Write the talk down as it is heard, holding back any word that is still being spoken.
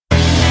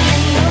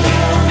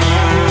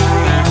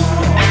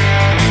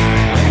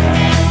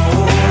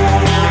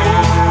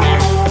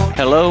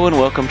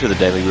welcome to the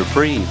Daily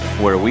Reprieve,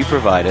 where we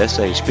provide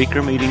essay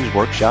speaker meetings,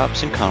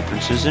 workshops, and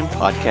conferences in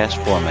podcast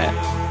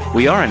format.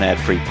 We are an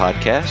ad-free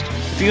podcast.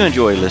 If you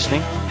enjoy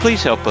listening,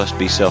 please help us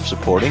be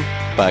self-supporting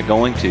by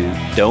going to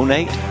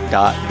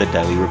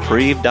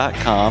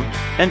donate.thedailyreprieve.com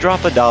and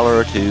drop $1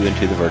 or $2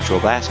 into the virtual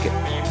basket.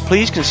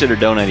 Please consider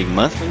donating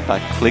monthly by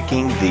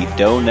clicking the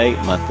Donate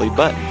Monthly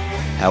button.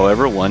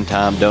 However,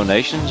 one-time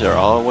donations are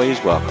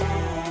always welcome.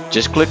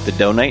 Just click the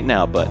Donate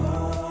Now button.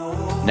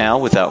 Now,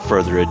 without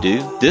further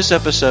ado, this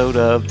episode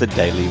of the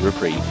Daily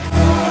Reprieve.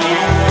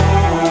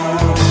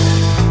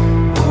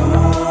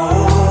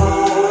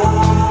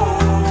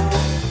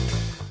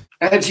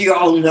 As you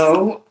all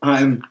know,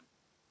 I'm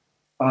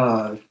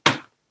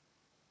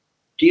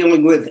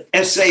dealing with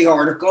essay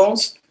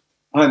articles.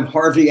 I'm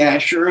Harvey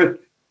Asher,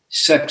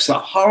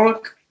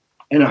 sexaholic,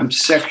 and I'm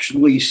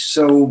sexually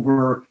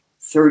sober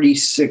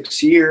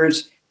 36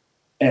 years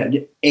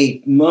and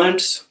 8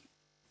 months,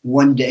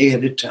 one day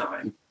at a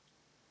time.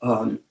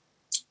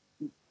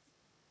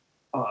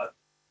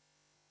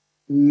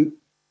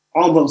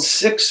 Almost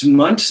 6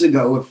 months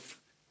ago,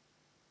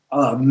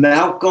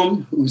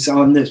 Malcolm, who's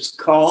on this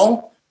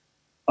call,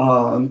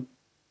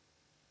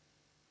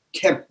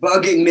 kept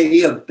bugging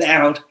me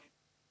about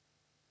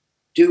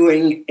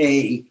doing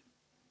a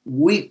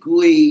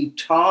weekly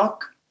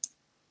talk.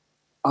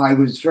 I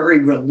was very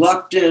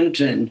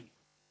reluctant, and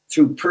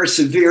through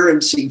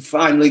perseverance, he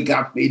finally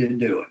got me to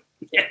do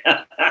it.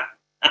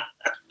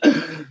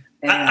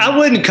 I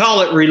wouldn't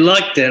call it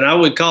reluctant. I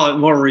would call it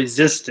more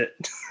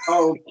resistant.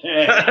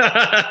 Okay.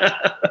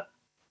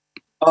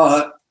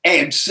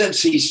 And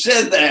since he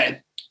said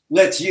that,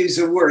 let's use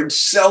the word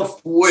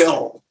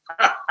self-will.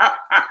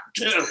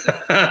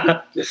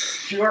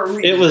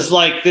 It was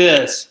like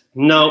this.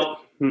 No,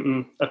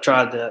 I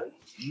tried that.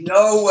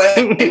 No way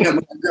am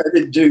I going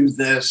to do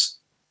this.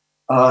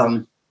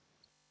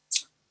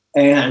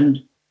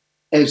 And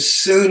as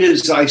soon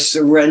as I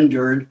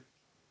surrendered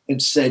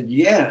and said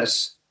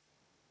yes,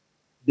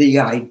 the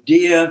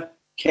idea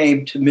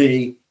came to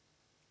me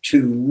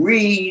to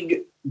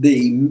read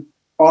the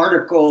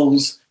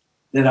articles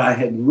that I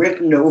had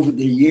written over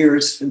the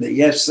years for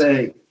the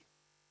essay,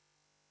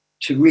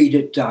 to read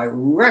it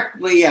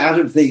directly out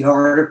of the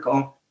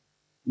article,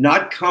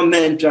 not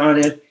comment on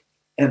it,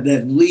 and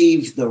then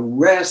leave the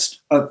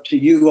rest up to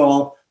you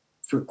all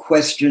for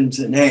questions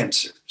and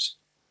answers.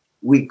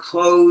 We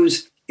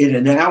close in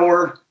an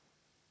hour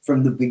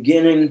from the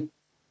beginning,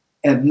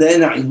 and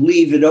then I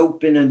leave it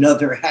open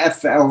another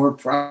half hour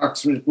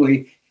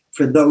approximately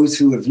for those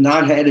who have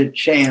not had a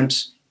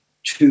chance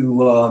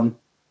to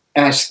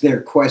ask their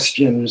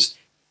questions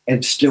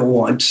and still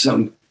want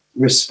some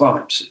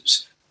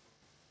responses.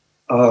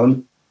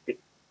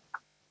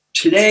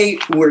 Today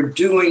we're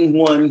doing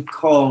one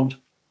called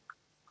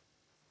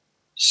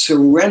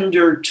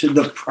Surrender to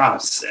the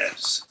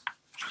Process.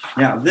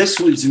 Now, this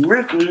was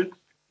written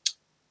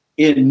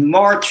in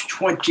March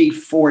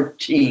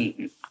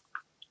 2014.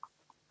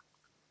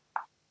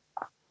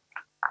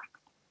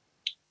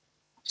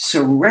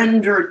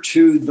 Surrender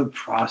to the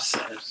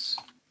process.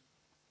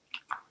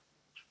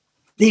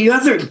 The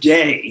other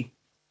day,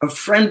 a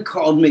friend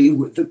called me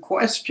with a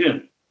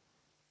question.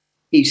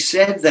 He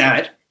said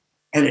that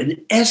at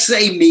an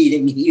essay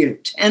meeting he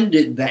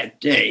attended that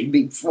day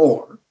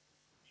before,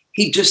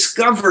 he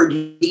discovered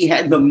he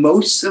had the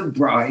most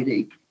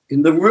sobriety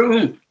in the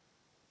room.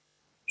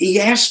 He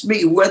asked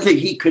me whether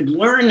he could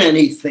learn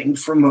anything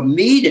from a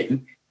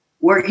meeting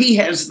where he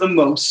has the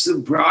most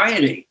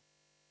sobriety.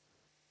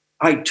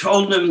 I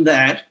told him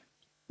that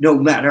no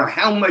matter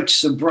how much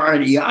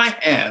sobriety I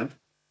have,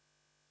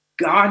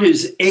 God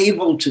is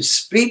able to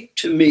speak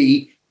to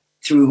me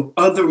through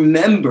other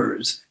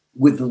members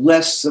with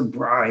less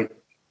sobriety.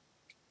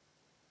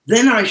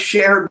 Then I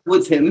shared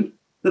with him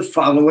the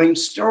following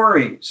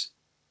stories.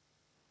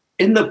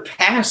 In the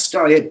past,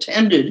 I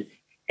attended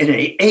an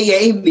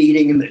AA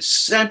meeting in the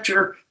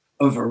center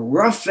of a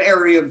rough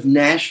area of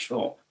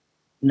Nashville,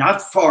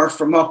 not far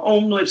from a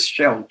homeless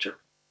shelter.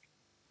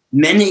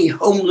 Many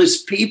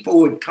homeless people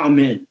would come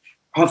in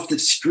off the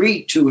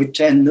street to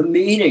attend the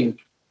meeting.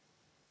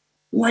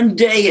 One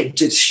day, a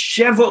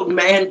disheveled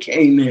man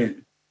came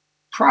in,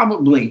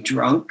 probably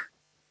drunk,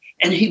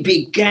 and he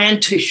began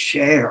to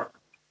share.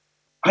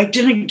 I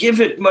didn't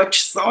give it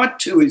much thought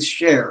to his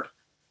share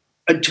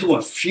until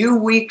a few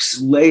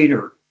weeks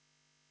later,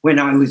 when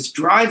I was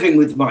driving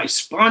with my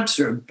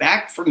sponsor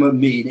back from a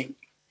meeting,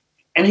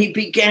 and he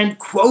began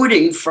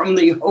quoting from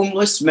the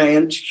homeless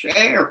man's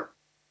share.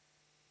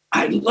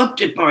 I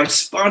looked at my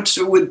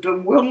sponsor with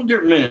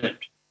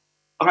bewilderment.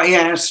 I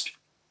asked,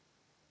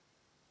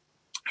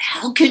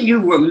 "How can you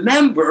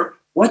remember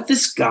what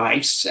this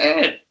guy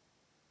said?"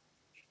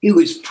 He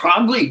was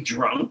probably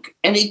drunk,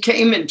 and he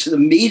came into the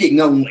meeting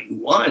only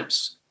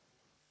once.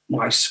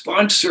 My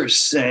sponsor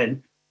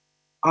said,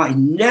 "I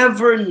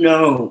never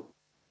know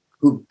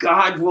who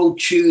God will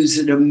choose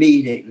at a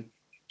meeting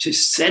to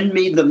send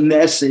me the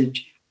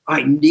message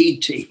I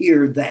need to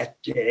hear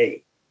that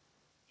day.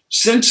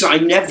 Since I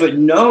never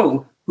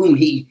know whom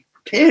he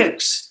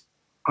picks,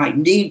 I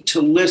need to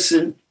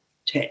listen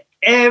to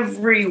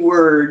every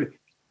word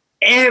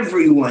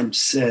everyone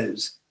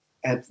says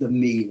at the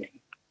meeting.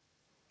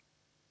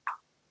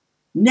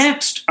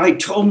 Next, I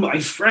told my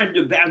friend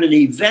about an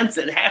event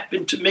that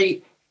happened to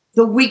me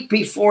the week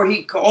before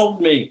he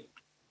called me.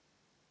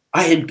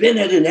 I had been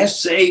at an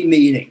SA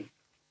meeting,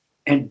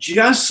 and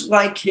just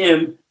like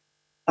him,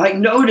 I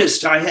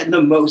noticed I had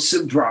the most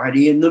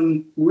sobriety in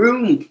the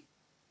room.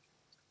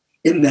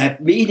 In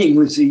that meeting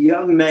was a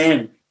young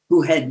man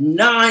who had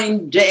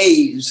 9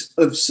 days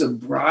of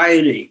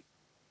sobriety.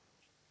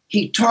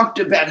 He talked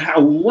about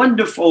how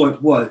wonderful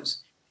it was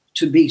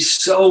to be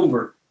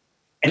sober,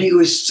 and he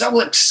was so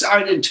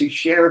excited to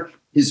share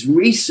his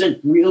recent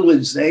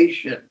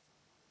realization.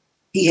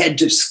 He had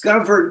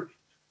discovered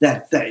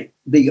that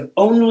the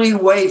only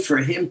way for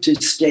him to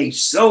stay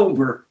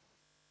sober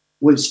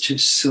was to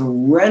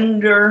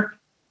surrender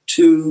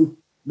to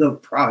the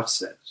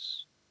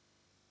process.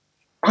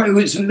 I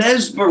was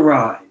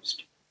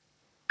mesmerized.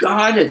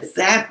 God at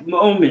that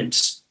moment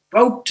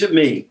spoke to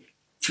me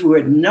through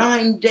a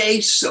 9-day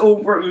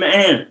sober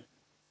man.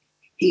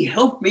 He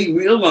helped me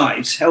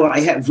realize how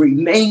I have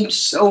remained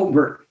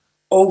sober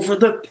over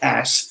the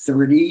past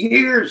 30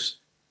 years.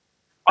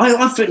 I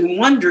often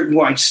wondered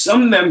why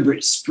some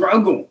members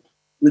struggle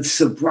with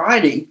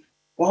sobriety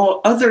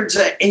while others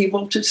are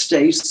able to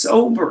stay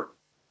sober.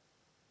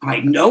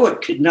 I know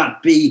it could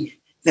not be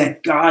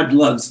that God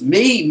loves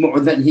me more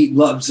than he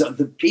loves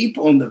other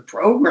people in the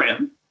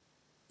program.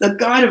 The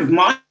God of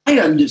my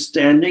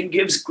understanding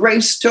gives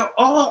grace to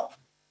all.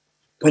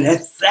 But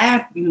at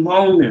that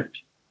moment,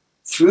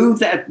 through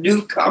that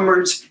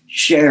newcomer's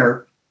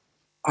share,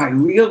 I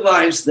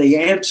realized the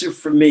answer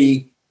for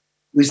me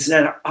was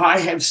that I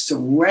have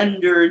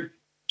surrendered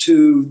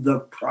to the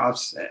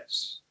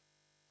process.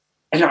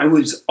 And I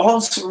was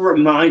also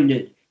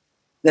reminded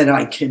that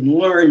I can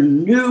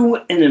learn new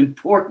and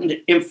important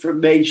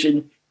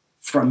information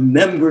from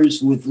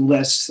members with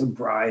less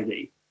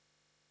sobriety.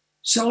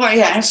 So I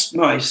asked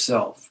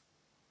myself,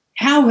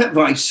 how have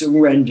I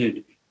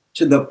surrendered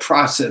to the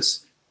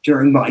process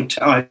during my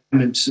time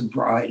in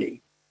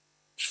sobriety?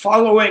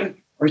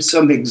 Following are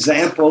some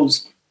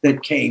examples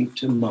that came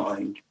to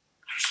mind.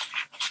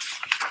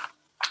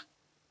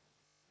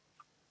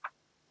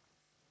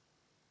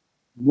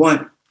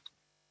 1,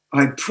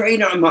 I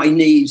prayed on my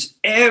knees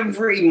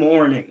every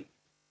morning.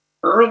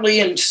 Early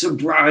in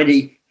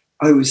sobriety,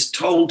 I was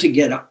told to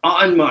get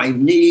on my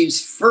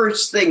knees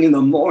first thing in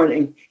the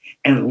morning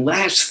and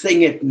last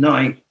thing at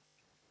night.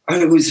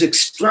 I was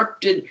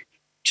instructed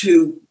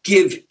to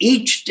give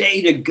each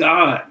day to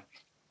God.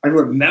 I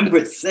remember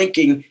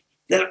thinking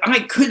that I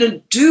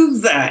couldn't do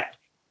that.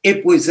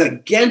 It was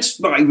against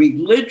my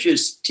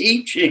religious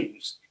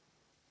teachings.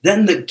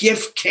 Then the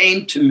gift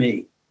came to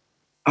me.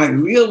 I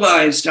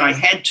realized I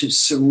had to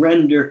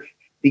surrender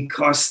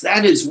because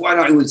that is what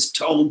I was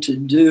told to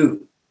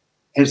do.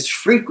 As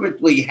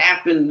frequently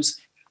happens,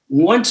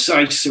 once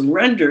I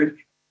surrendered,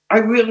 I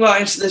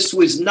realized this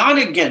was not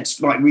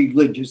against my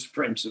religious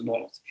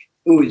principles.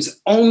 It was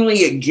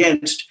only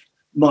against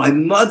my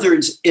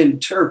mother's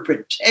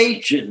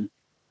interpretation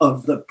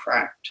of the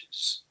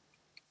practice.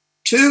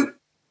 2,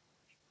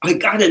 I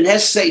got an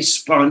SA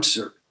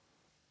sponsor.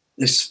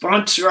 The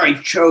sponsor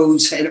I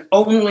chose had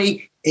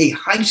only a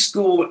high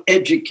school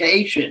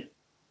education,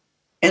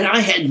 and I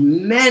had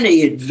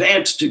many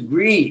advanced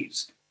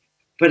degrees,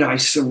 but I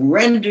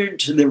surrendered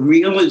to the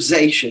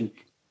realization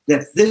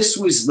that this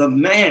was the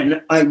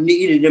man I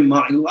needed in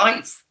my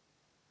life.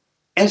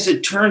 As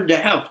it turned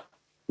out,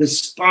 the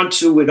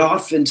sponsor would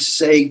often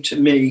say to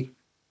me,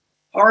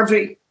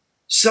 Harvey,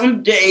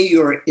 someday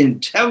your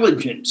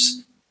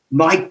intelligence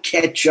might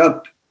catch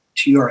up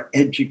to your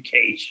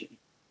education.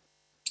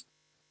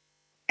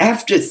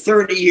 After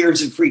 30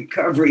 years of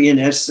recovery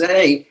in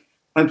SA,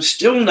 I'm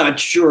still not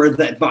sure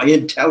that my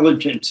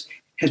intelligence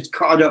has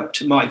caught up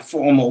to my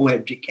formal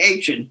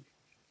education,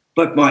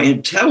 but my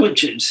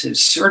intelligence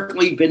has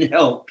certainly been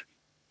helped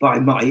by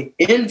my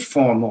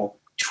informal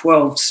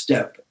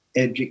 12-step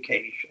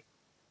education.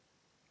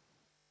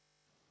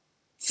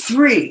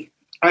 3,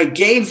 I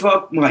gave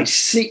up my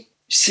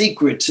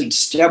secrets in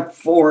step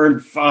 4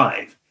 and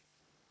 5.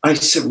 I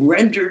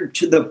surrendered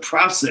to the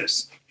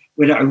process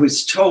when I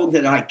was told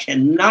that I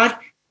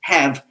cannot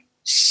have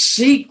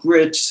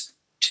secrets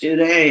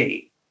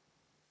today.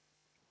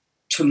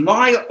 To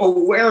my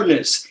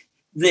awareness,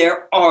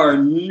 there are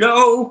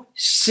no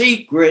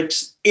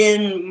secrets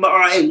in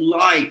my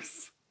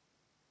life.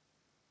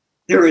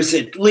 There is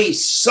at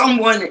least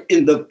someone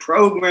in the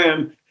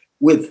program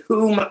with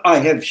whom I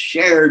have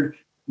shared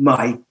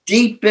my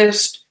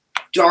deepest,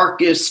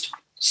 darkest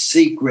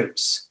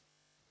secrets.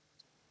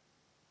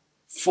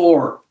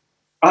 4,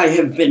 I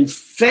have been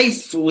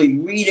faithfully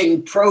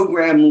reading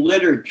program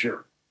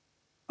literature.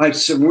 I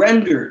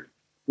surrendered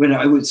when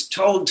I was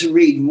told to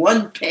read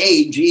 1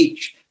 page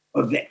each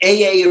of the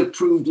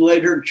AA-approved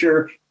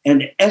literature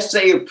and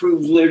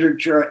SA-approved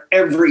literature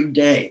every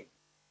day.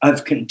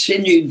 I've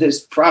continued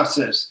this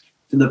process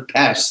for the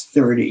past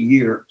 30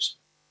 years.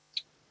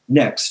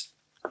 Next,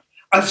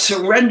 I've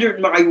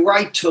surrendered my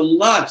right to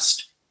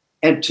lust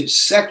and to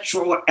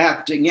sexual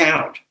acting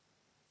out.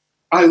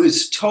 I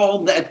was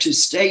told that to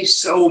stay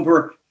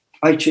sober,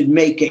 I should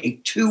make a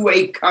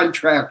two-way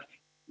contract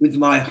with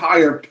my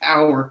higher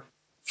power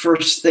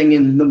first thing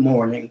in the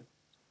morning.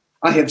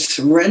 I have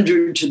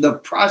surrendered to the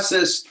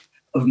process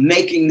of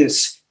making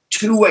this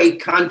two-way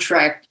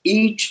contract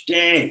each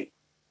day.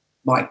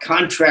 My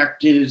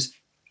contract is,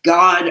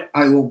 God,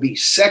 I will be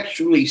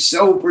sexually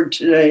sober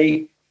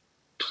today.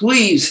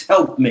 Please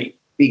help me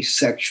be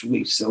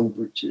sexually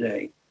sober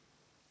today.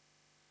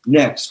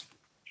 Next,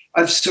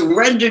 I've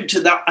surrendered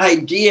to the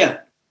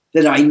idea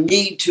that I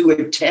need to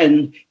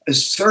attend a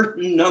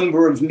certain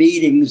number of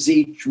meetings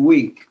each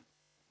week.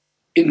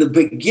 In the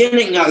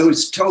beginning, I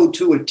was told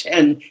to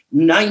attend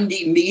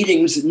 90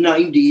 meetings in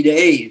 90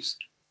 days.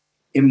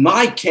 In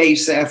my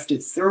case, after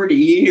 30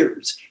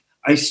 years,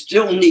 I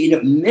still need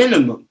a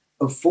minimum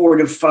of 4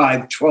 to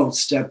 5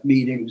 12-step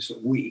meetings a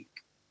week.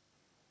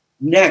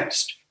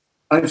 Next,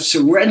 I've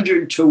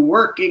surrendered to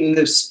working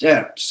the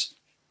steps.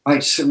 I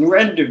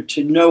surrendered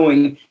to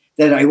knowing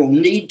that I will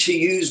need to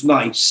use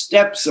my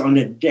steps on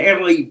a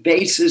daily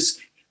basis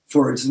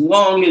for as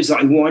long as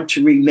I want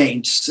to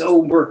remain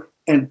sober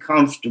and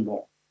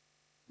comfortable.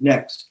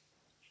 Next,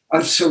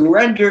 I've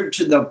surrendered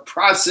to the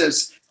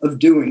process of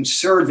doing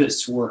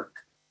service work.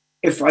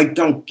 If I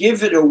don't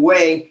give it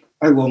away,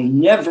 I will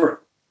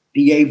never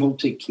be able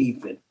to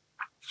keep it.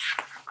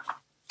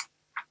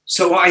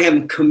 So I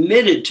am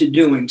committed to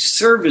doing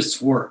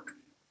service work.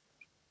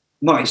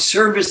 My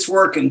service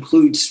work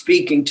includes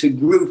speaking to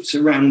groups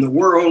around the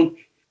world,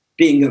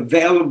 being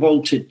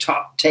available to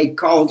take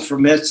calls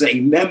from SA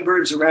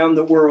members around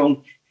the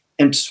world,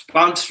 and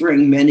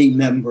sponsoring many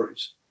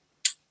members.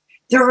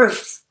 There are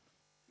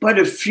but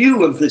a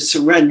few of the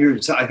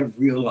surrenders I have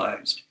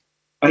realized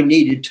I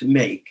needed to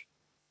make.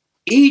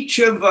 Each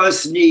of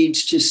us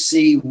needs to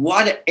see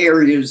what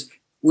areas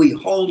we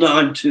hold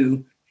on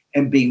to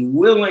and be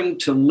willing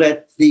to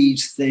let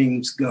these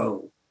things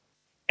go.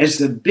 As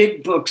the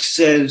big book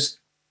says,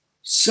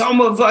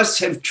 some of us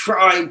have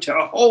tried to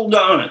hold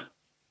on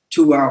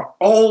to our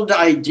old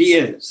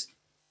ideas,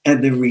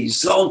 and the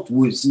result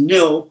was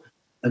nil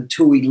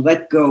until we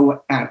let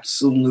go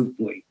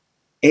absolutely.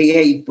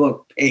 AA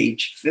book,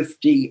 page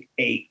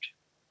 58.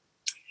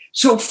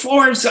 So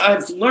far as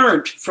I've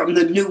learned from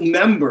the new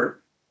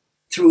member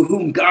through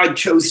whom God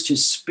chose to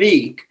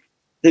speak,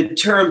 the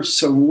term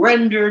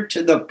surrender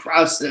to the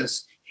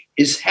process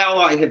is how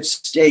I have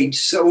stayed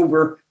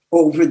sober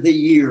over the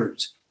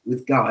years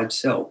with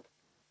God's help.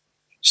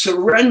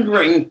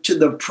 Surrendering to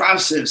the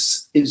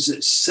process is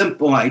a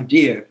simple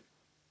idea,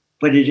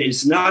 but it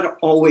is not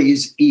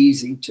always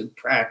easy to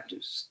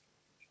practice.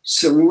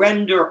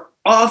 Surrender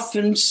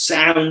often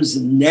sounds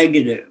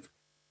negative.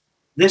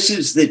 This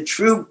is the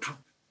true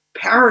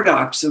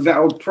paradox of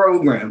our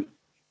program.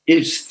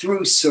 It's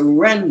through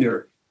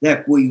surrender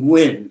that we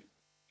win.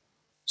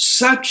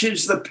 Such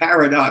is the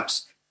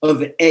paradox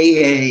of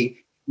AA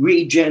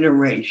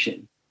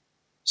regeneration.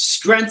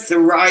 Strength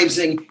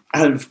arising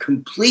out of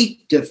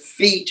complete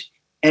defeat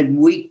and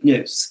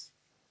weakness.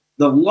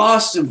 The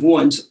loss of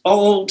one's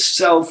old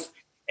self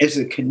as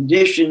a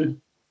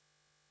condition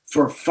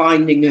for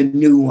finding a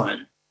new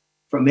one.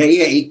 From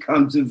AA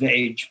Comes of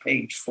Age,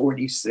 page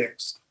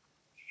 46.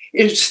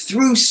 It's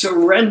through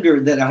surrender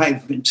that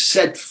I've been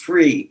set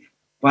free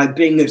by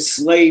being a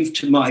slave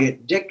to my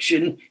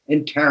addiction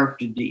and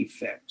character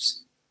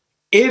defects.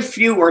 If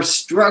you are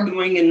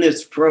struggling in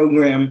this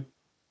program,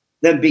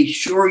 then be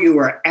sure you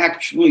are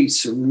actually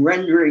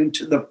surrendering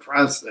to the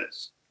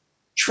process.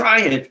 Try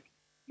it.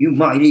 You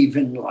might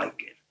even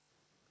like it.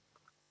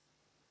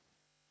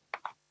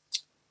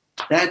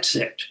 That's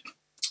it.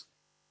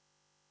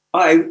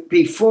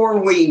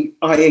 Before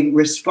I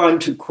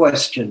respond to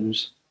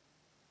questions,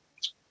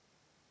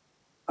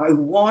 I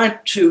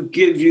want to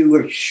give you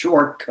a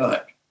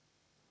shortcut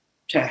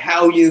to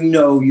how you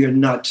know you're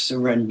not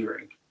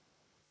surrendering.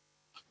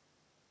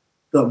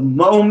 The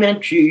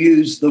moment you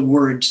use the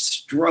word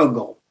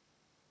struggle,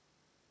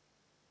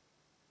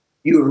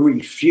 you are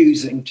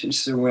refusing to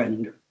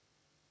surrender.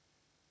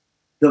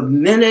 The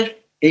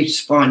minute a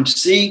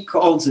sponsee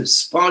calls a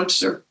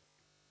sponsor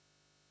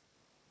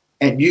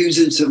and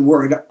uses the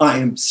word, I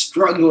am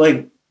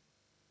struggling,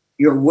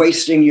 you're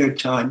wasting your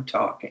time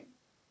talking.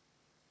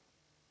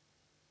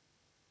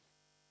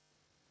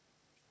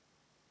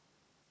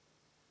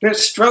 The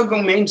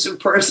struggle means the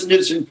person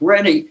isn't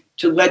ready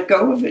to let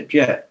go of it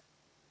yet.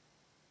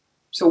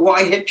 So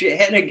why hit your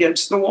head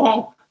against the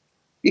wall?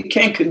 You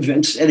can't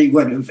convince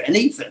anyone of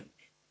anything,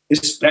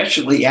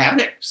 especially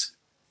addicts.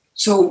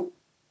 So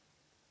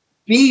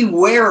be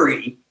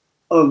wary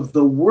of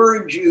the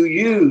words you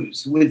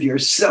use with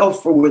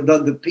yourself or with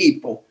other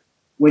people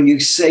when you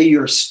say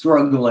you're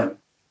struggling.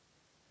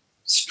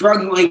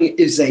 Struggling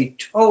is a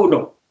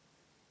total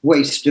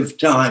waste of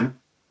time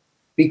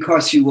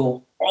because you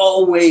will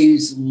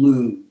always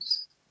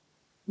lose.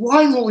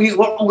 Why will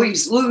you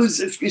always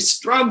lose if you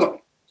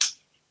struggle?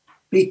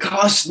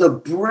 Because the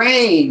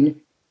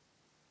brain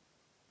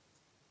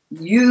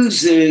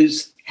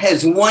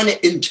has one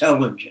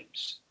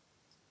intelligence.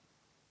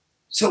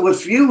 So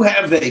if you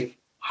have a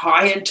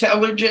high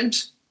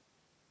intelligence,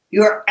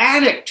 your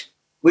addict,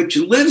 which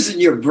lives in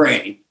your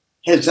brain,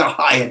 has a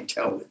high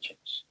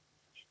intelligence.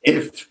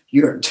 If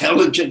your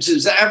intelligence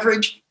is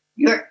average,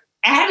 your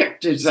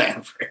addict is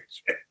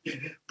average.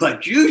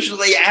 But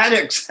usually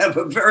addicts have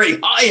a very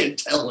high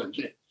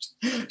intelligence.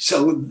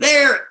 So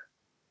their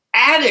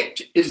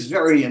addict is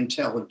very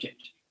intelligent,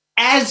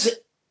 as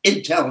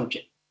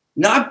intelligent,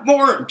 not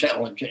more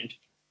intelligent,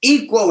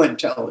 equal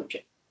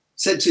intelligent,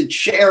 since it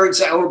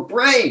shares our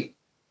brain.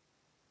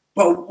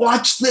 But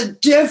what's the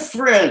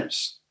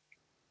difference?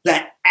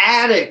 The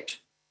addict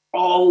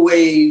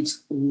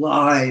always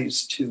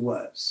lies to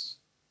us.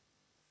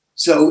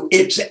 So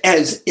it's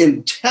as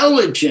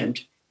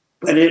intelligent,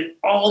 but it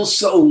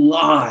also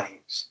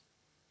lies.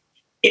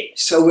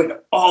 So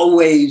it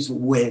always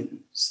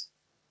wins.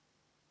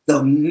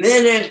 The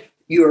minute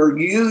you're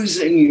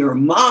using your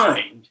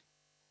mind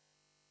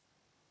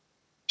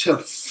to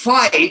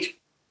fight,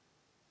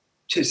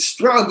 to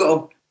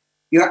struggle,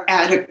 your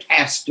addict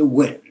has to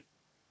win.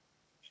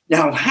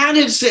 Now, how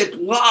does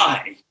it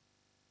lie?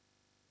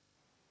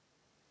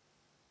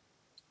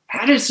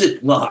 How does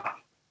it lie?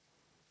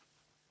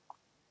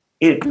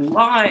 It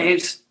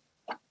lies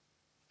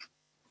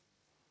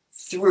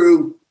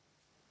through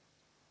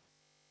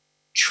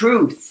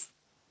truth.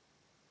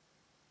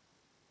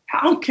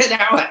 How can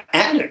our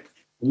addict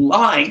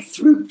lie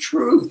through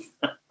truth?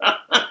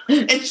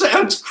 It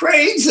sounds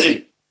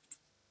crazy.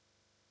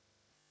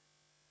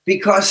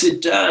 Because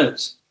it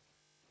does.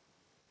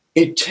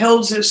 It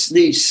tells us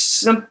these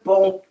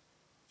simple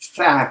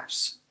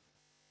facts,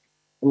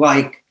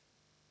 like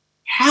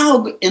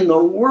how in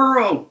the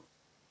world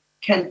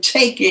can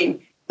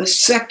taking a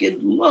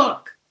second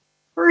look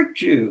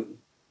hurt you?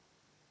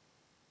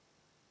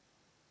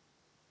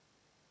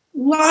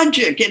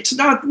 Logic, it's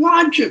not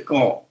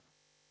logical.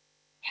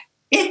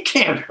 It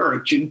can't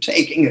hurt you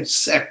taking a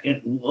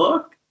second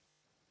look.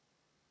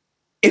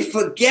 It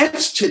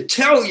forgets to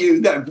tell you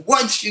that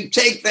once you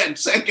take that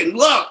second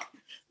look,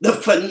 the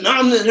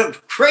phenomenon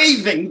of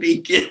craving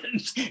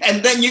begins.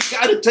 And then you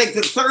got to take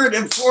the third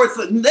and fourth,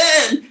 and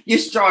then you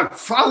start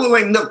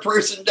following the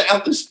person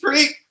down the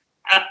street.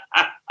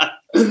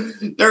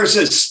 There's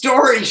a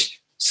story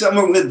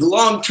someone with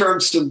long-term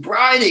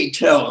sobriety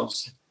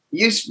tells.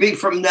 Used to be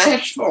from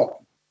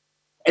Nashville.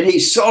 And he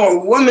saw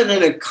a woman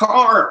in a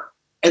car,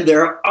 and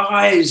their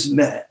eyes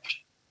met.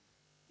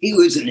 He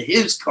was in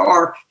his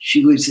car,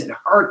 she was in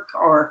her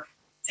car,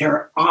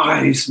 their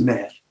eyes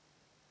met.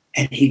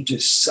 And he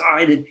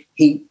decided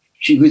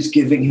she was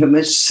giving him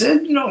a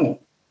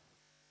signal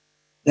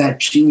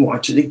that she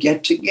wanted to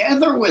get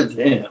together with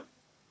him.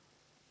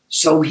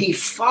 So he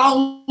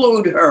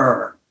followed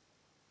her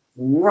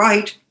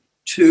right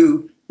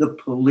to the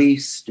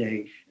police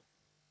station.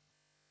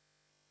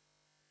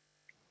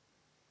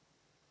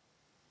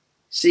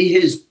 See,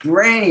 his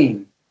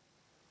brain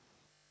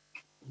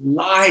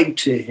lied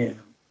to him.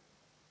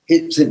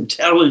 His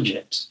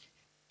intelligence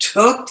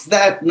took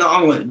that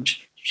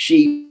knowledge.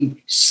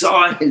 She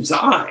saw his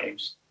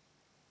eyes.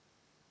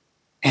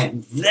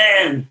 And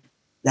then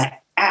the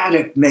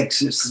addict makes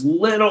this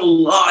little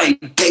lie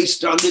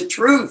based on the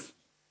truth.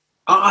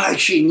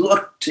 She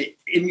looked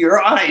in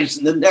your eyes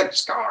in the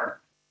next car.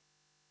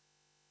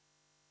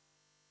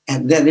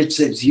 And then it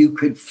says you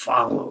could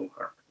follow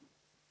her.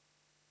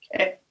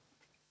 Okay?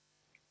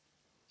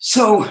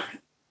 So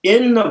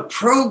in the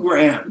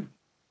program,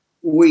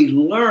 we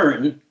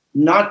learn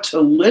not to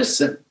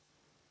listen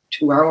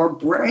to our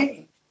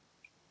brain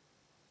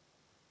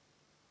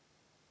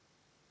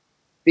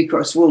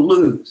because we'll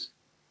lose.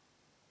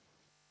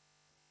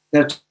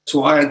 That's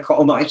why I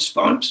call my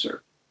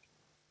sponsor.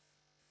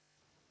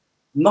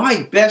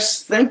 My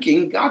best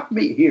thinking got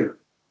me here.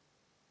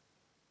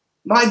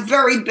 My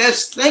very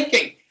best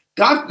thinking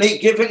got me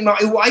giving my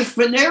wife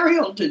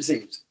venereal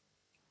disease.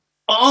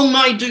 All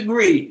my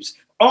degrees,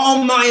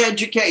 all my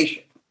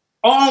education,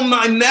 all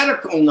my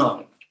medical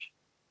knowledge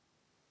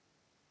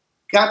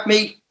got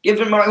me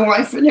giving my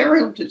wife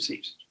venereal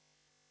disease.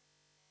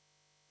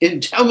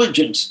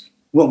 Intelligence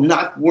will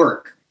not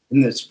work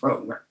in this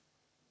program.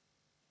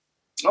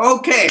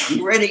 Okay,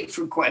 I'm ready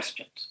for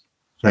questions.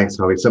 Thanks,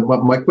 Harvey. So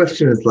my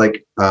question is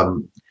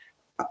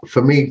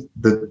for me,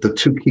 the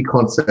two key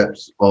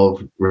concepts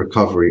of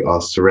recovery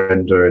are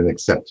surrender and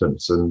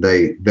acceptance, and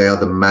they are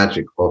the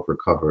magic of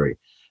recovery.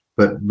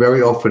 But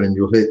very often, and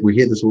we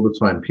hear this all the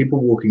time, people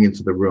walking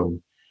into the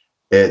room,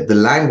 the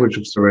language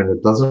of surrender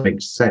doesn't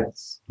make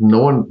sense. No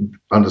one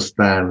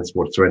understands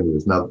what surrender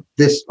is. Now,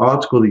 this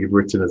article that you've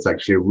written is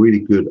actually a really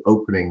good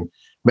opening.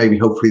 Maybe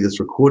hopefully this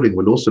recording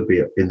will also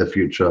be in the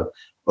future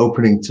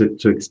opening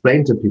to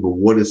explain to people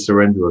what is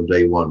surrender on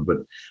day one. But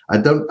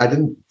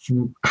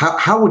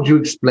how would you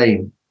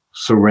explain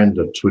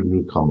surrender to a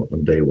newcomer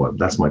on day one?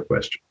 That's my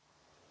question.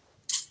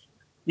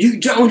 You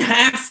don't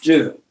have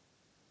to,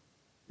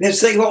 because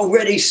they've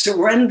already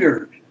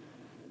surrendered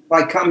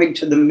by coming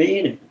to the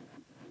meeting.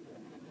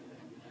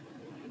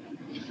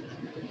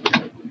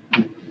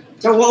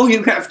 So all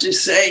you have to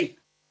say,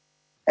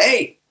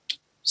 hey,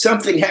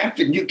 something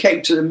happened, you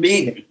came to the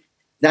meeting.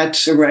 That's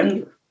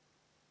surrender.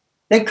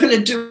 They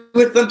couldn't do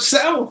it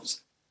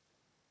themselves.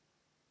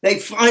 They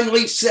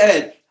finally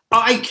said,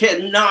 I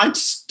cannot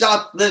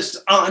stop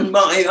this on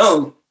my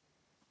own.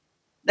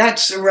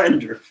 That's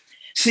surrender.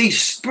 See,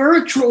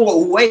 spiritual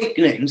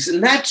awakenings,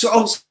 and that's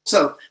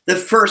also the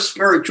first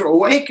spiritual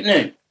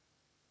awakening,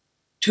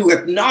 to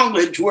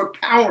acknowledge we're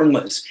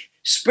powerless.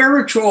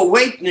 Spiritual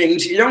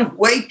awakenings, you don't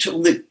wait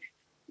till the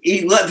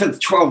 11th,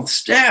 12th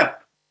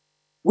step.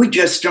 We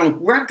just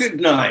don't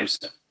recognize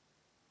them.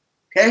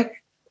 Okay?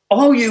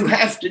 All you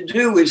have to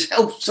do is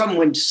help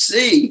someone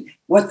see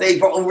what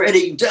they've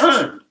already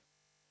done.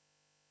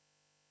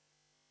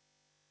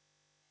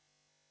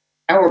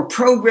 Our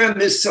program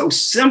is so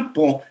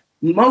simple,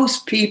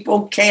 most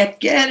people can't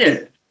get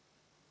it.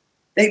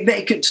 They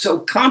make it so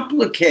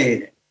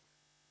complicated.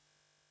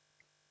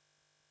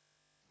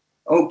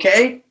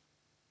 Okay?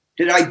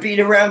 Did I beat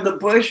around the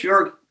bush,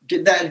 or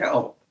did that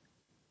help?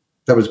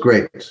 That was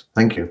great.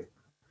 Thank you.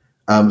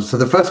 So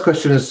the first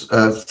question is,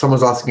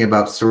 someone's asking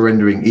about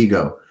surrendering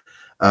ego,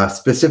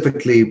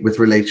 specifically with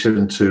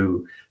relation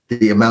to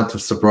the amount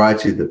of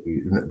sobriety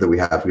that we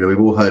have. You know, we've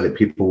all heard it,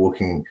 people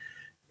walking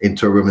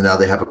into a room and now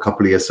they have a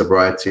couple of years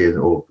sobriety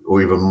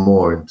or even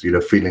more, and, you know,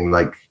 feeling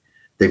like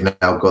they've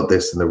now got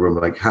this in the room.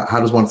 Like,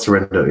 how does one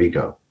surrender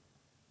ego?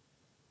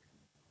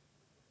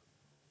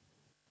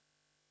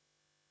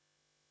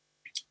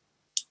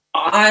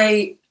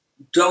 I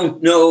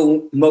don't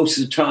know most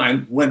of the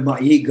time when my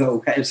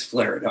ego has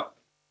flared up.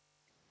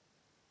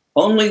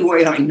 Only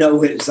way I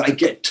know is I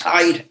get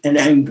tight and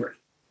angry.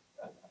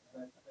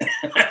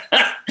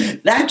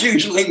 That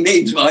usually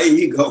means my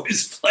ego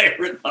is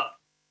flaring up.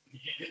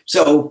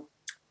 So,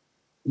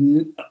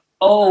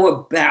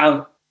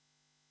 about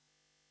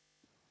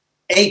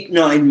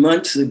 8-9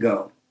 months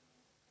ago,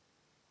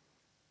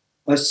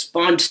 a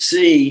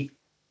sponsee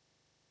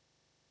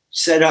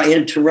said I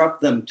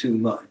interrupt them too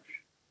much.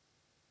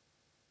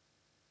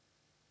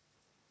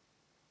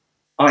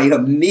 I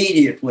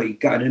immediately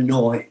got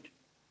annoyed.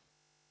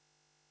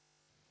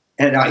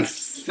 And I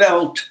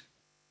felt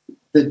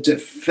the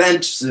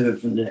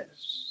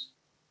defensiveness.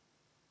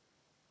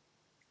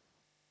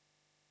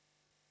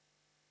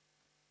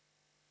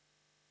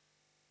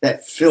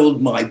 That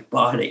filled my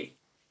body.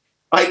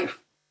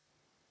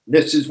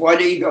 This is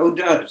what ego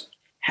does.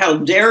 How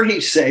dare he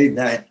say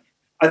that?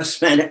 I've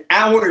spent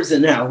hours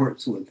and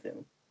hours with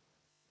him.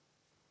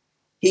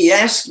 He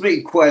asks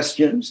me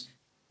questions,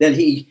 then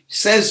he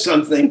says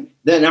something,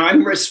 then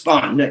I'm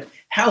responding.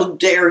 How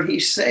dare he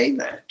say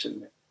that to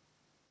me?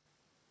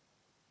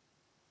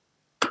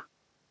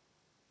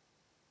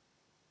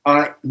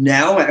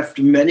 Now,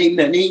 after many,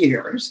 many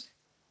years,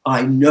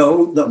 I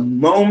know the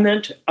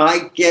moment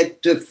I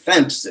get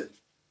defensive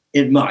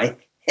in my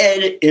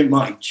head, in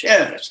my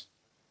chest,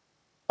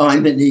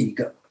 I'm an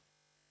ego.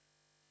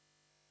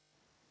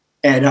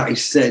 And I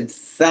said,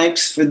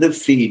 thanks for the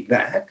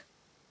feedback.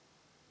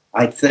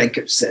 I think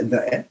I said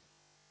that.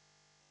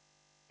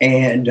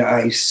 And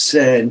I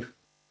said,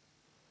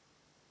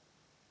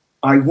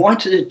 I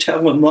wanted to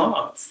tell him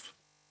off.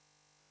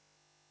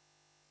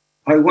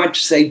 I want to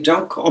say,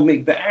 don't call me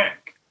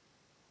back.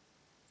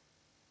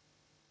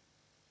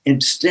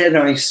 Instead,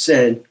 I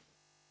said,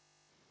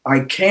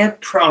 I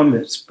can't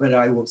promise, but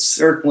I will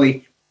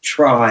certainly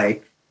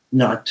try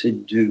not to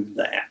do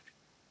that.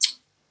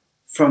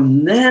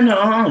 From then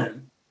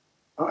on,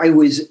 I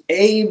was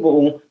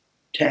able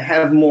to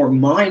have more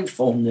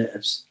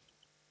mindfulness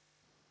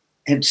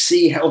and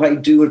see how I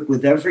do it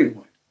with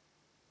everyone.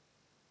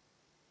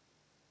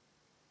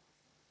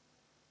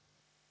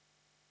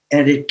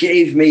 And it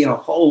gave me a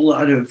whole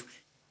lot of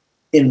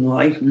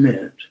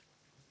enlightenment.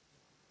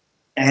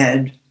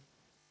 And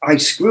I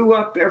screw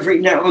up every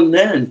now and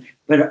then,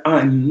 but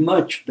I'm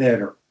much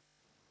better.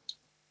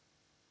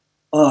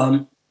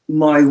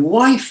 My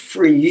wife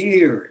for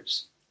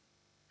years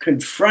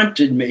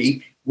confronted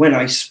me when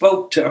I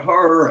spoke to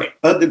her or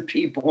other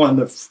people on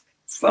the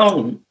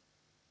phone.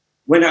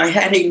 When I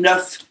had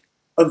enough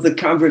of the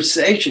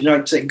conversation,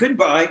 I'd say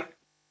goodbye.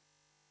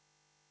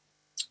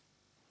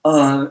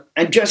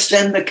 And just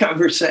end the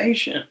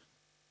conversation.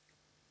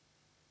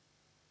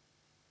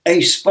 A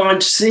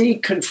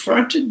sponsee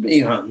confronted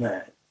me on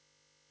that.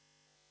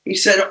 He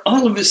said,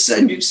 all of a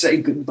sudden you say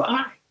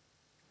goodbye.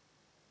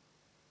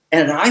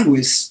 And I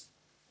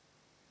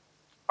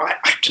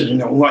didn't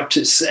know what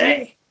to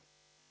say.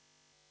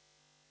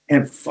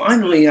 And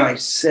finally I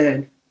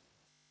said,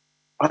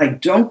 I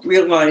don't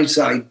realize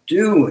I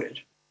do it,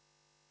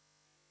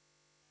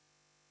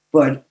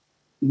 but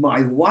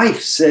my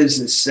wife says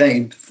the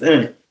same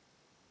thing,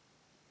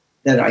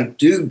 that I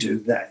do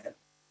that.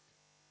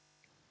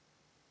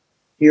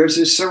 Here's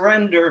a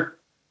surrender.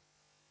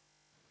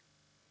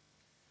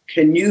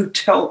 Can you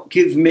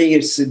give me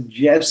a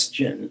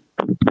suggestion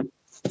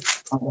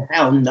on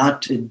how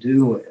not to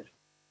do it?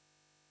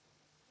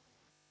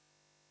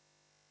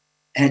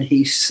 And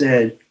he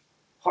said,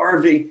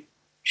 Harvey,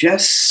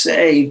 just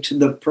say to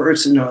the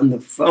person on the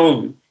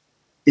phone,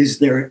 is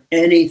there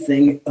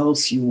anything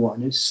else you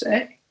want to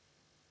say?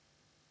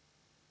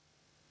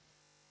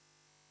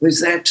 It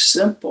was that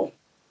simple.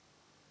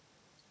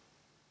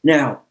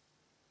 Now,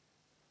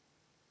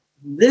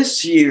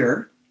 this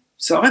year,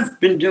 so I've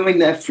been doing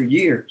that for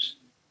years.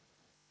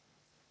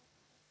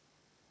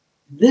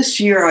 This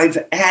year,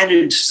 I've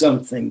added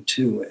something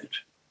to it.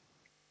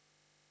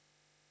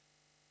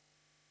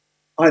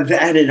 I've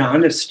added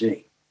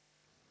honesty.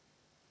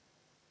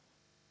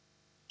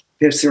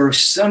 Because there are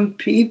some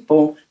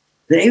people,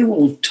 they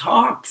will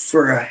talk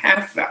for a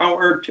half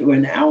hour to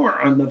an hour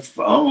on the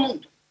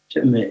phone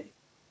to me.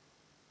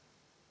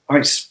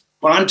 I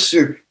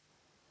sponsor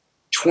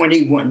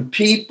 21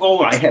 people.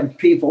 I have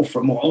people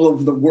from all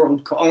over the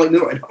world calling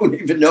who I don't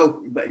even know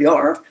who they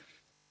are.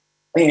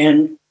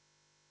 And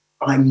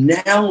I'm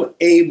now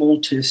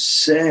able to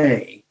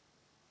say,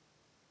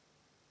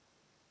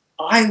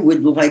 I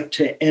would like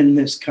to end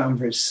this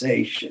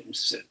conversation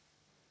soon.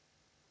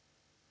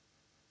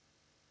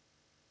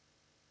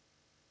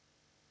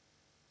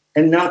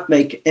 And not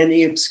make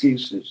any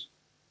excuses.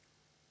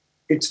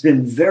 It's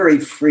been very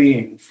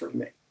freeing for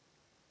me.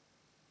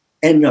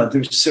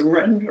 Another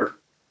surrender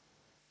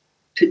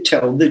to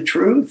tell the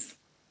truth.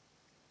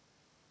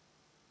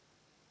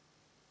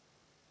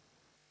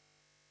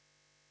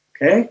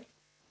 Okay?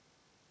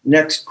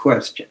 Next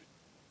question.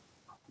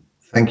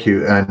 Thank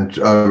you. And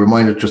a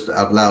reminder just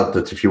out loud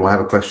that if you have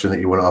a question that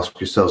you want to ask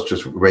yourselves,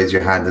 just raise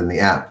your hand in the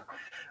app.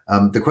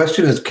 The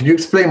question is, can you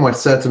explain why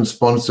certain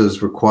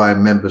sponsors require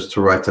members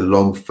to write a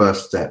long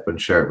first step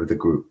and share it with the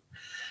group?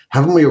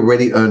 Haven't we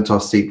already earned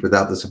our seat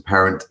without this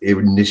apparent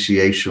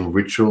initiation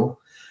ritual?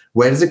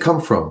 Where does it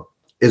come from?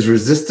 Is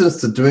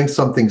resistance to doing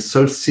something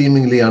so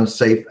seemingly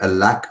unsafe a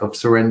lack of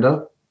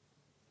surrender?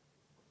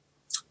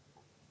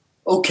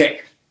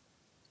 Okay.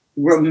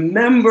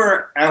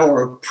 Remember,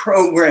 our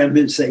program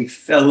is a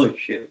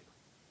fellowship.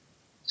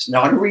 It's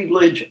not a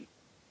religion.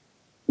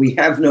 We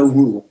have no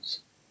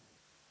rules.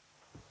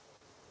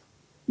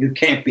 You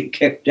can't be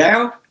kicked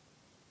out.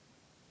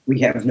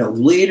 We have no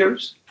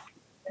leaders.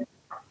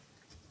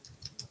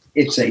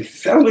 It's a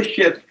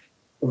fellowship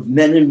of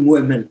men and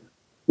women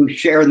who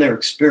share their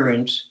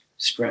experience,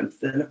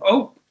 strength, and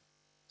hope.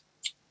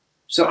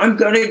 So I'm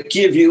going to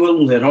give you a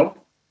little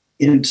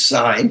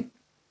inside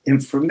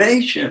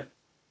information.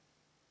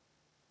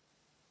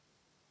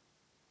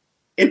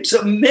 It's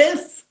a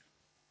myth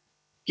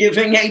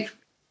giving a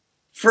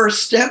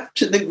first step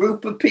to the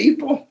group of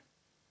people.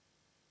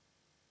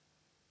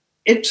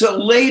 It's a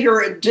later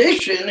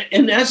addition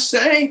in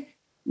SA.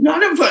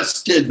 None of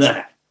us did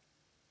that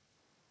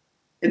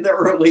in the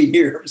early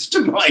years,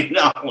 to my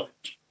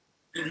knowledge.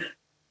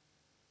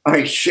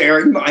 I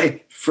shared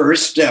my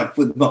first step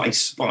with my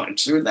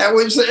sponsor. That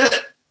was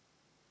it.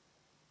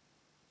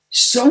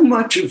 So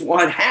much of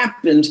what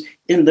happens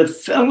in the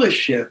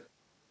fellowship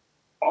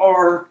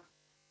are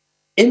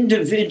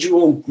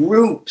individual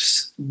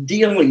groups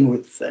dealing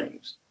with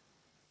things.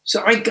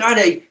 So I got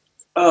a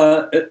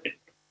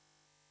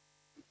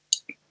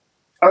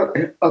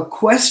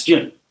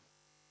question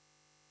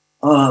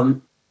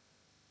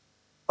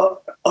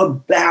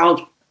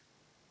about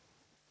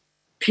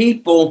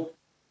people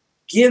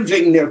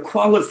giving their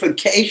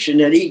qualification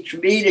at each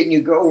meeting.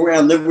 You go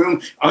around the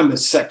room, I'm a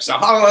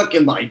sexaholic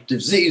and my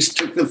disease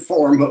took the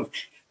form of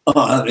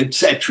et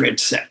cetera, et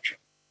cetera.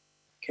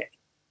 Okay.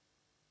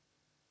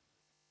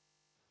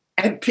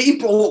 And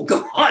people will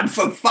go on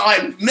for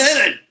 5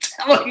 minutes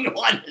telling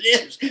what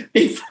it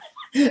is.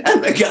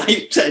 And the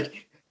guy said,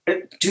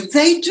 do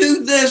they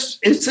do this?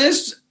 Is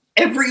this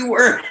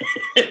everywhere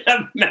in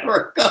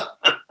America?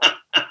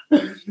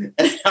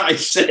 And I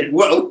said,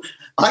 well,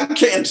 I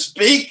can't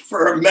speak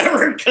for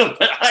America,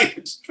 but I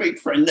can speak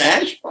for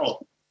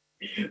Nashville.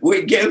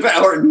 We give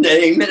our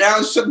name and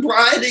our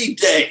sobriety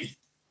date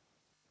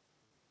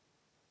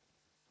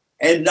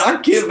and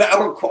not give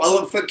our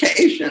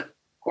qualifier.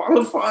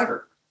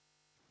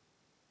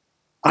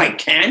 I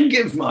can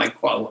give my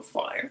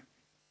qualifier.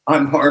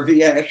 I'm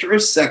Harvey Asher, a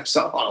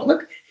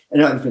sexaholic,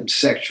 and I've been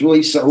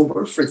sexually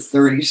sober for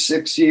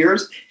 36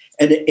 years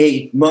and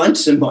 8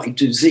 months, and my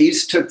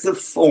disease took the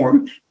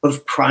form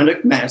of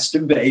chronic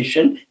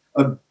masturbation,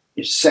 of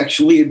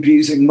sexually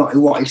abusing my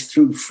wife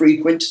through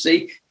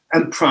frequency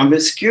and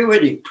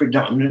promiscuity,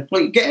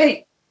 predominantly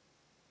gay.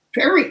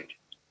 Period.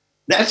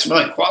 That's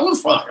my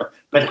qualifier,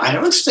 but I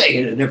don't say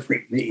it at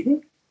every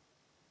meeting.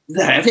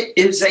 That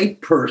is a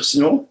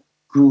personal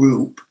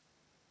group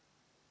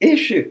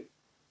issue.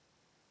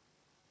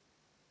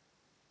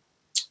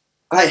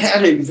 I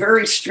had a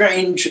very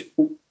strange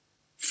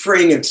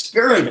freeing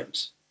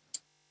experience.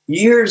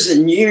 Years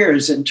and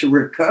years into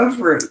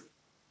recovery,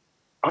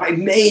 I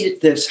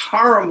made this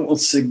horrible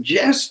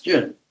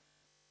suggestion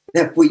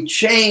that we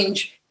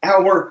change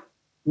our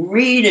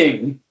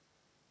reading,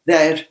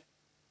 that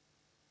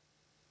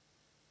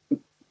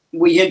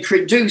we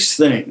introduce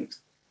things.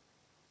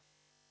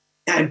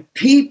 And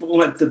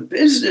people at the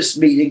business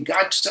meeting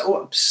got so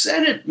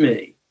upset at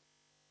me.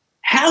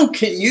 How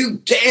can you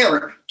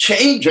dare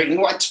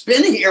changing what's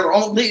been here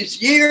all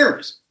these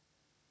years?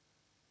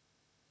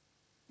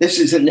 This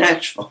is in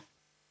Nashville.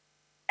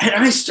 And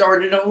I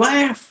started to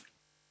laugh.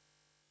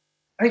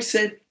 I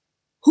said,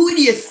 who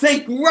do you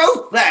think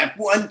wrote that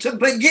one to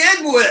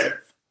begin with?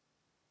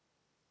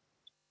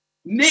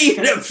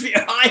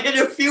 I and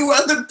a few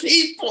other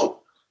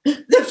people.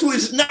 This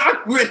was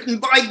not written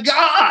by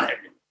God.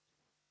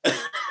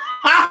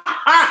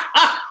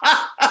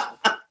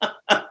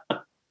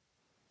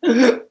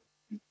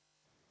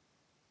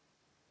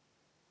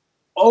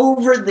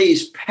 Over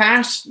these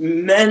past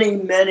many,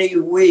 many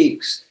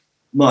weeks,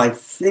 my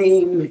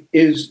theme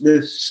is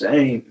the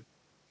same.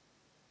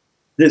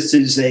 This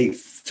is a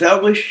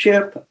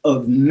fellowship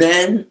of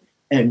men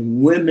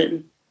and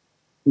women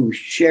who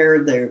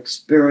share their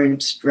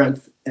experience,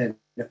 strength, and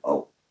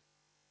hope.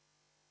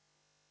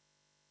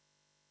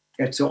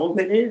 That's all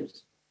it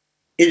is.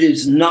 It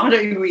is not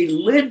a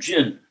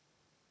religion.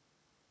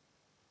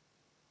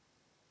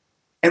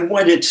 And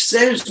when it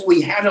says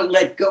we had to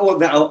let go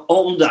of our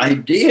old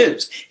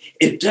ideas,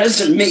 it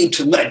doesn't mean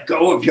to let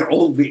go of your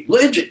old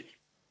religion.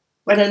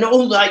 But an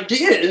old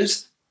idea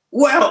is,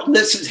 well,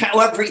 this is how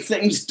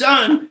everything's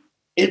done.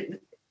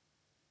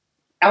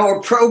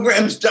 Our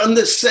program's done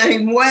the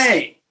same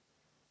way.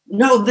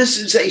 No, this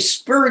is a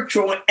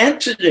spiritual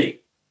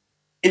entity.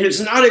 It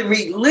is not a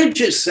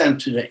religious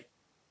entity.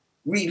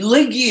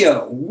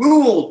 Religio,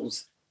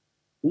 rules,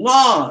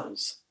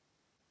 laws.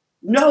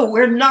 No,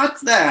 we're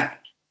not that.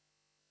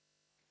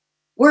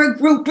 We're a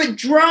group of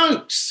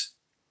drunks.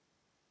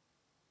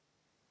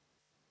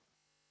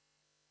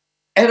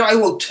 And I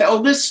will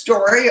tell this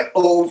story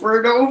over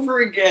and over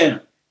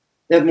again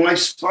that my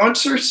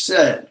sponsor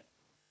said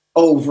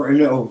over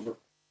and over.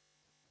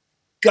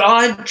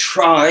 God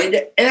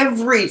tried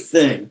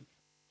everything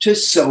to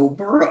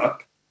sober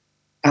up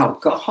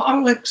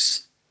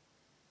alcoholics.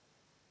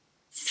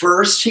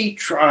 First, he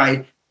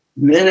tried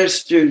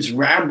ministers,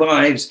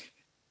 rabbis,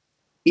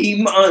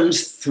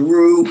 imams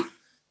through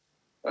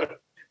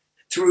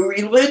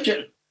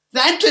religion.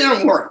 That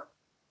didn't work.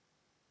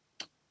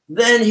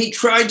 Then he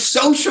tried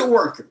social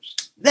workers.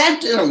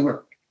 That didn't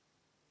work.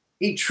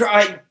 He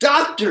tried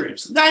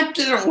doctors. That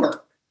didn't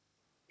work.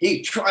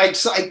 He tried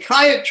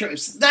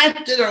psychiatrists.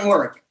 That didn't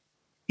work.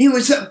 He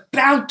was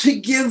about to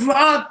give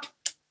up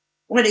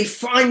when he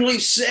finally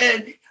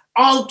said,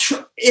 I'll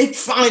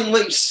try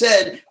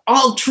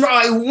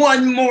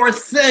one more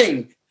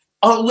thing.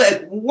 I'll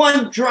let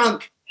one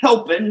drunk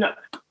help another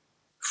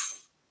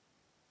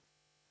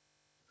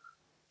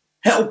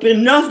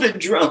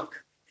drunk.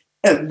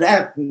 And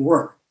that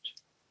worked.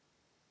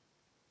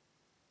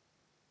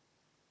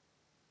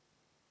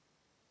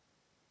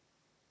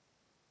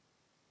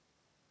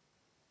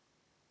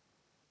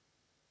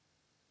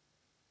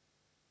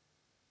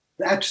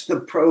 That's the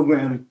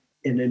program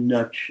in a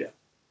nutshell.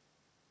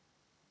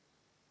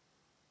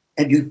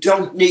 And you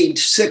don't need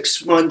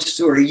 6 months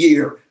or a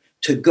year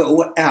to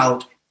go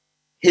out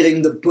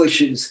hitting the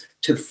bushes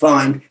to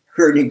find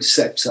hurting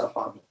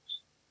sexaholics.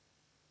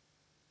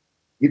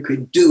 You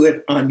could do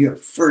it on your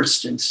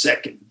first and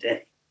second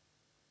day.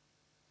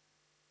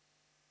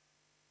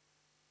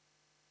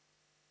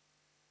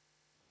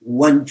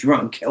 One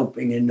drunk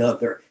helping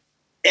another.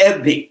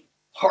 Ebby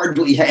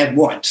hardly had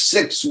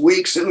 6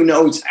 weeks, who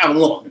knows how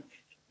long,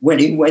 when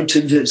he went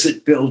to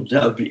visit Bill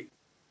W.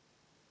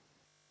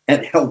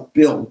 and help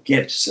Bill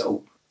get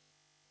sober.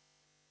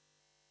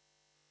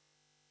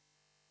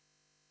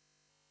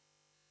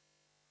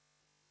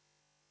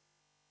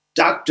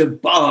 Dr.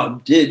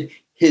 Bob did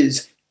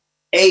his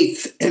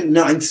 8th and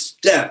 9th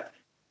step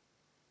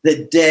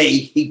the day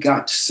he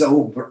got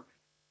sober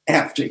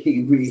after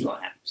he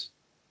relapsed.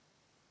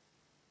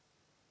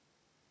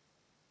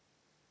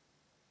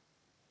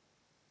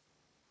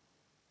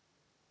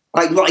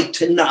 I'd like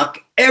to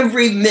knock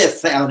every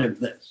myth out of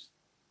this.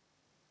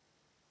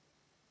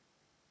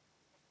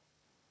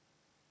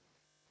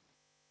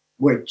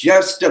 We're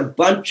just a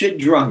bunch of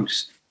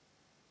drunks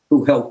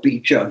who help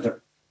each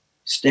other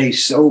stay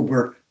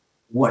sober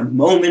one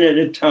moment at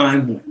a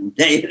time, one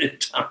day at a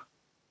time.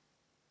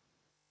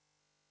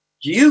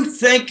 Do you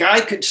think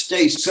I could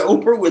stay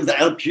sober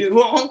without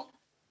you all?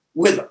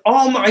 With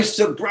all my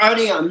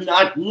sobriety, I'm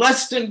not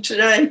lusting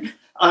today.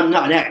 I'm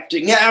not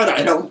acting out.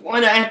 I don't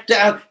want to act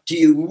out. Do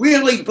you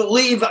really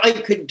believe I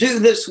could do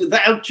this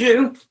without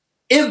you?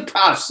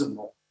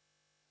 Impossible.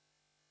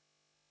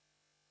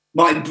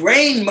 My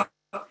brain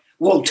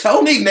will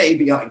tell me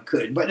maybe I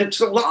could, but it's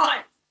a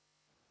lie.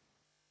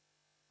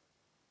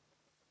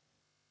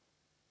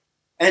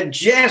 And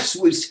Jess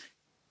was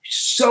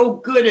so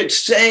good at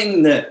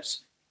saying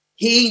this.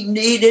 He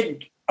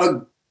needed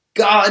a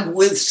God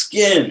with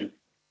skin.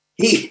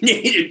 He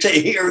needed to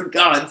hear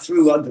God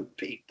through other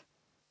people.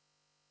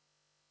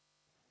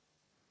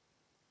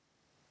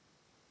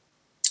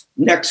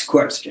 Next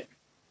question.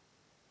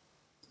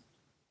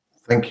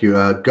 Thank you.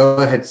 Go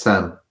ahead,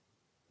 Sam.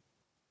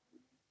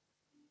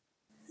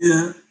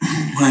 Yeah,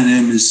 my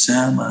name is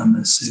Sam. I'm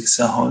a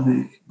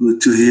sexaholic.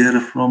 Good to hear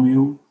from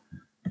you.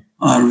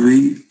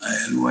 Harvey,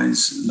 I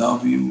always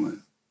love you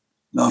and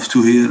love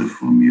to hear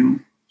from you.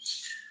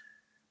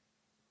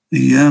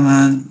 Yeah,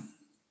 man.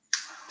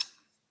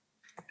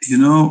 You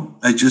know,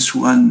 I just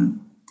want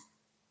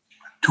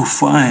to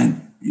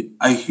find,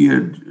 I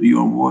hear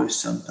your voice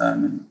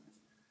sometime in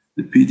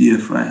the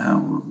PDF I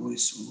have, or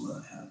voiceover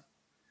I have.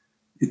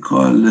 You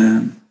call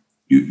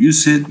you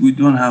said we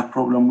don't have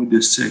problem with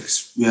the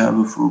sex. We have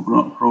a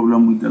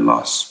problem with the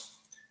loss.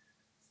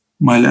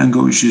 My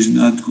language is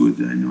not good,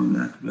 I know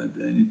that, but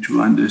I need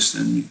to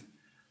understand me.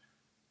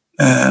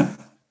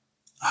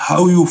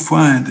 How you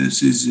find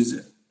this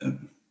is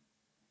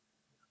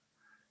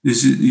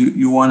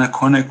you want to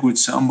connect with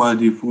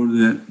somebody for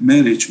the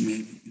marriage,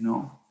 maybe, you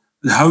know.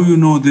 How you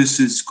know this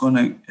is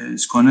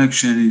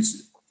connection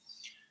is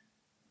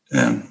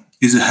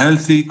a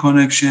healthy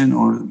connection,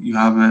 or you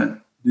have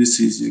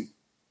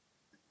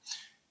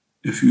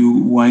if you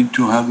want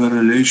to have a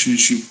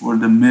relationship for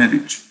the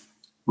marriage,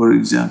 for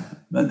example.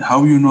 But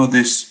how you know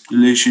this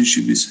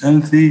relationship is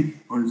healthy,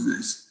 or is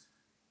this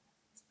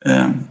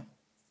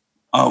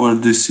our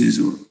disease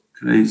or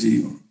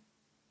crazy? Or,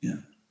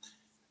 yeah.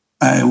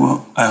 I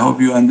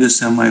hope you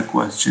understand my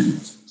question.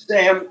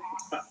 Sam,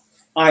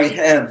 I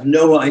have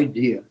no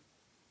idea.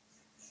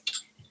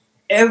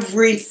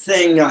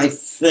 Everything I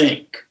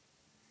think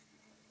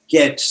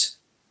gets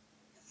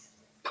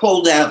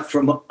pulled out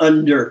from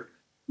under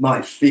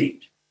my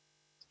feet.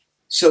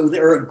 So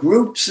there are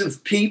groups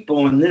of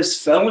people in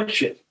this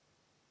fellowship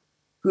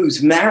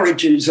whose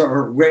marriages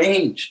are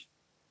arranged,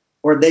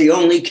 or they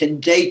only can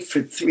date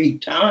for 3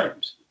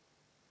 times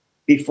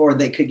before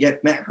they could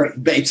get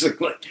married,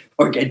 basically,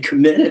 or get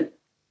committed.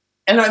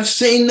 And I've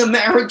seen the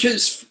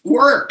marriages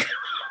work.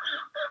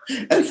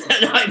 And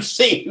then I've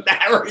seen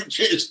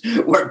marriages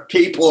where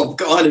people have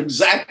gone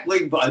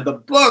exactly by the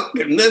book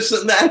and this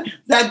and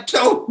that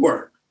don't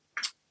work.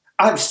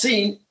 I've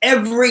seen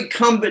every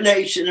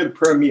combination and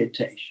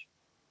permutation.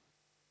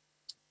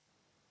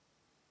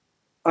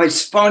 I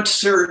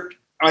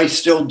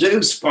still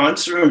do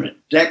sponsor him a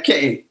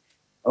decade,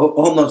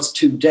 almost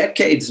 2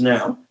 decades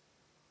now.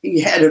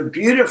 He had a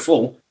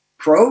beautiful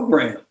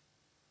program,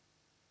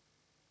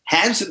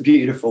 has a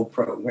beautiful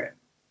program.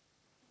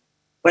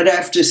 But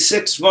after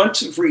 6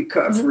 months of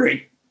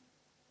recovery,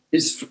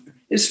 his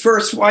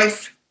first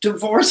wife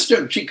divorced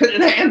him. She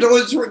couldn't handle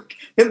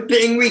him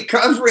being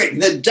recovering.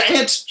 The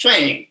dance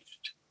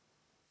changed.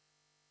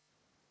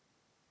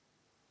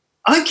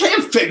 I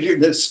can't figure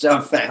this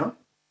stuff out.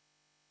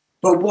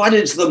 But what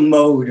is the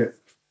motive?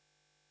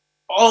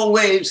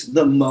 Always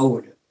the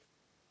motive.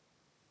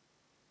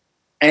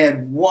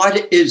 And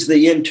what is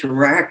the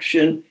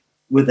interaction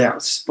with our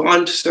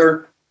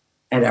sponsor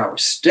and our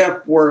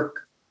step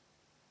work?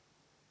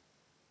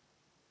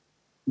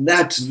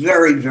 That's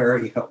very,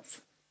 very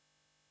helpful.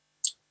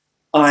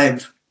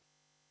 I've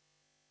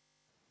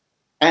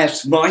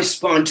asked my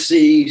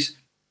sponsees,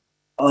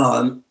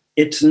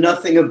 it's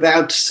nothing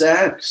about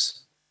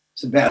sex.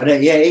 It's about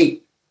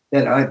AA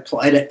that I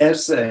apply to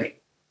SA.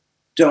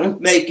 Don't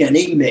make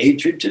any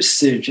major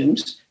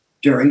decisions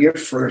during your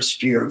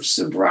first year of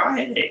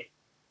sobriety.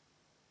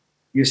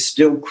 You're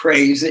still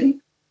crazy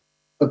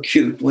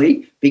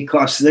acutely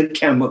because the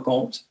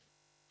chemicals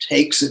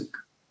takes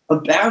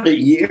about a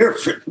year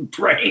for the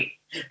brain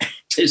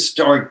to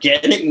start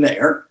getting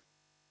there,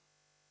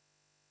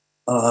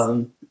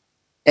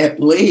 at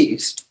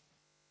least.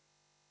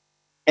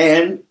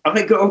 And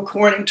I go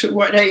according to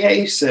what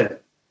AA said.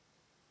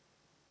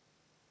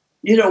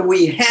 You know,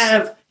 we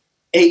have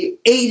a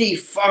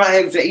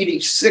 85,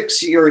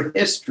 86-year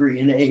history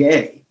in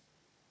AA.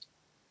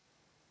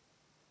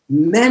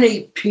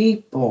 Many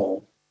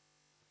people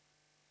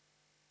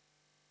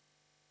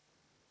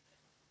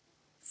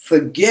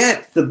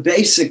forget the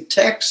basic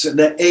text of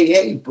the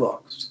AA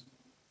books.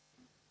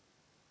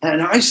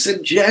 And I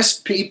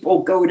suggest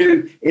people go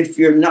to, if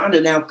you're not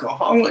an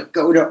alcoholic,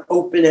 go to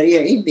open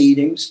AA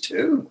meetings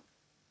too.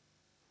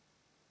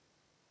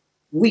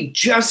 We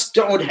just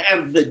don't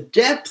have the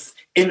depth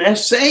in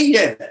SA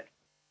yet.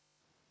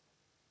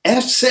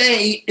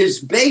 SA is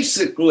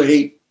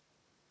basically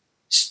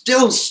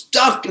still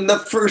stuck in the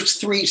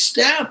first 3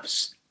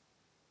 steps.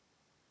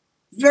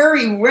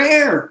 Very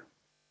rare.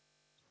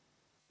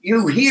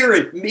 You hear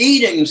at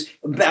meetings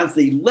about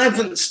the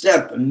 11th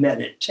step in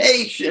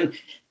meditation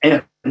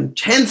and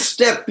 10th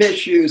step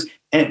issues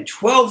and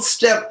 12th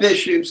step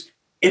issues.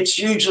 It's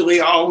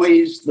usually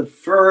always the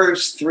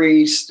first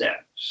 3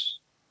 steps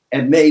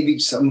and maybe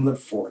some of the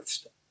 4th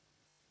step.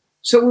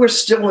 So we're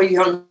still a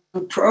young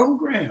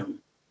program.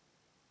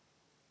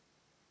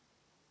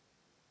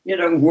 You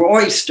know,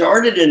 Roy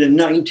started it in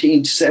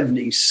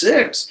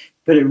 1976,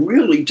 but it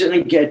really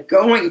didn't get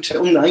going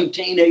till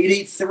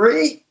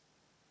 1983.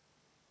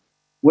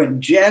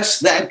 When Jess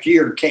that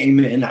year came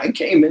in, I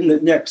came in the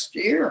next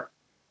year.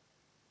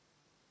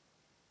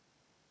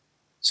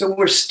 So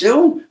we're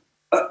still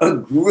a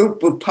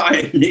group of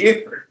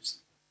pioneers.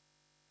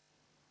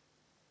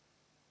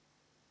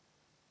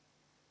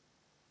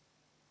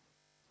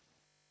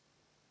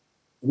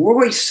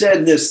 Roy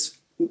said this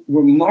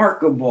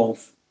remarkable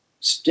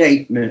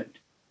statement: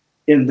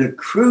 in the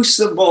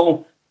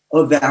crucible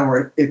of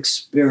our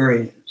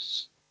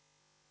experience,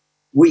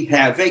 we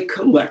have a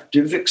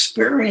collective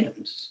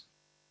experience.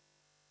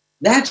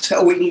 That's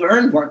how we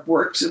learn what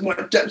works and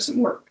what doesn't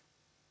work.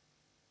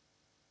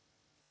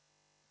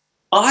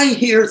 I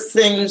hear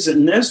things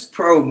in this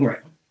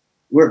program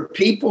where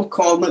people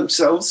call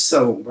themselves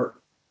sober,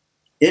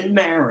 in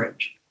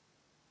marriage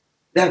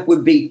that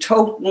would be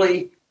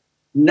totally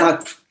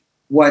not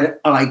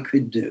what I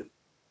could do.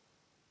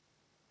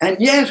 And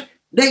yet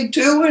they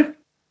do it.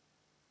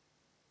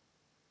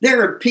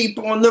 There are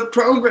people in the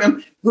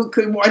program who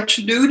could watch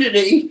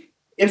nudity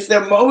if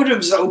their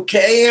motive's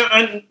okay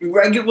on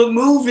regular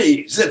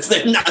movies, if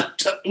they're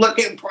not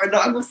looking at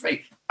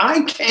pornography.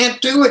 I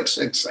can't do it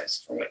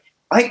successfully.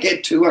 I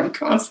get too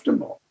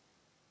uncomfortable.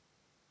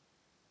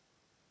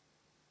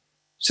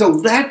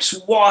 So that's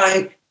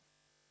why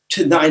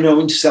to thine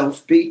own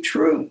self be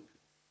true.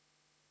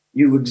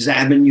 You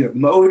examine your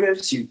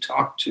motives, you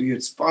talk to your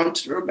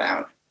sponsor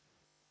about it.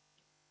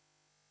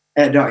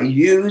 And I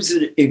use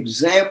an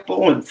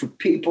example, and for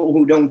people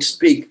who don't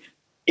speak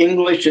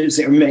English as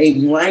their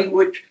main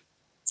language,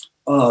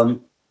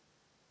 in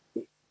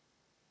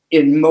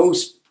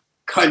most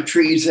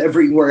countries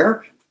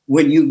everywhere,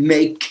 when you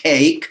make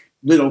cake,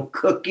 little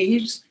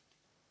cookies,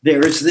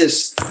 there's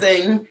this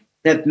thing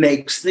that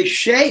makes the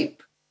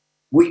shape.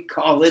 We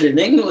call it in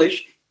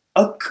English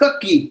a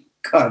cookie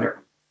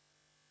cutter.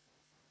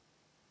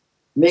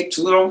 Makes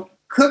little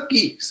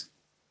cookies.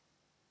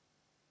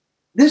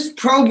 This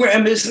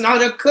program is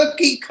not a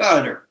cookie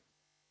cutter.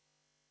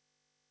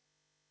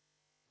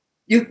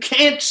 You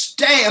can't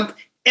stamp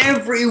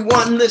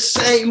everyone the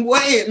same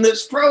way in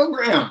this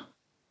program.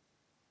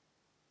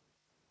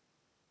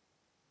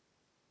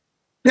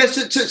 Because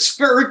it's a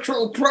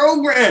spiritual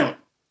program.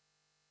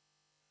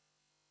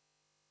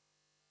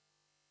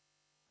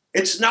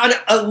 It's not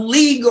a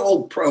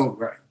legal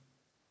program.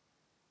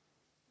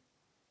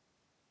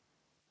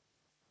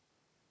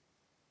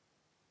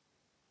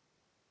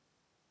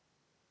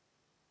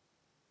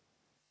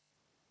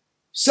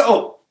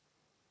 So,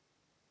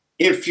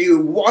 if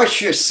you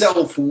wash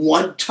yourself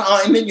one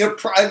time in your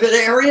private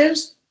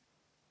areas,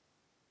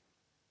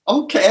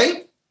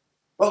 okay.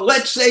 But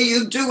let's say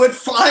you do it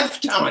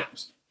 5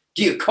 times.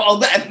 Do you call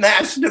that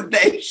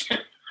masturbation?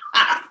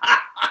 I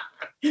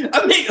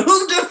mean,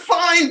 who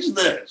defines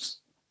this?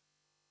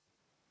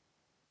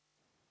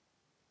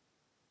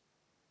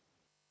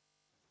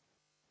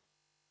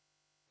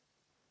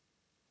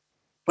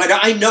 But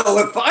I know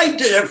if I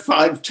did it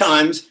 5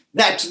 times,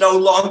 that's no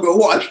longer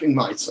washing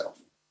myself.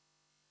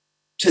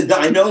 To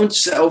thine own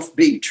self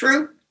be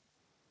true.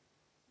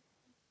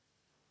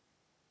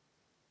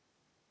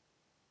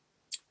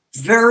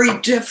 Very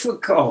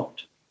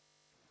difficult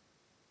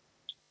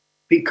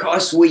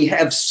because we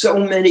have so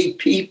many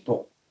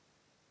people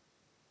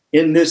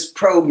in this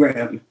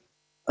program,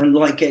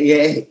 unlike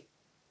AA,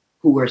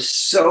 who are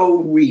so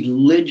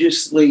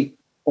religiously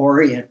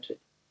oriented.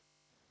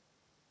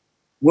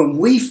 When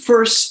we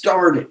first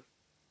started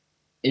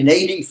in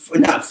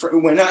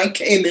when I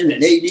came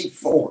in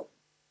 84,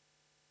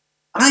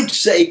 I'd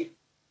say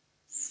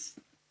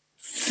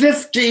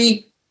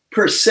 50%,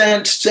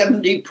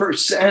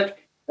 70%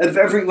 of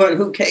everyone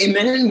who came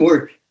in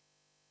were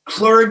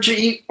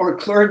clergy or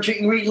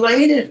clergy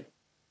related.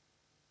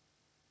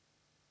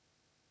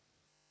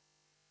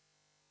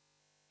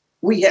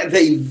 We have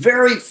a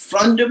very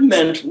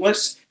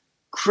fundamentalist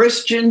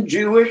Christian,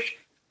 Jewish,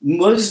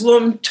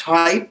 Muslim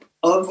type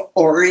of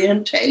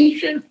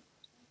orientation.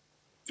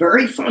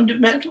 Very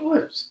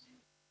fundamentalist.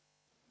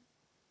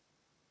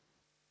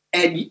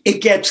 And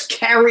it gets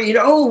carried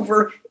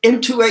over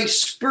into a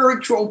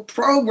spiritual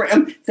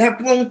program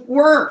that won't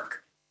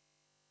work.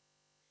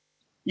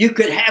 You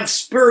could have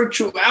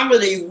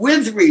spirituality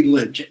with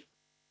religion.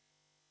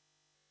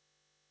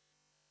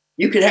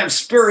 You could have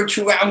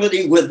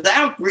spirituality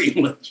without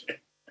religion.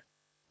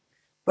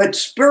 But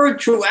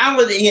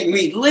spirituality and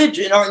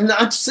religion are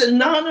not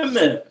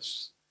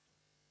synonymous.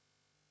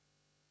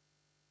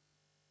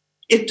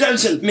 It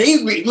doesn't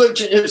mean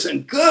religion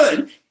isn't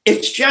good.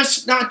 It's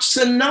just not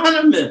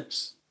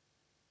synonymous.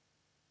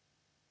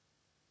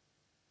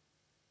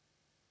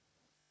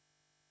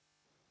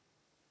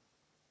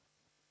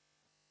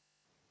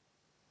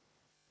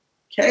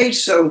 Okay,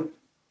 so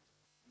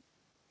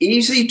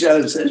easy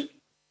does it,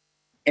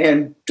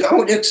 and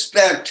don't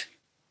expect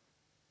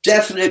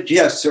definite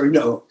yes or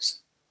no's.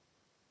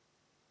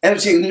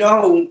 As you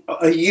know,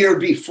 a year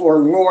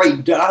before Roy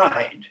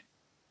died,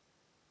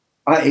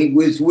 I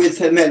was with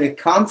him at a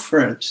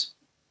conference,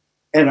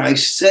 and I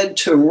said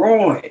to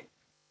Roy,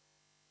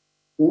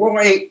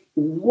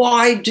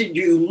 why did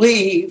you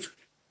leave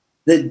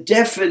the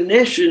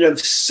definition of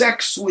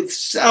sex with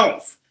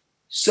self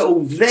so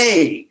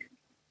vague?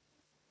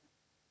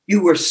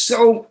 You were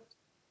so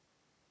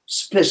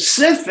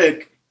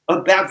specific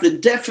about the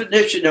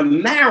definition of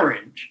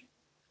marriage,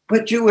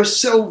 but you were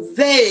so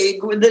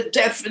vague with the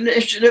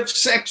definition of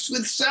sex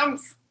with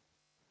self.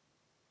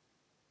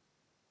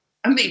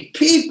 I mean,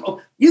 people,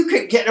 you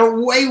could get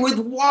away with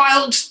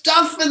wild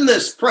stuff in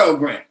this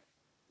program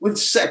with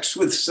sex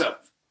with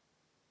self.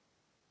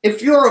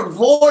 If you're a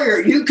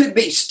voyeur, you could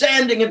be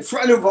standing in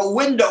front of a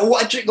window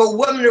watching a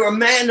woman or a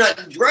man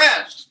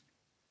undressed,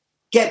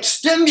 get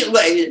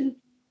stimulated,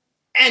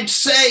 and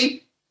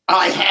say,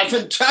 I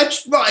haven't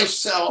touched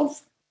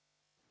myself.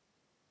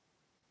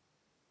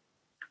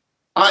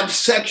 I'm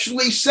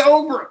sexually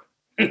sober.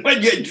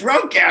 when you're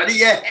drunk out of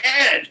your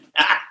head.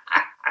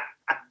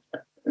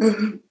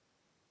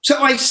 So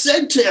I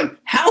said to him,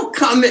 how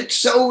come it's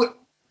so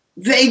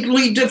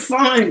vaguely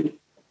defined?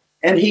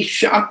 And he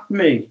shocked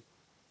me.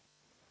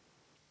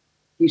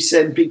 He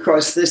said,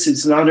 because this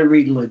is not a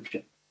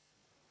religion.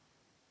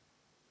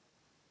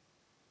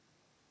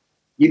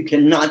 You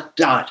cannot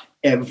dot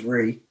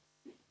every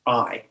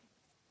I.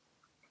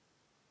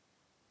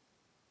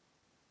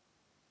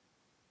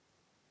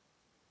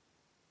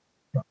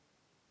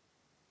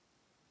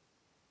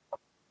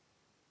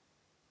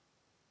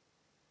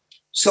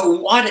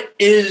 So what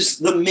is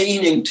the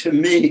meaning to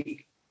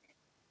me?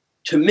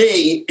 To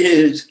me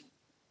is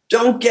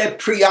don't get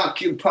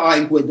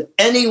preoccupied with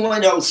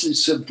anyone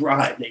else's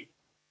sobriety.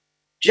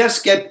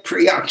 Just get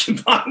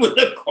preoccupied with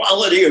the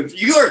quality of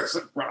your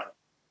sobriety,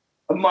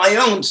 of my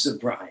own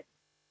sobriety.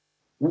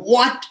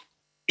 What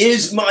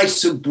is my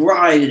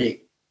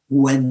sobriety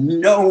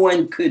when no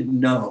one could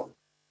know?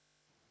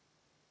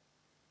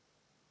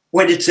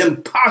 When it's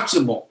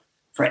impossible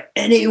for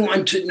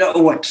anyone to know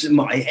what's in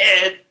my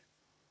head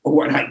or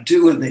what I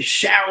do in the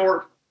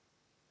shower?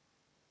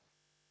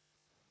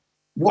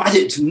 What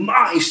is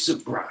my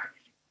sobriety?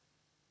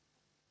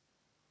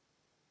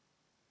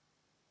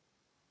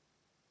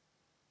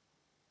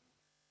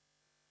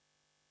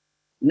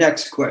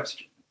 Next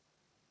question.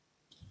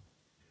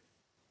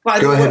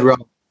 Go ahead,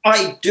 Rob.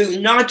 I do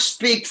not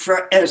speak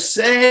for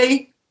SA.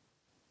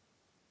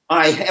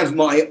 I have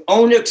my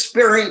own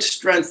experience,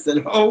 strength,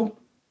 and hope.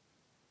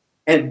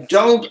 And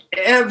don't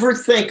ever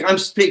think I'm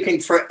speaking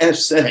for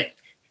SA.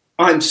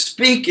 I'm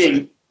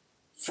speaking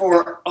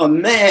for a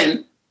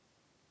man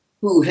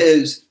who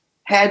has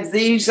had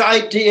these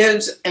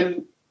ideas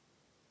and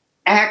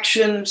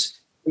actions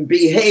and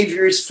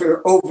behaviors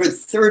for over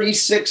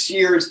 36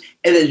 years,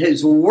 and it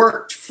has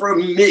worked for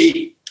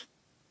me.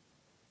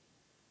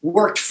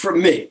 Worked for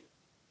me.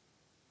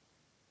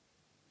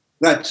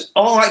 That's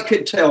all I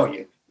could tell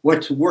you,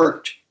 what's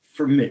worked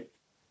for me.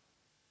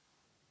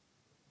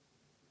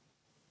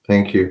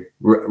 Thank you.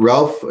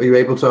 Ralph, are you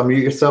able to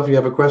unmute yourself? You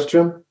have a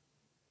question?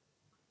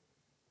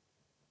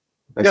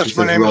 Yes,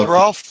 my name is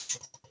Ralph.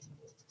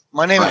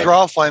 My name is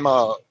Ralph. I'm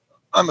a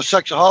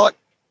sexaholic.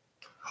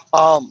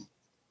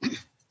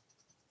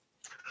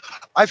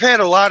 I've had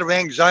a lot of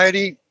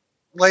anxiety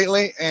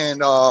lately,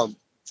 and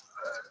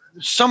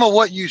some of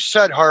what you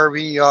said,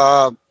 Harvey,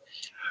 kind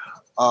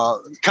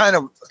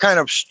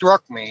of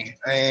struck me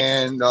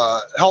and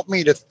helped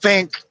me to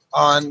think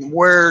on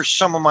where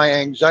some of my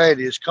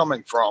anxiety is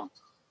coming from.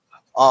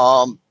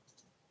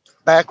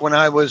 Back when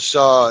I was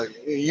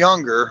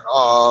younger,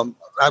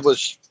 I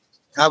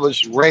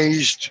was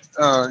raised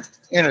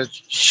in a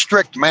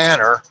strict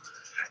manner,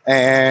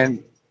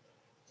 and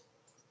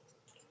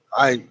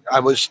I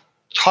was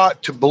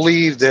taught to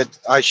believe that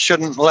I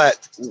shouldn't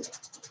let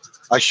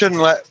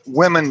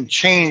women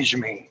change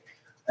me,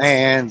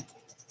 and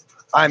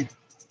I'm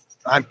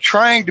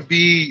trying to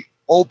be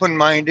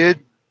open-minded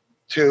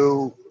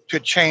to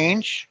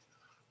change,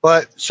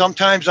 but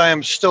sometimes I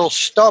am still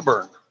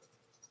stubborn,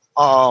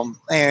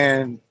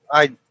 and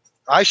I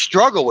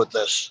struggle with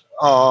this.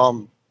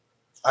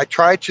 I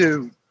try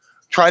to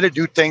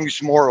do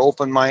things more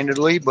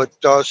open-mindedly, but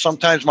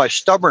sometimes my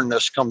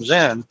stubbornness comes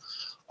in.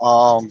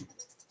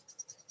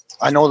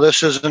 I know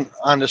this isn't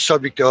on the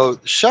subject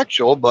of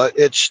sexual, but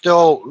it's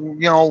still,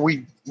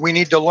 we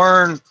need to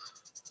learn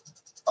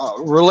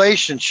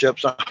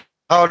relationships,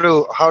 how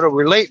to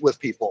relate with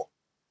people.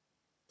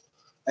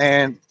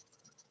 And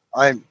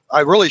I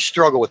really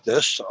struggle with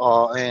this,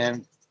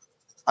 and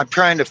I'm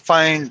trying to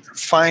find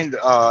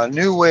a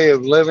new way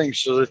of living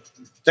so that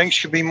things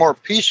should be more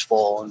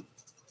peaceful.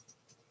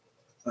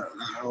 And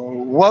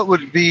what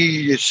would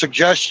be a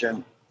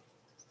suggestion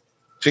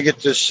to get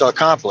this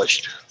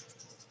accomplished?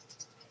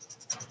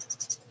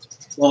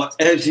 Well,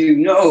 as you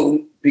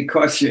know,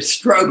 because you're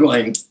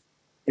struggling,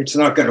 it's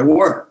not going to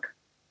work.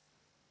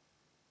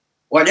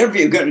 Whatever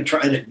you're going to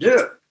try to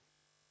do.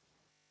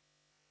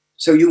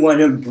 So you want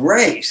to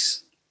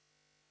embrace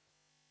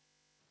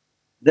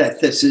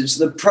that this is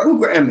the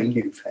programming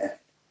you've had.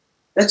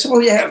 That's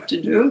all you have to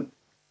do.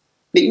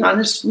 Be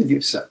honest with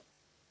yourself.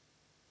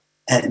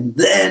 And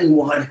then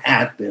what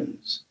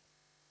happens?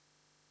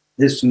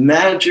 This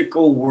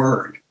magical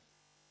word,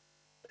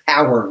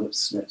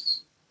 powerlessness.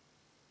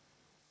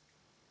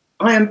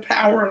 I am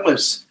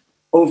powerless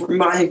over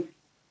my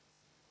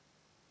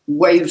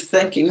way of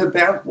thinking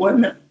about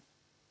women.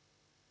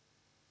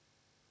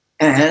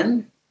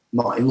 And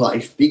my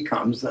life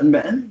becomes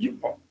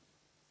unmanageable.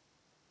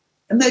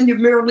 And then you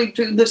merely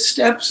do the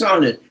steps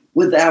on it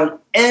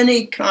without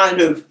any kind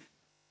of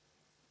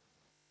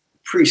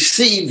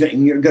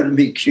perceiving you're going to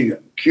be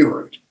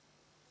cured.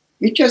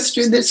 You just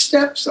do the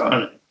steps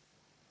on it.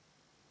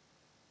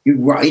 You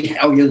write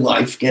how your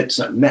life gets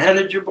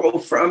unmanageable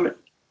from it.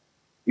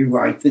 You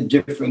write the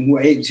different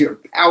ways you're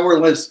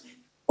powerless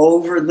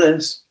over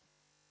this.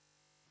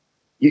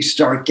 You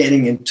start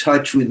getting in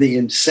touch with the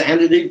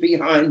insanity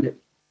behind it.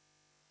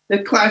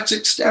 The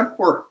classic step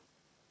work.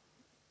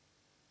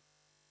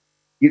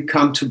 You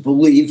come to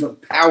believe a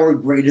power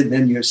greater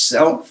than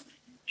yourself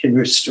can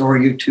restore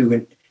you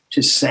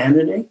to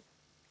sanity.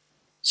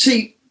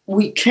 See,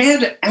 we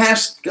can't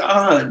ask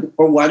God,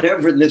 or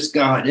whatever this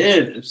God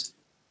is,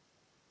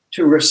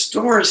 to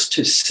restore us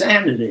to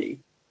sanity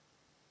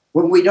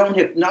when we don't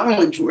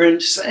acknowledge we're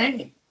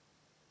insane.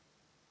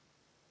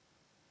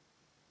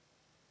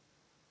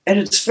 And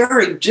it's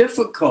very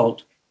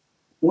difficult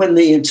when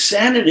the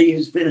insanity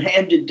has been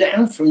handed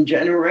down from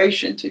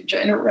generation to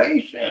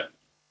generation.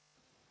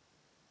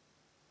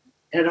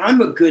 And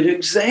I'm a good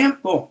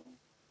example.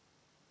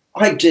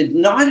 I did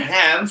not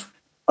have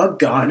a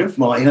God of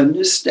my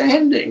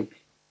understanding.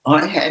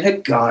 I had a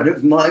God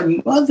of my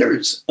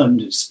mother's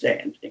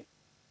understanding.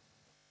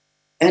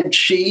 And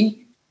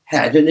she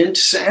had an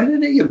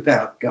insanity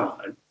about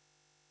God.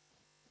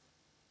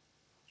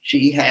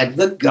 She had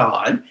the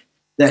God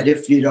that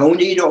if you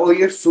don't eat all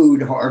your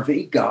food,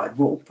 Harvey, God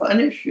will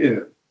punish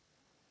you.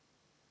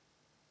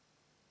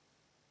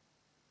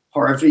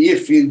 Harvey,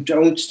 if you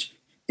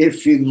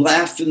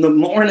laugh in the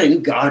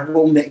morning, God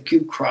will make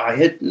you cry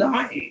at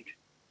night.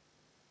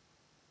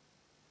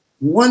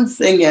 One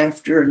thing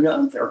after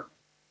another.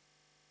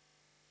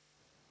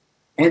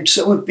 And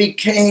so it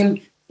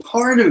became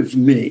part of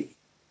me.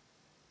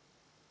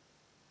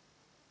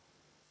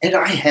 And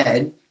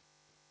I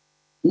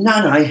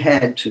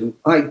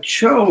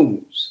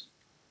chose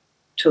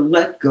to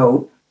let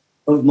go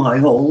of my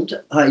old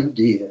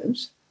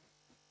ideas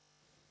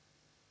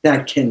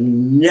that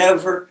can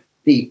never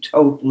be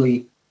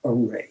totally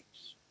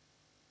erased.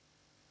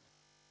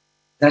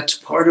 That's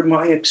part of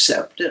my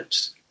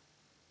acceptance.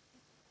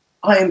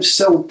 I am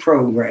so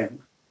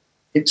programmed.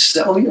 It's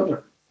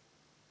cellular.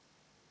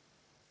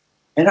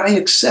 And I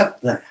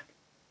accept that.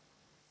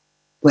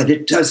 But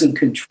it doesn't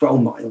control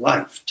my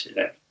life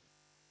today.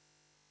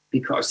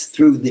 Because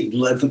through the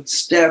 11th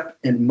step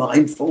and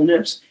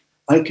mindfulness,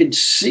 I could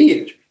see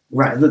it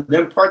rather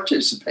than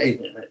participate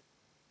in it.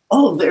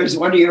 Oh, there's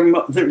one of your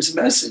mother's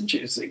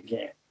messages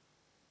again.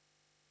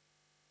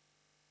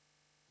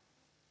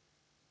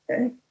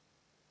 Okay.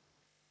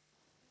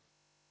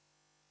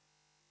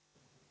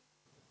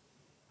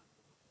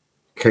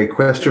 Okay,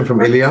 question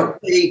from Ilya.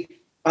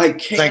 I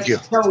can't Thank you.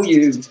 tell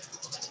you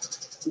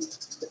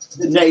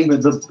the name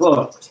of the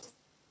book,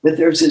 but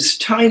there's this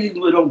tiny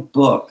little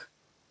book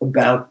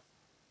about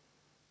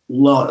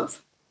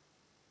love.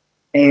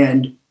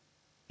 And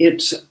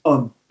it's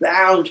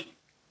about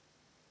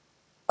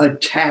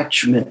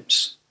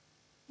attachments,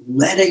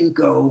 letting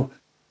go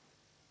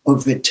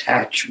of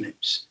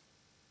attachments.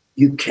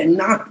 You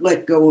cannot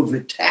let go of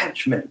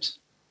attachments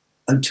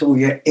until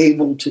you're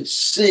able to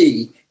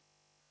see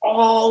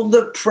all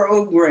the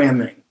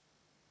programming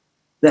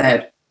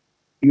that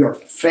your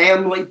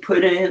family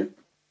put in,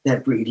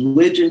 that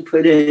religion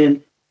put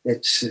in,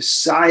 that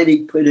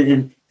society put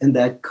in, and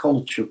that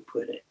culture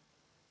put in.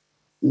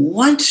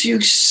 Once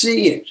you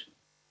see it,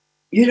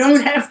 you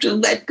don't have to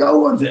let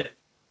go of it.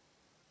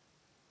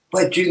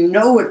 But you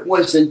know it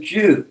wasn't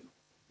you.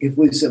 It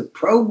was a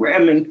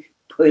programming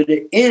put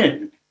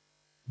in.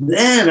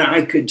 Then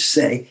I could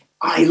say,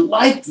 I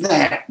like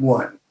that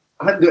one.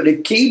 I'm going to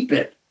keep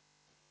it.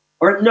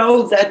 Or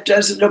no, that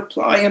doesn't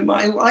apply in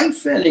my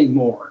life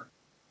anymore.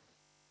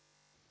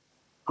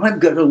 I'm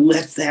going to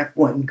let that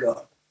one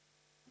go.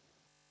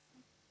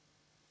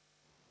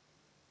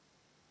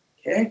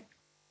 Okay.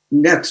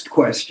 Next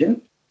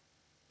question.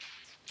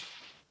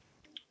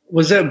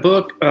 Was that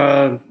book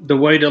The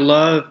Way to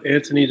Love,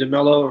 Anthony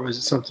DeMello, or was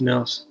it something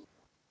else?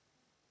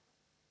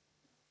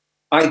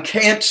 I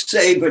can't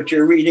say, but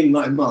you're reading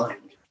my mind.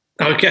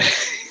 Okay.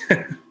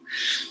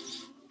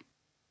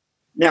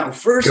 Now,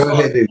 first of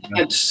all, I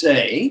can't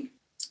say,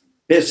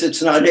 because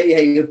it's not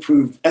AA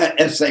approved,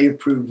 SA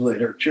approved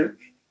literature.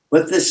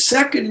 But the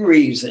second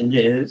reason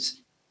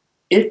is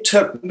it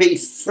took me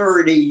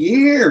 30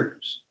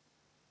 years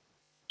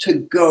to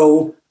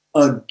go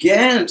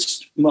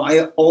against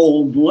my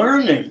old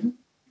learning,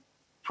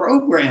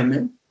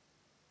 programming,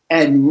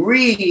 and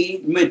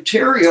read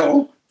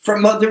material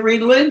from other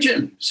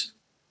religions.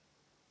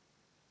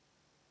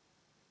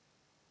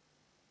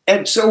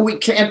 And so we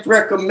can't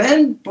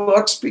recommend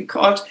books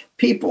because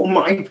people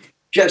might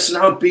just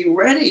not be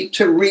ready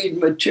to read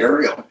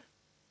material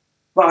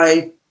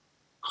by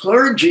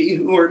clergy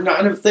who are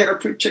not of their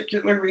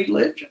particular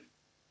religion.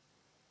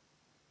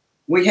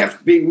 We have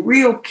to be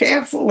real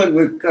careful in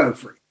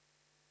recovery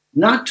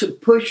not to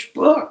push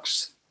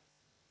books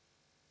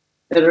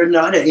that are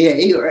not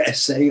AA or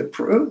SA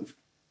approved,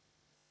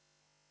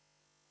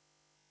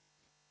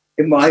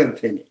 in my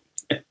opinion.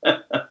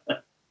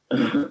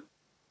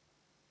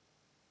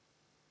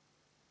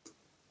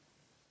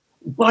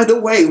 By the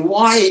way,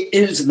 why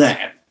is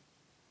that?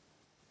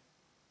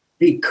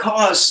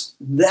 Because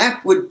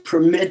that would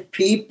permit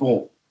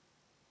people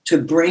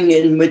to bring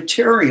in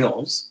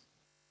materials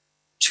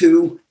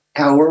to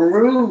our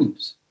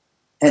rooms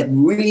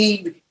and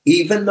read,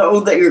 even though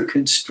they are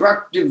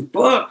constructive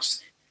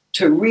books,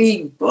 to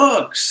read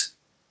books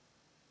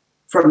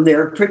from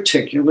their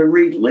particular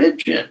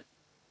religion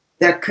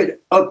that could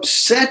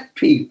upset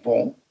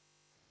people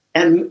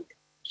and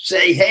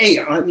say, hey,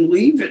 I'm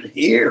leaving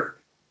here.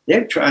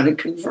 They're trying to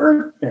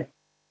convert me.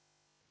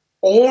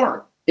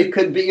 Or it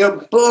could be a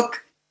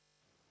book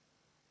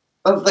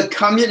of the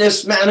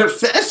Communist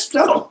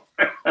Manifesto.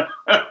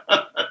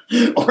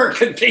 Or it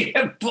could be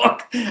a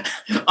book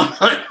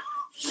on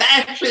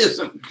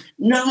fascism.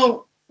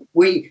 No,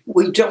 we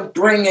don't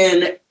bring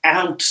in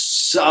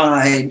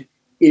outside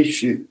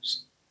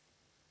issues.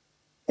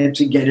 And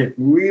to get it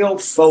real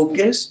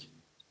focused.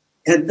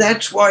 And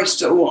that's why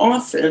so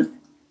often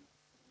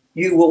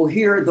you will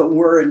hear the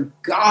word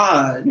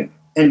God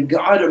and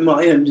God of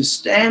my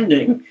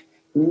understanding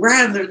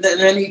rather than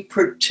any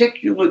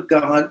particular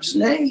God's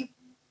name.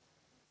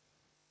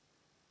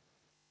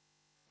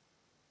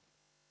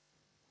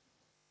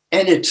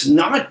 And it's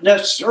not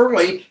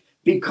necessarily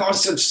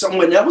because of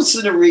someone else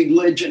in a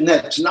religion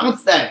that's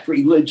not that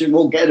religion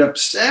will get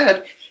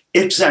upset.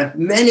 It's that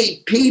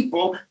many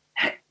people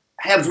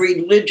have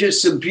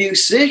religious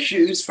abuse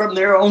issues from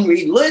their own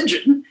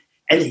religion,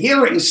 and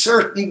hearing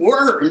certain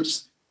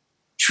words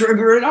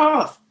trigger it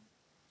off.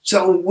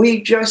 So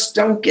we just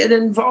don't get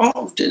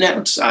involved in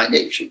outside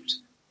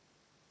issues.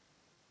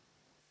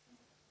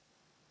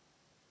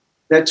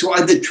 That's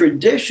why the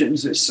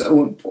traditions are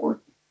so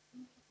important.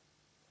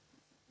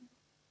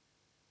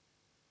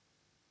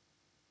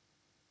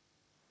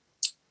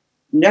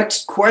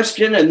 Next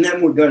question, and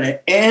then we're going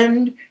to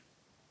end.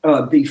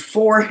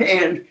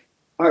 Beforehand,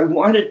 I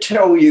want to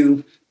tell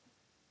you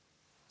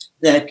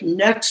that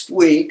next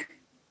week,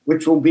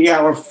 which will be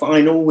our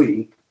final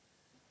week,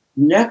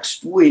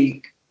 next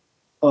week,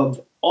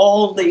 of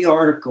all the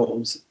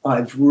articles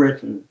I've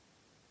written,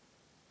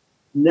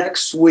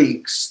 next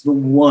week's the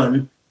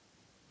one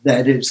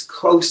that is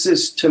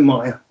closest to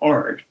my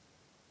heart,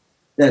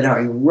 that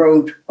I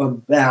wrote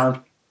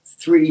about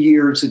 3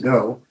 years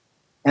ago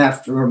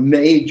after a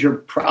major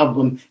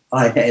problem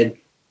I had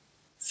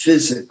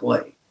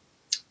physically.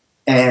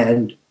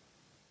 And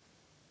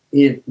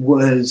it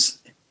was,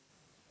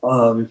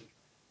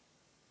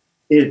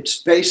 it's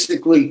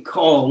basically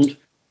called,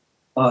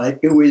 I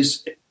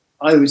was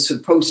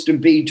supposed to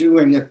be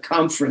doing a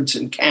conference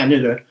in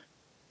Canada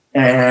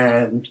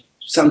and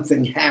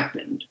something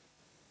happened.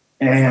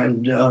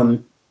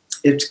 And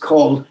it's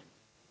called,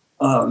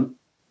 I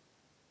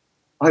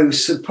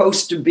was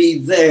supposed to be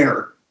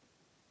there,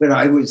 but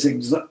I was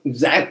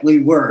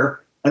exactly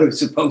where I was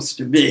supposed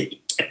to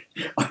be.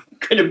 I'm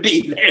going to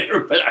be there,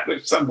 but I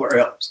was somewhere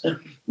else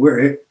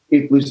where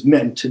it was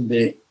meant to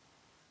be.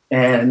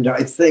 And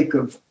I think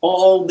of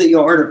all the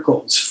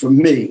articles for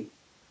me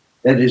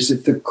that is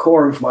at the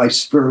core of my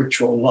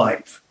spiritual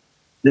life,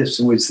 this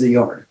was the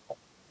article.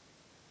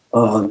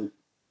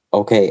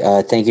 Okay,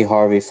 thank you,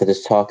 Harvey, for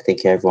this talk.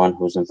 Thank you, everyone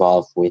who's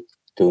involved with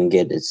doing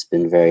it. It's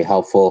been very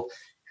helpful.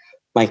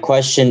 My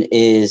question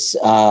is,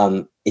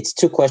 it's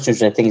two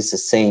questions, which I think it's the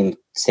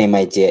same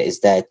idea, is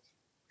that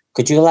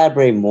could you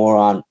elaborate more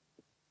on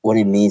what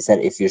it means that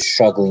if you're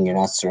struggling, you're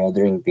not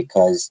surrendering?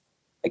 Because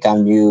like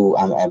I'm new,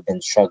 I've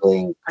been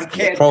struggling with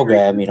the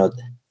program, you know.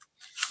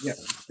 Yeah.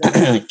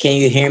 Can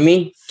you hear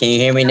me? Can you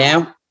hear me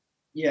now?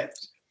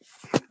 Yes.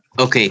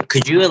 Okay,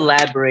 could you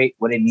elaborate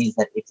what it means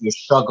that if you're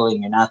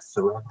struggling, you're not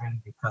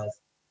surrendering? Because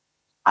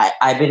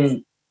I've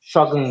been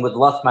struggling with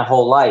lust my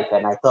whole life,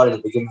 and I thought at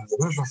the beginning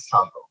it is a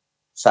struggle.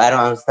 So I don't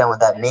understand what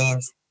that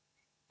means.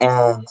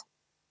 And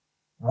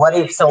what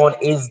if someone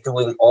is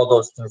doing all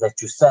those things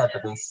that you said,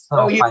 but they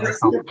still find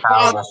themselves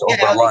powerless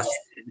over lust?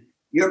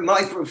 Your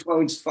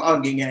microphone's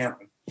fogging out.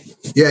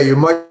 Yeah, your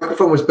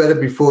microphone was better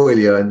before,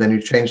 Ilya, and then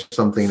you changed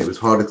something and it was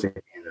harder to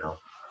hear you now.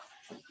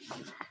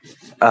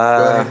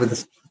 Go ahead with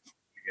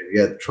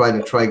the, try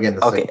again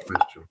the same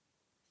question.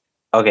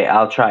 Okay,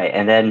 I'll try.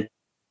 And then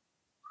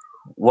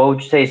what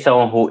would you say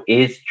someone who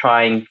is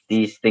trying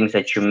these things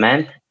that you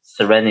meant,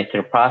 surrendering to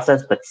the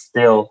process, but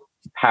still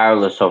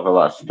powerless over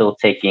lust, still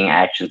taking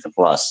actions of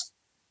lust?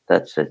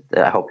 That's it.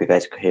 I hope you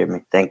guys could hear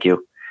me. Thank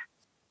you.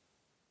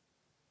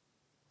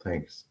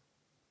 Thanks.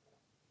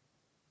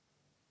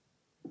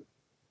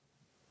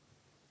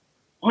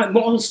 I'm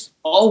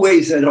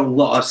always at a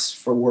loss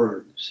for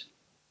words.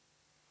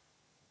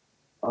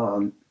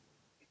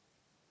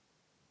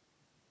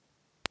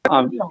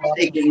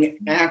 Taking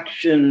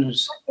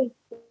actions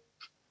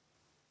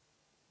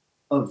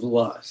of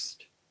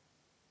lust.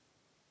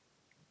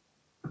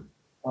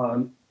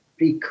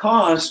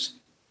 Because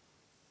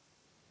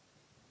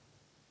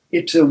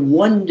it's a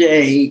one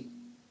day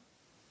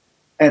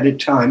at a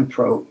time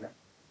program.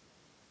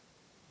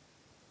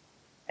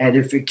 And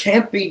if it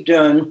can't be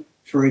done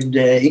for a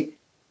day,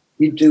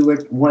 you do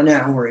it 1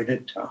 hour at a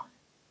time.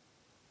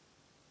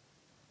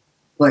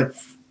 But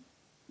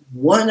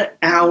 1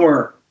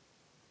 hour,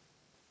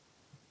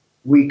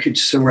 we could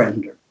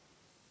surrender.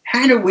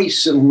 How do we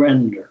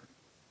surrender?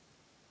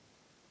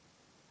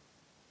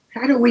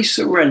 How do we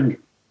surrender?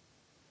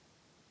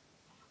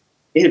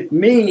 It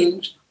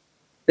means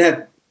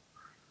that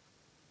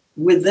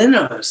within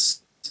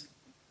us,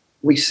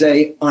 we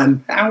say, I'm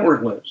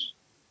powerless.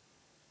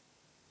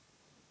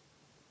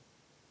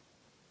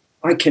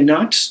 I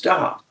cannot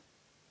stop.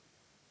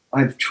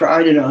 I've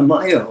tried it on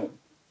my own.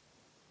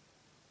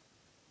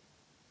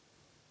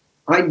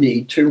 I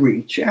need to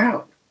reach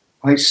out.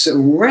 I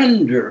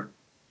surrender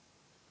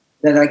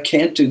that I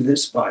can't do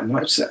this by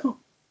myself.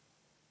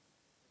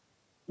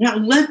 Now,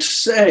 let's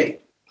say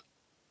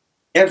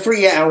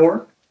every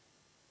hour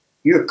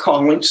you're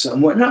calling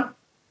someone up.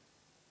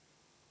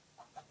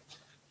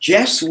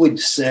 Jess would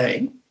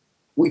say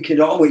we could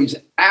always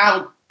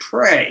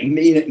out-pray,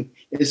 meaning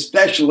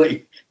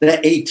especially the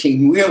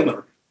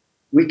 18-wheeler.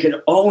 We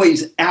could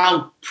always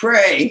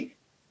out-pray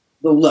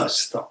the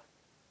lust thought.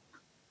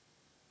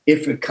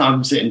 If it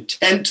comes in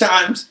 10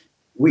 times,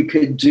 we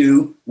could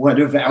do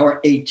one of our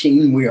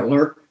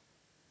 18-wheeler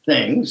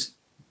things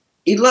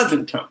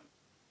 11 times.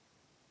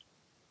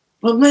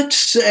 But let's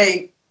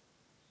say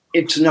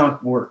it's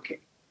not working.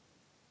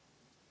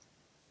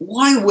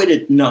 Why would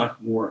it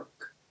not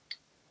work?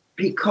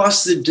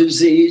 Because the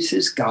disease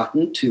has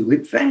gotten too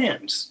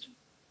advanced.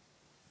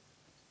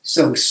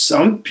 So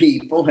some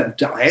people have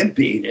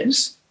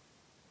diabetes.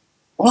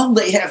 All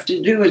they have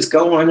to do is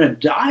go on a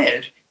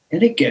diet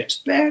and it gets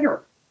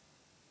better.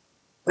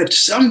 But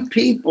some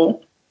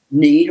people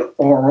need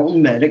oral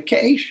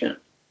medication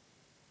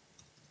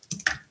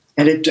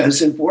and it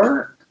doesn't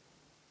work.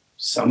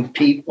 Some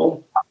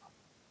people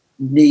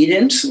need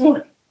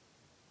insulin.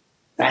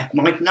 That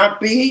might not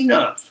be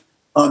enough.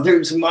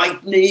 Others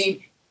might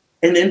need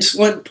an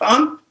insulin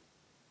pump.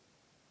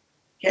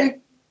 Okay?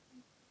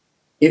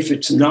 If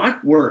it's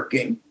not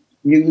working,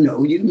 you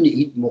know you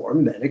need more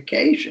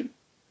medication.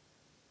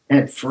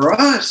 And for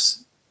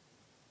us,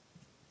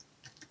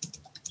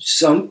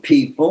 some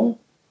people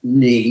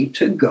need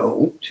to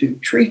go to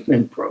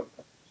treatment programs.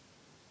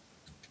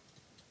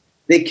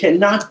 They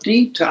cannot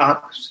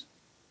detox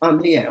on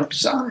the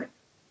outside.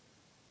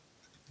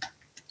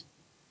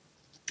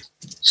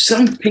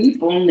 Some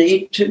people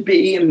need to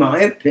be, in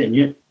my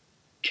opinion,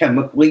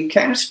 chemically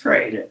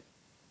castrated.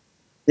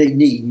 They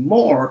need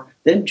more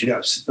than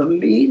just the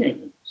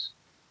meetings.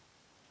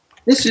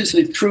 This is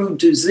a true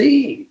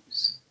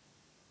disease.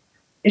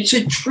 It's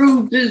a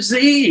true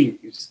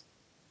disease.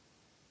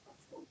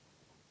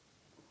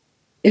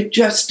 It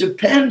just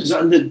depends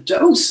on the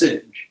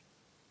dosage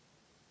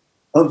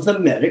of the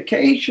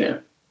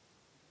medication.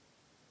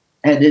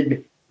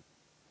 And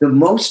the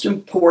most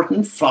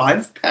important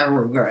 5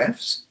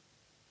 paragraphs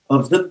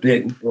of the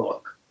big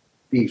book,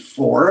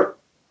 before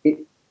it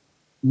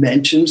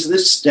mentions the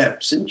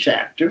steps in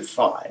chapter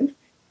 5,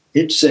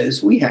 it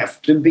says we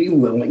have to be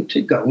willing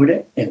to go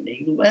to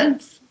any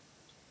length.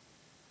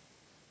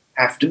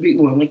 Have to be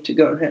willing to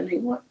go to any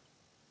length.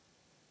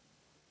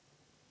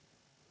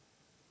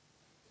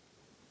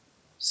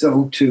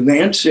 So to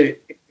answer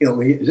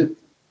Ilya's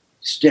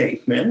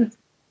statement,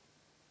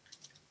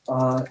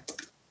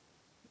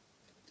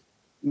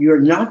 you're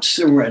not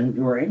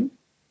surrendering.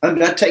 I'm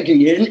not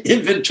taking an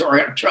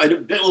inventory. I'm trying to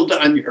build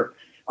on your,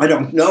 I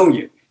don't know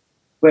you,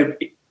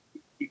 but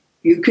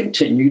you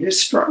continue to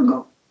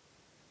struggle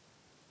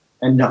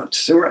and not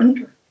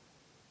surrender.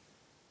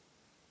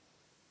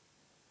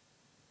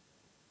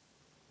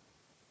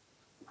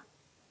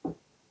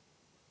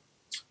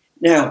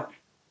 Now,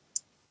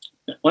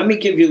 let me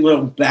give you a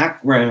little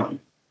background.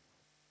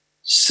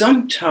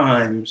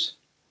 Sometimes,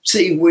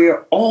 see,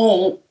 we're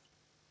all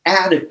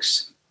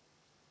addicts.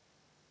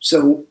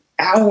 So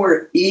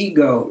our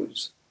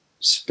egos,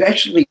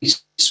 especially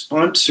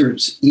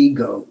sponsors'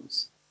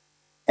 egos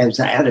as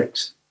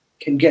addicts,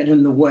 can get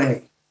in the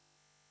way.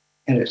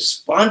 And a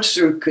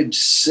sponsor could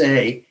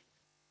say,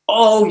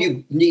 oh,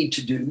 you need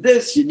to do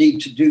this, you need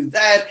to do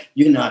that,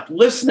 you're not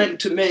listening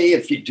to me,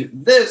 if you do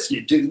this,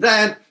 you do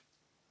that.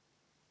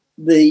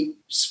 The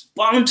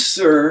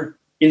sponsor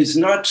is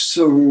not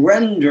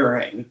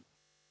surrendering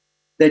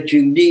that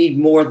you need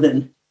more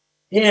than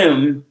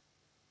him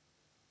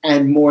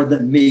and more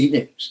than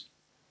meetings.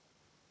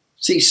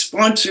 See,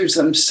 sponsors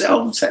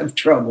themselves have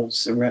trouble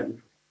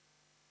surrendering.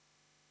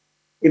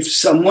 If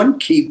someone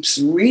keeps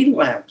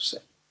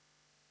relapsing,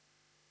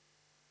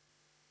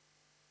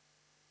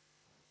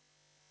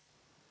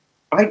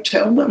 I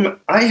tell them,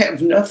 I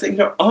have nothing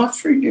to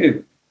offer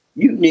you.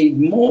 You need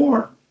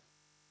more.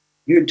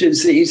 Your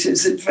disease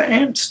is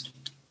advanced.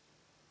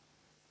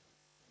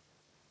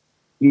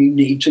 You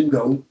need to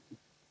go,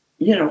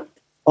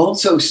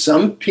 Also,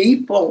 some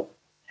people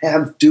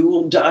have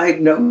dual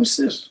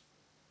diagnosis.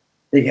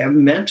 They have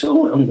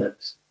mental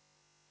illness,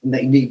 and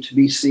they need to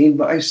be seen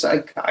by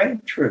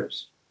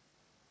psychiatrists.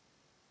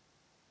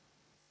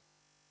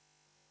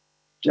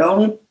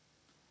 Don't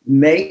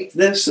make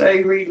this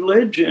a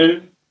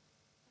religion.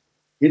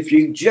 If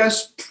you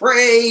just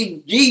pray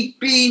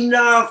deep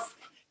enough,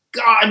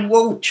 God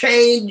will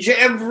change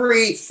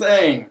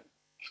everything.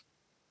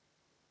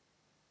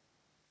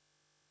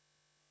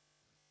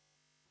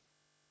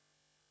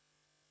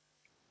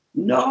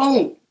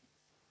 No,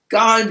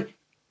 God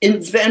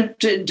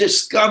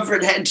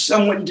had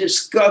someone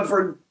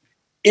discover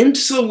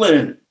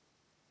insulin.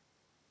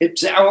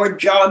 It's our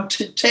job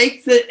to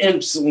take the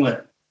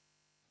insulin.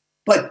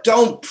 But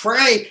don't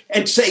pray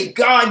and say,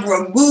 God,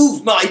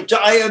 remove my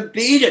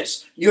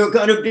diabetes. You're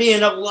going to be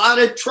in a lot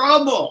of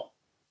trouble.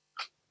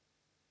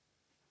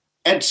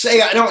 And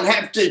say, I don't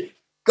have to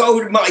go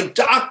to my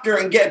doctor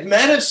and get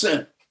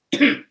medicine.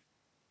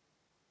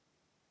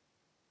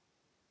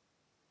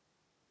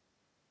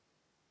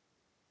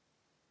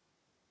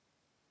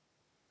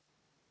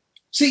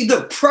 See,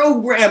 the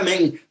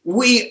programming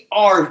we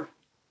are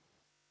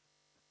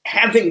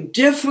having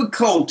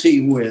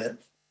difficulty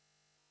with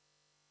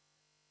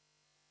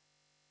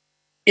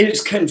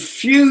is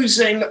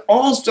confusing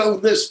also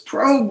this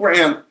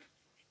program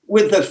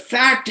with the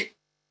fact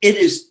it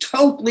is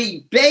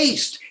totally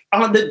based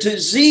on the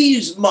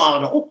disease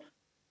model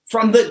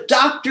from the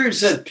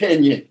doctor's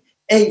opinion,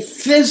 a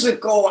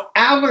physical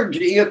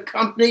allergy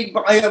accompanied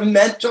by a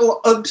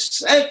mental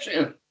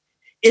obsession.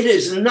 It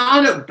is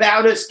not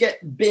about us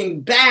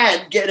being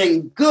bad,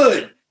 getting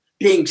good,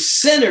 being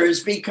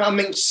sinners,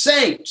 becoming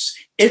saints.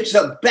 It's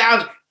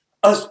about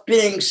us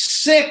being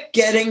sick,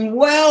 getting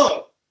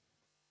well.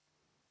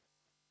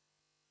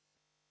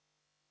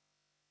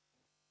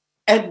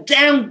 And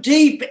down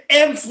deep,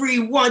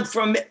 everyone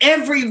from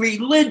every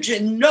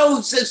religion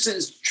knows this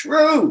is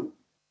true.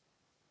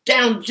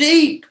 Down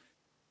deep.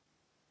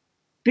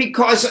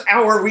 Because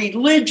our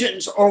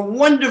religions are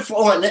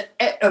wonderful and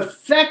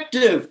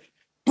effective,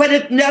 but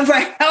it never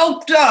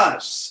helped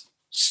us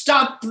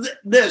stop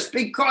this,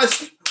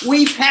 because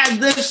we've had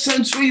this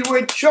since we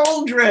were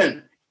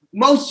children.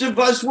 Most of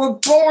us were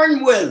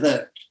born with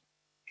it.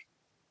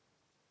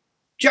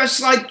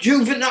 Just like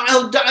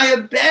juvenile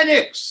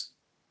diabetics.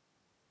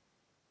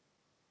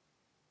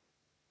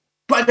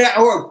 But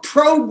our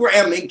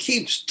programming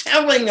keeps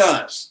telling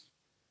us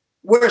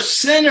we're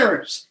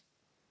sinners.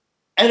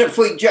 And if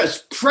we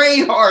just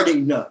pray hard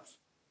enough,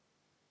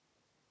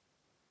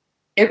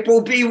 it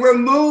will be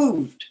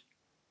removed.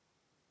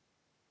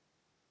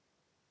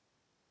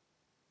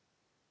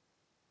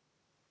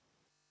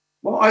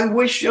 Well, I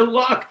wish you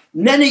luck.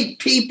 Many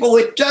people,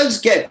 it does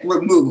get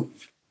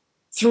removed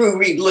through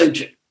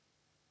religion.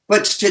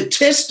 But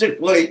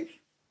statistically,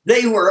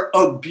 they were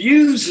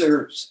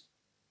abusers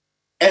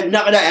and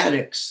not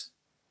addicts.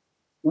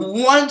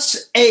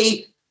 Once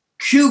a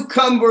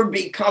cucumber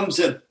becomes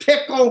a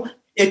pickle,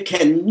 it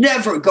can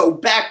never go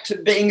back to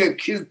being a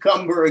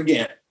cucumber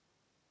again.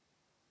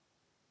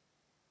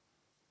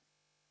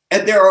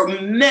 And there are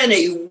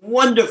many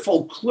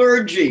wonderful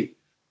clergy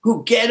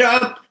who get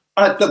up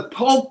at the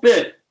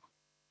pulpit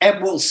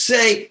and will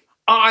say,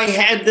 I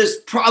had this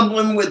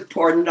problem with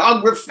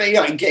pornography.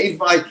 I gave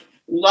my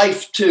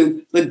life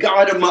to the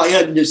God of my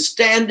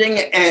understanding,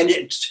 and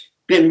it's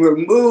been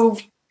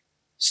removed.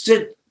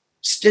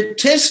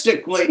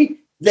 Statistically,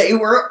 they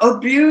were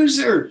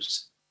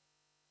abusers.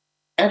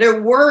 And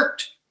it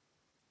worked.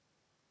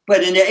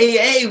 But in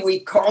AA, we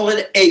call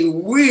it a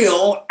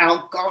real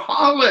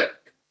alcoholic.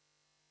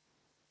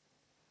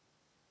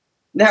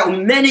 Now,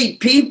 many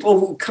people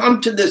who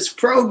come to this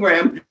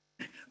program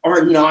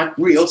are not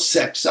real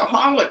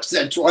sexaholics.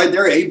 That's why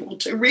they're able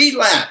to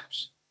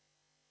relapse.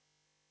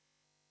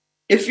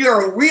 If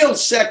you're a real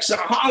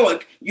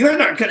sexaholic, you're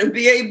not going to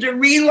be able to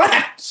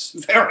relapse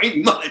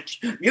very much.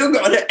 You're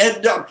going to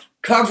end up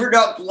covered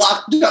up,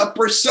 locked up,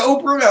 or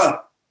sobered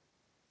up.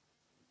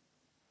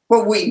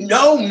 But we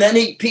know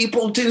many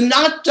people do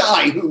not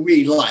die who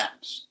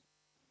relapse.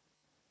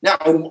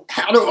 Now,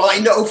 how do I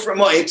know from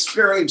my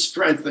experience,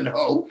 strength, and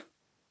hope?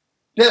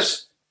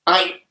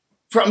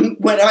 From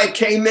when I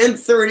came in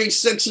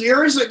 36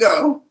 years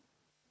ago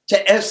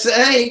to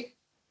SA,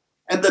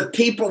 and the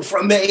people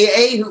from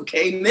AA who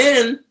came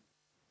in,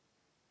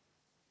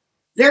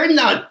 they're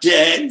not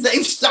dead.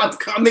 They've stopped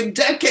coming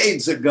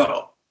decades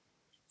ago.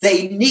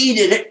 They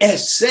needed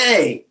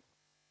SA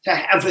to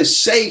have a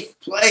safe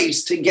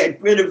place to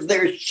get rid of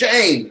their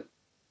shame,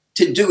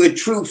 to do a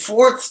true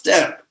fourth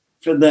step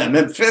for them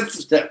and fifth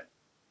step.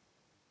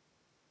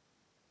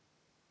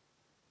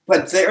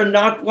 But they're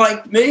not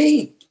like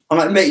me.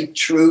 I'm a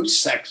true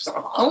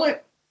sexaholic.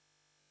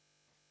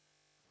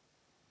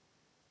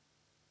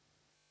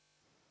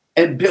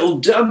 And Bill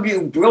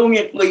W.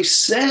 brilliantly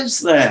says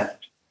that.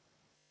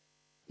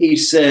 He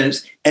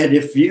says, and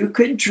if you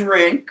could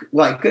drink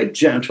like a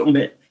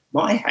gentleman,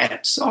 my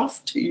hat's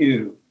off to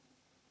you.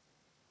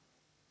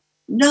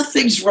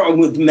 Nothing's wrong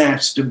with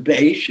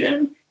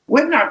masturbation.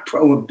 We're not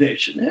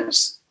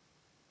prohibitionists.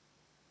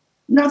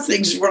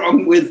 Nothing's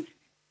wrong with,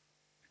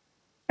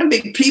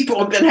 people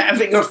have been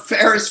having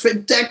affairs for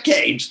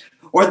decades,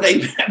 or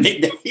they've been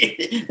having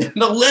the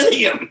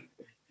millennium.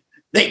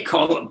 They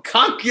call them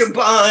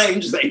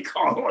concubines. They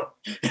call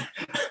them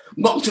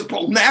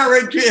multiple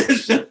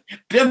marriages,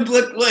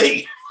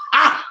 biblically.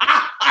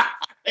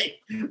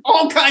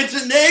 All kinds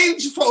of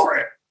names for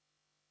it.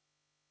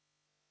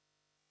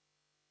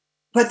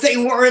 But they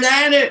weren't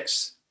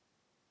addicts.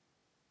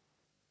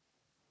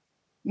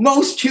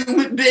 Most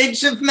human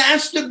beings have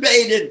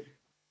masturbated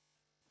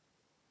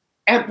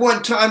at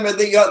one time or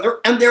the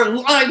other, and their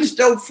lives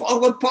don't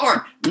fall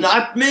apart.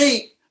 Not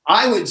me.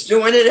 I was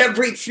doing it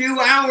every few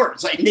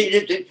hours. I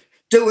needed to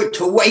do it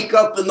to wake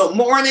up in the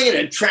morning and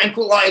to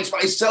tranquilize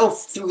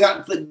myself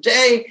throughout the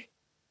day,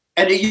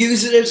 and to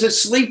use it as a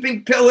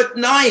sleeping pill at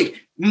night.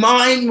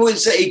 Mine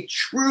was a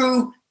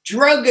true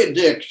drug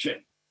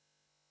addiction.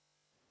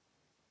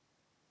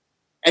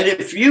 And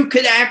if you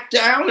could act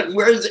out, and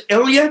where's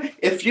Ilya?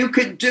 If you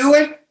could do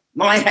it,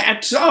 my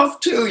hat's off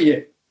to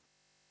you.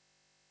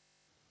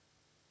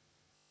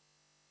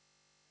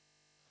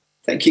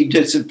 I think he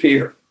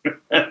disappeared.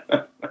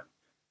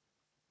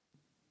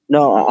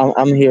 No,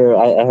 I'm here.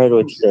 I heard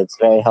what you said. It's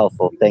very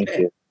helpful. Thank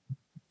you.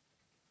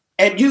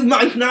 And you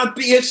might not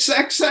be a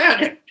sex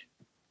addict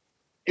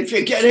if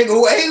you're getting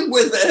away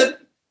with it,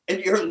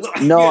 and you're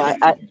like, no,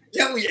 I'm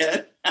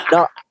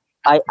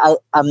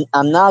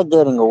not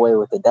getting away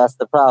with it. That's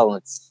the problem.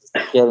 It's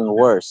getting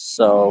worse.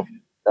 So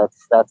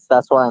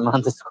that's why I'm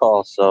on this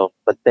call. So,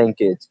 but thank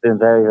you. It's been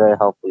very, very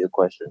helpful. Your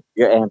question,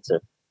 your answer.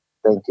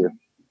 Thank you.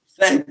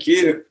 Thank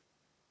you.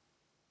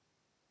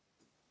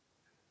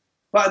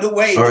 By the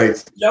way,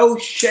 there's no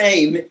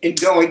shame in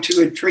going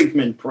to a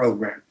treatment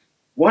program.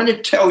 I want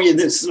to tell you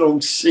this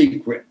little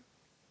secret.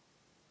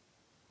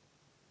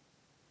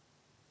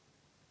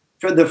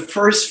 For the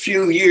first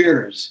few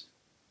years,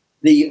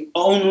 the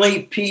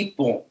only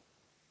people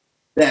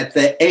that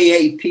the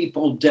AA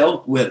people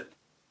dealt with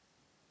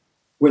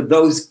were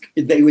those,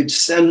 they would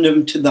send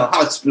them to the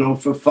hospital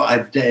for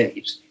 5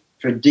 days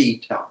for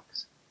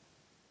detox.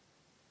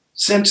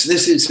 Since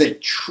this is a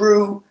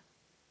true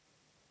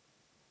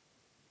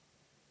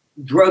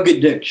drug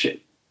addiction,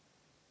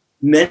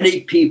 many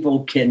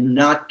people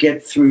cannot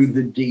get through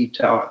the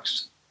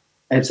detox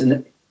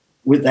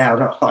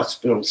without a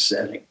hospital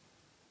setting.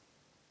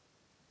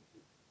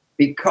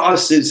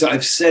 Because, as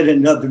I've said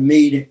in other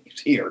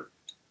meetings here,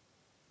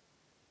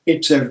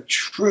 it's a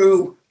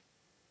true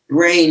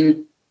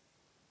brain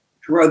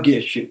drug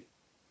issue.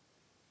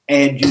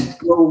 And you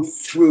go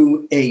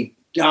through a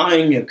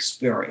dying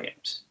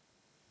experience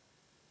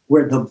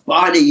where the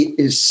body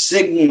is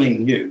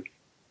signaling you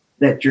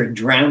that you're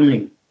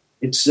drowning.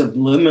 It's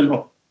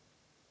subliminal.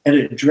 And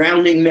a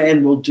drowning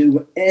man will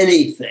do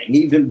anything,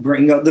 even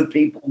bring other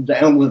people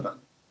down with him,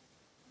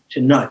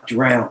 to not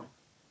drown.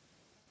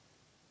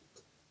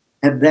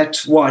 And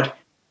that's what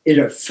it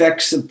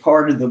affects a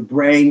part of the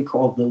brain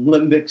called the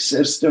limbic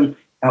system,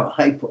 our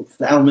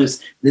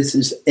hypothalamus. This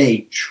is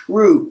a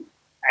true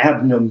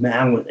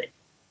abnormality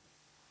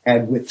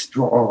and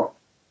withdrawal.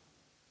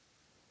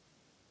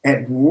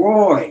 And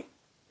Roy,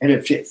 and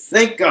if you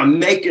think I'm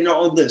making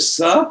all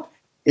this up,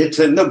 it's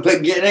in the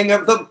beginning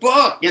of the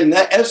book, in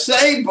the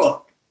essay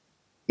book.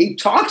 He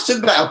talks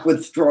about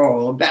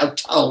withdrawal, about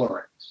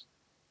tolerance.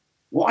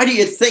 Why do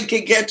you think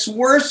it gets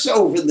worse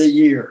over the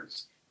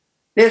years?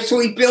 As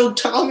we build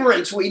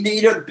tolerance, we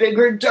need a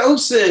bigger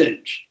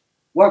dosage.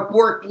 What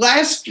worked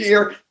last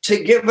year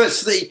to give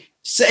us the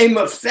same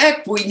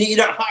effect, we need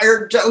a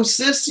higher dose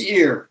this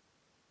year.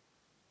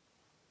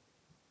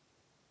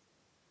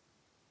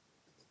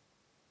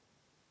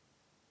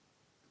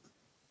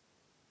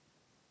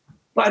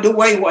 By the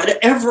way,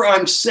 whatever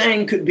I'm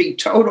saying could be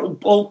total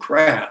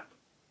bullcrap.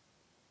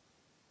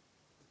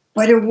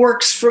 But it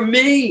works for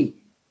me.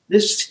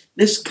 This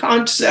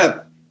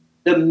concept,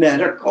 the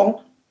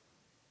medical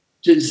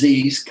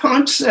disease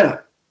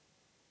concept.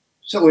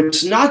 So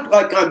it's not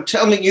like I'm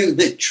telling you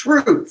the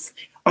truth.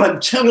 I'm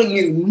telling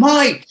you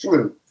my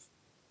truth.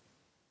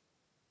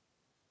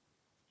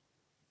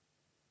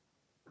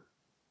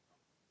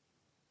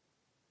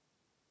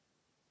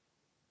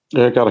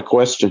 I got a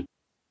question.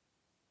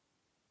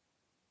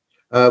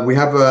 We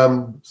have,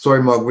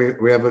 sorry, Mark,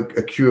 we have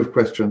a queue of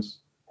questions.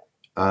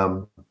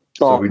 So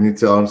we need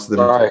to answer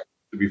them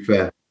to be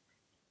fair.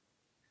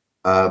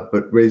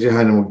 But raise your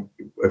hand and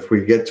if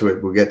we get to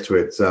it, we'll get to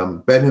it.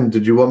 Benham,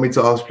 did you want me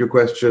to ask your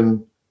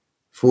question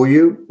for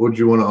you or do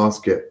you want to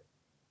ask it?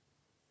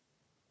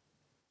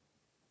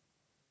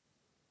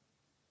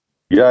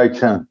 Yeah, I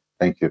can.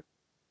 Thank you.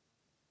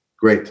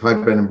 Great. Hi,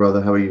 Benham,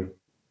 brother. How are you?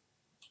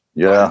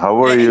 Yeah,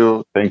 how are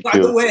you? Thank you. By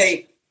the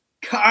way,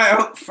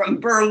 Kyle from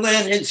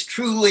Berlin is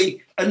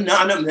truly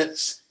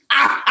anonymous.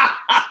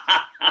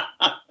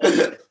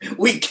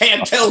 We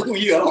can't tell who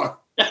you are.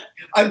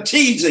 I'm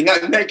teasing.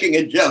 I'm making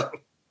a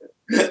joke.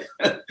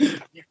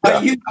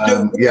 I used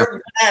to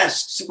wear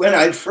masks when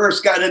I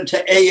first got into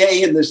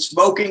AA in the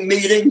smoking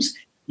meetings.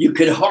 You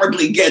could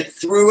hardly get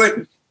through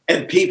it.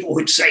 And people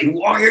would say,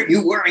 why are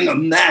you wearing a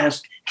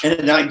mask?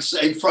 And I'd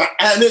say, for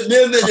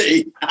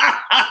anonymity.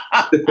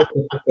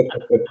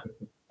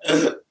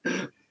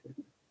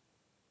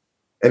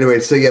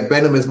 Anyway, so yeah,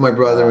 Benham is my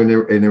brother in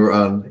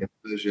Iran, in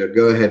Persia.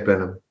 Go ahead,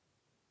 Benham.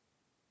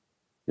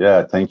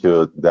 Yeah, thank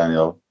you,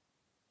 Daniel.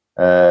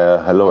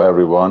 Hello,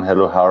 everyone.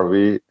 Hello,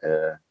 Harvey.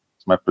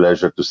 It's my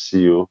pleasure to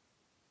see you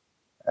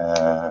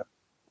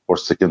for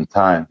second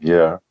time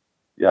here.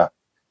 Yeah,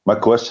 my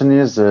question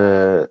is,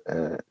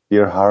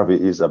 dear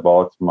Harvey, is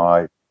about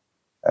my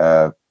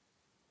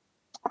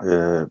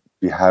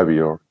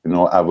behavior,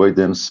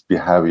 avoidance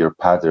behavior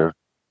pattern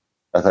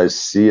that I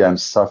see and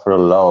suffer a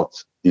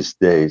lot these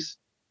days.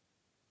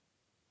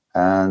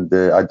 And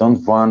I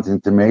don't want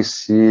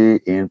intimacy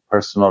in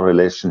personal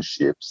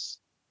relationships.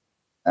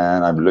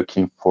 And I'm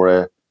looking for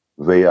a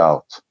way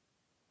out.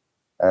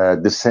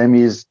 The same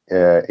is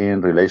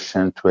in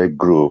relation to a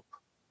group.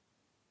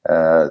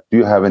 Do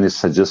you have any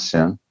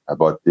suggestion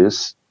about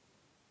this?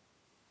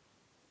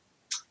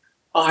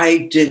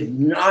 I did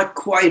not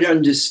quite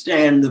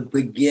understand the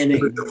beginning.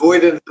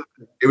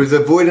 It was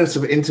avoidance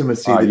of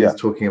intimacy that yeah. he's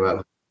talking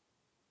about.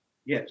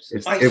 Yes.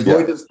 It's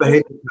avoidance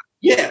behavior.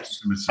 Yes,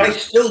 Intimacy. I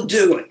still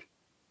do it.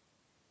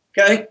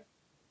 Okay?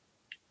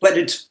 But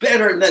it's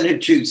better than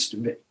it used to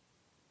be.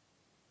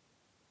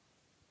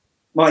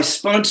 My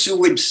sponsor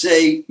would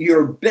say,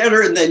 you're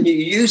better than you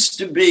used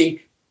to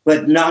be,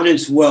 but not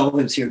as well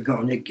as you're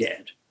going to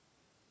get.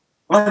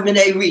 I'm in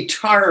a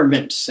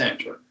retirement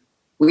center.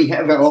 We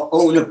have our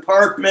own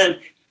apartment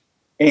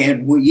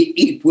and we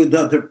eat with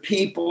other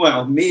people,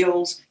 our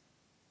meals.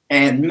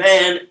 And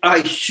man,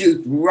 I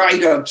shoot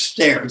right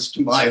upstairs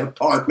to my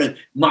apartment.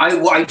 My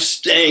wife's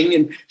staying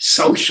and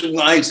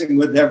socializing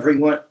with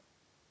everyone.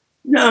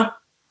 No,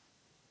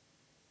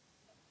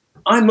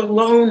 I'm a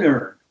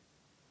loner.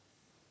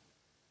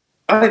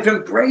 I've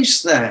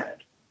embraced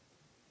that.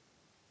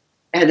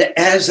 And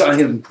as I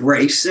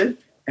embrace it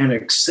and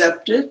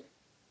accept it,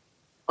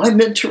 I'm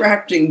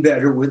interacting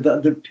better with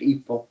other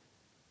people.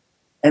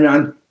 And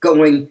I'm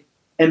going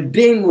and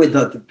being with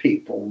other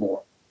people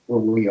more where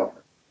we are.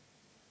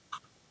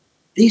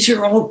 These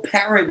are all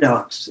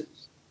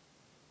paradoxes.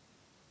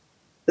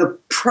 The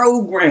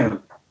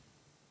program,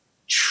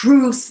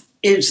 truth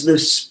is the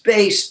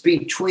space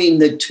between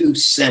the two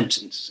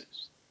sentences.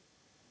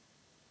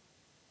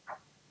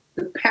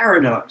 The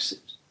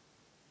paradoxes.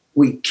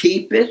 We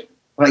keep it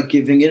by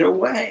giving it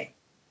away.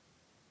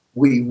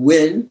 We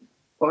win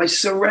by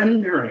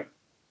surrendering.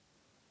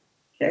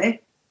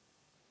 Okay?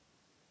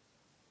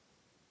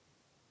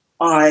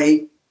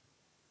 I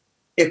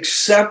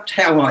accept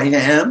how I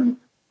am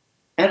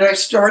and I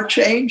start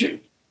changing.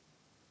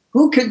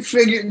 Who can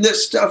figure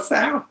this stuff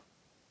out?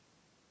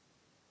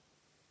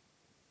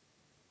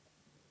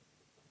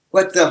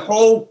 But the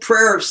whole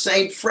prayer of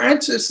St.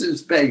 Francis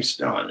is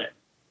based on it.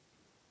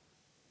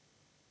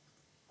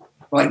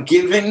 By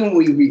giving,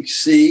 we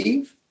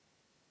receive.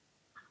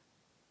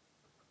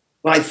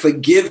 By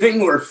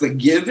forgiving, we're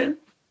forgiven.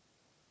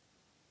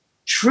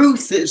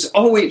 Truth is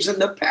always in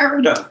the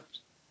paradox.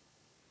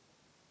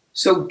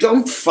 So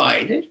don't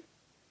fight it,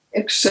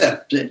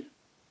 accept it,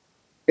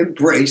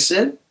 embrace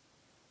it,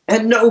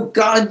 and know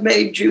God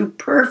made you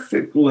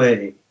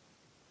perfectly.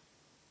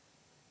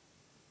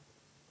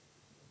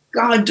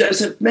 God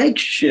doesn't make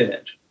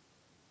shit.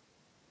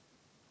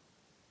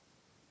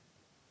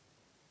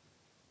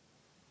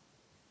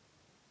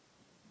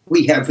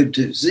 We have a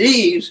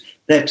disease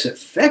that's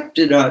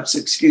affected us,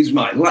 excuse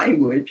my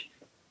language,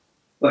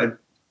 but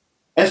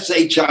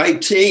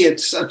SHIT,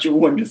 it's such a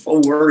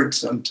wonderful word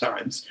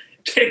sometimes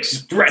to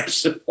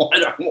express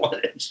what I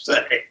want to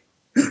say.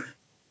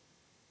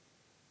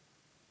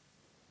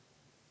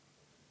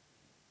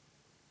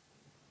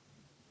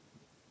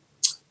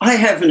 I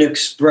have an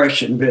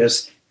expression,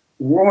 this.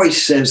 Roy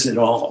says it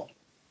all.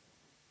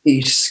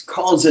 He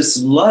calls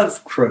us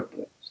love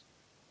cripples.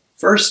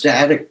 First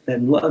addict,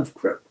 then love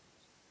cripple.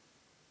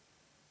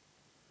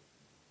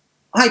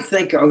 I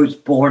think I was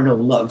born a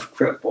love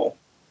cripple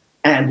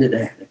and an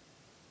addict.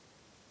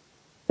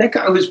 I think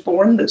I was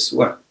born this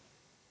way.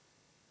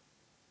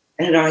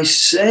 And I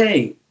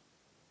say,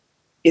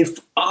 if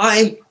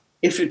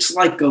it's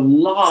like a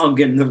log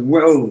in the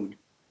road,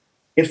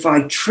 if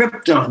I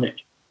tripped on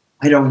it,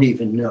 I don't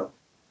even know.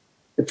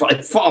 If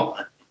I fall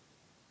on it.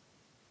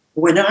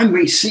 When I'm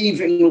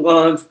receiving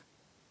love,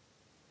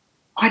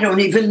 I don't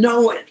even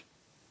know it.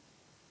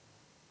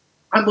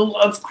 I'm a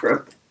love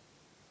cripple.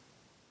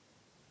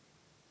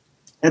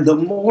 And the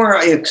more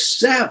I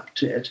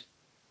accept it,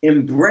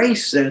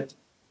 embrace it,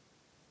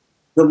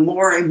 the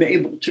more I'm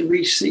able to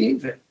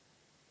receive it.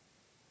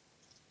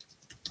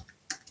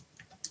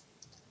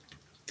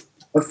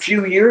 A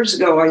few years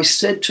ago, I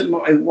said to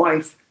my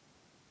wife,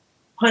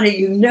 honey,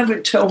 you never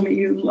tell me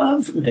you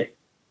love me.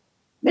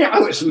 Now, I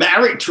was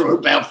married to her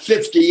about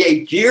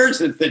 58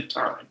 years at the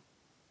time.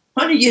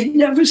 Honey, you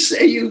never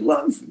say you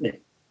love me.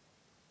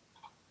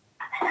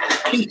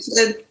 She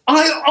said,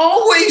 I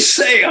always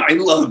say I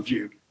love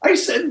you. I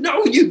said,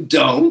 no, you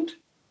don't.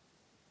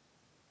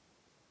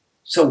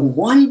 So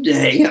one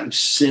day I'm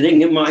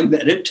sitting in my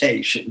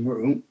meditation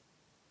room,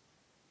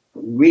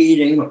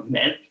 reading or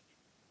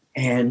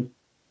and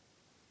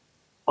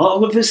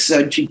all of a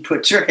sudden she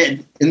puts her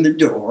head in the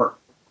door,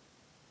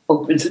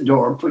 opens the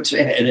door, puts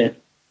her head in,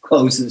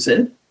 closes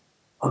it.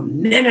 A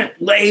minute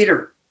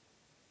later,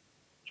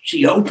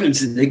 she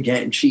opens it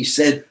again. She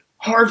said,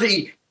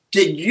 Harvey,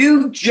 did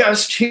you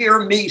just hear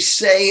me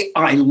say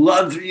I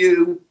love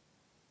you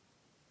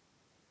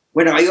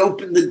when I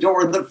opened the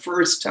door the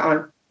first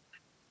time?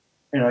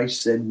 And I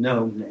said,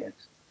 no, Nancy.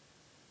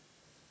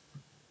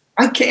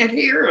 I can't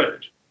hear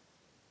it.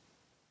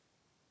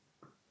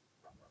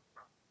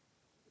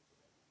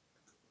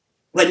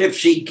 But if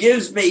she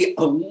gives me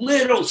a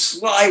little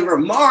sly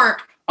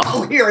remark,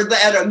 I'll hear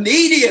that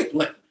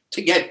immediately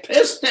to get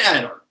pissed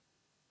at her.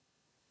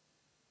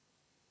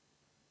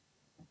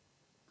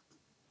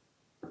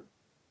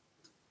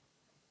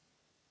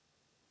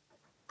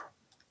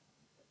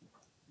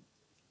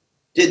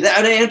 Did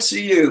that answer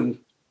you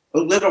a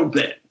little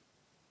bit?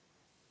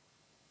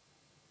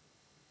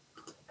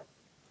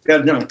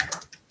 Good, no.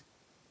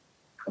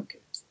 Okay.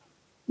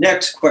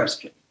 Next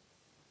question.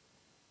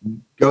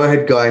 Go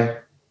ahead, Guy.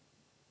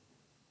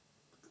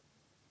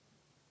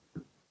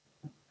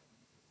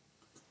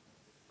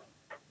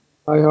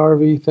 Hi,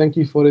 Harvey. Thank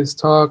you for this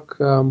talk.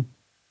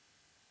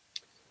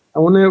 I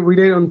want to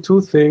relate on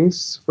two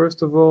things.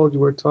 First of all, you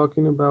were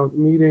talking about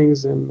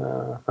meetings and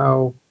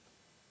how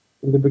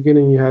in the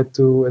beginning you had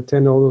to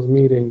attend all those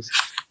meetings.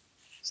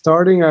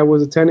 Starting, I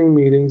was attending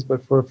meetings,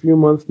 but for a few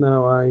months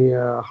now,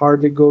 I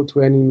hardly go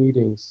to any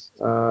meetings.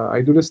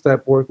 I do the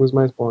step work with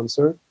my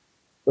sponsor,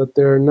 but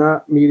there are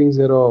not meetings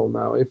at all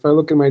now. If I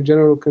look at my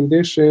general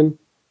condition,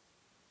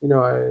 you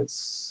know,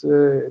 it's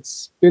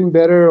been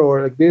better,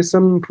 or like there's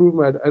some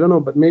improvement. I don't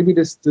know, but maybe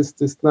this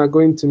not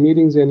going to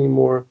meetings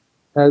anymore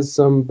has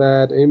some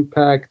bad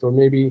impact, or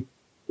maybe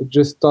it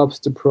just stops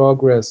the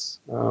progress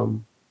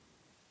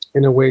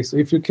in a way. So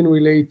if you can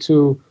relate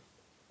to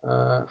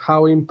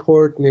how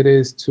important it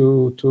is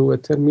to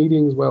attend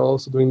meetings while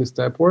also doing the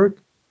step work.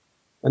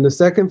 And the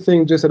second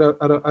thing, just out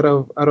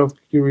of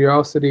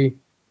curiosity,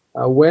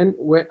 when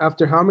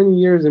after how many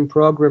years in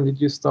program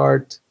did you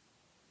start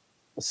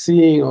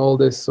seeing all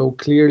this so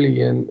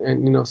clearly and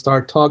you know,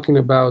 start talking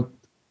about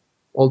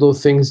all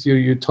those things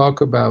you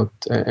talk about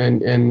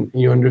and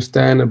you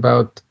understand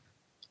about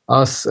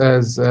us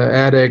as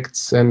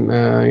addicts and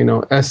you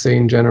know, essay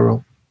in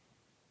general?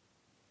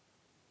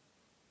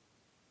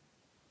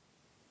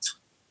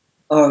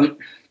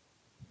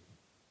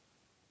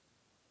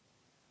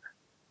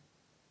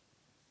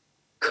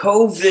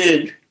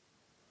 COVID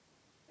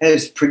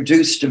has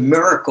produced a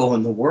miracle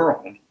in the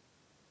world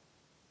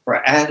for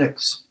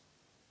addicts.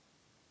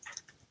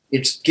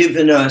 It's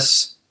given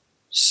us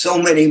so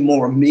many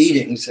more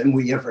meetings than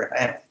we ever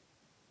had.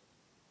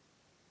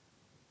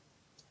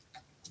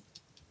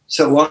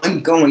 So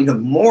I'm going to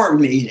more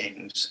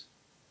meetings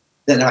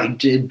than I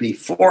did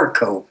before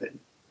COVID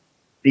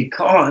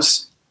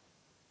because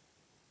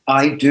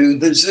I do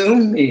the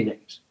Zoom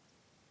meetings.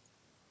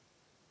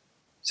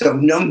 So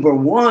number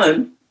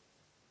one,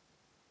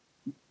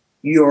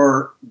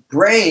 your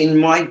brain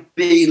might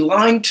be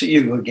lying to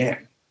you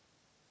again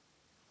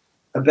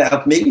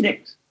about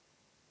meetings.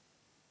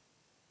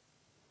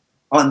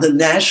 On the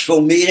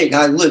Nashville meeting,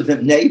 I live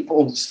in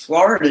Naples,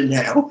 Florida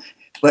now,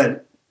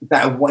 but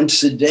about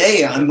once a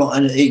day I'm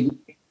on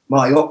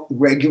my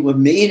regular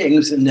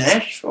meetings in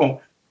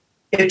Nashville.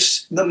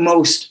 It's the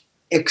most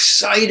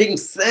exciting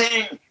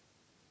thing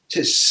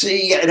to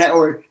see at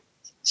our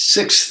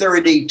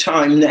 6:30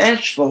 time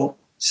Nashville,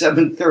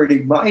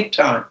 7:30 my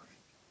time,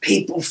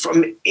 people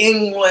from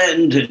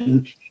England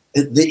and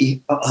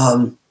the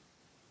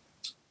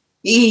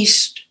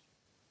East,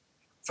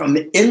 from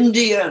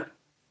India,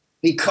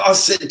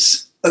 because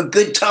it's a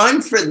good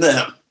time for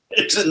them.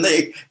 It's in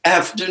the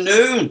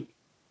afternoon.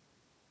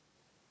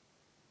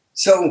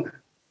 So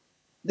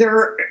there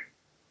are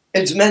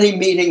as many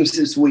meetings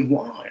as we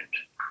want.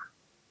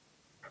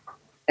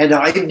 And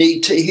I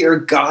need to hear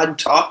God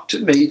talk to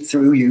me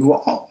through you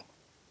all.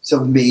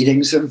 So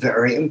meetings are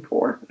very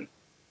important.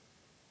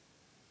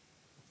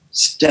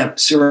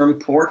 Steps are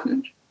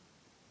important.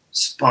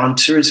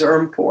 Sponsors are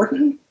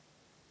important.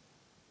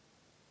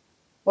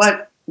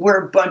 But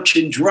we're a bunch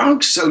of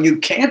drunks, so you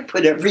can't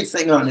put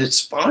everything on a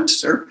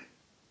sponsor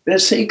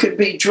because he could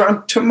be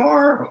drunk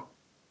tomorrow.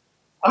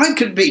 I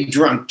could be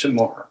drunk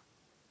tomorrow.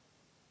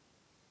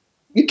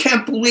 You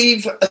can't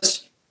believe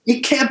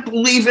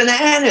an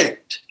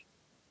addict.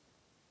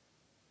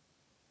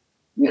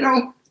 You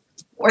know,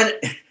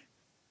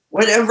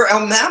 whenever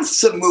our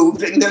mouths are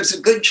moving, there's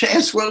a good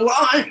chance we're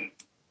lying.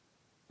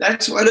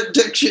 That's what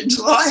addiction's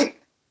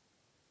like.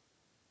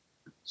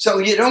 So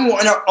you don't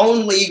want to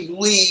only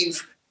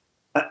leave.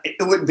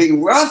 It would be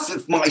rough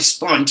if my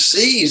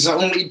sponsees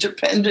only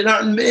depended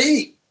on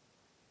me.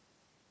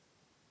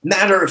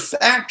 Matter of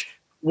fact,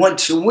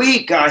 once a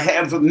week, I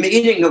have a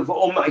meeting of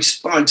all my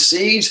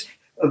sponsees.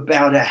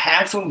 About a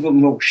half of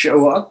them will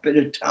show up at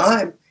a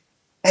time.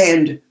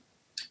 And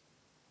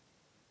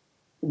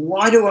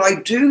why do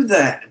I do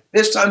that?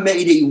 This, I'm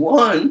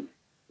 81.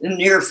 In the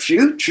near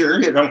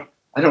future, you know,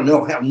 I don't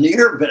know how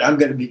near, but I'm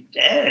going to be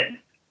dead.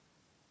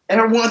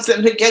 And I want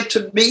them to get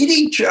to meet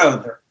each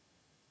other.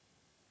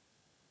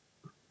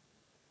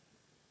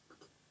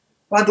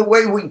 By the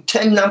way, we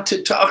tend not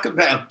to talk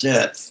about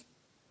death.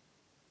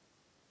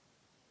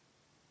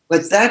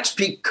 But that's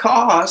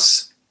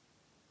because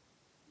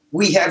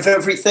we have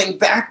everything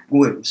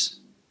backwards.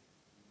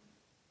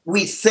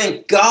 We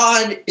think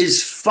God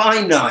is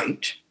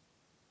finite,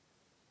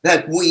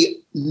 that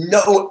we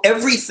know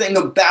everything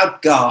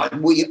about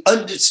God, we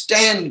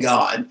understand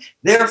God,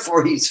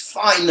 therefore he's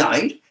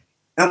finite,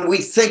 and we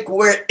think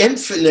we're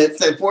infinite,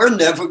 that we're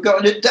never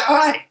going to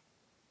die.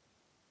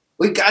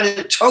 We got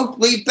it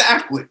totally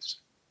backwards.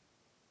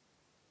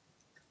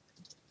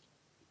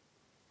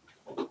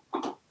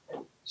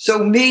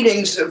 So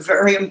meetings are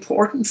very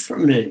important for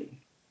me.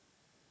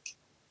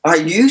 I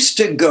used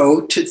to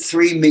go to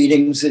 3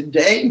 meetings a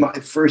day my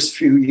first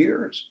few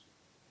years,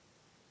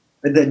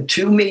 and then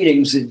 2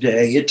 meetings a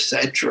day,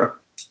 etc.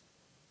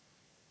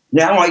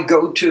 Now I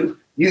go to,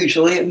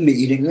 usually a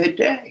meeting a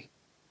day.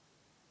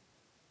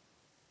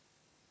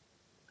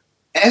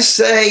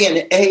 SA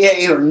and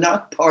AA are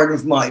not part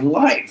of my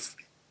life.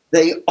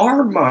 They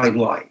are my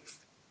life.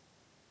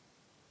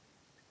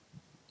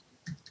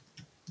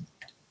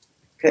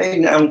 Okay,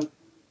 now,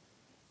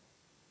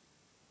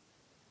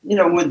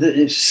 with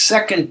the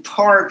second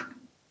part,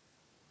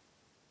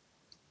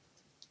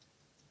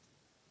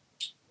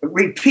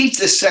 repeat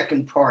the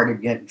second part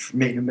again for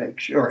me to make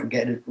sure I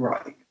get it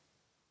right.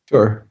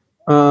 Sure.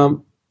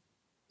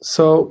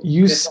 So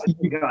you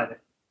got it.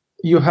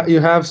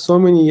 You have so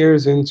many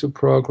years into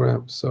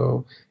programs,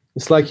 so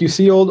it's like you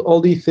see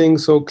all these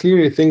things so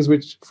clearly, things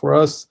which for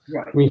us,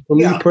 right. I mean, for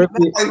me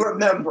personally, I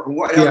remember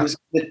what I was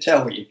going to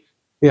tell you.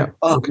 Yeah.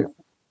 Okay.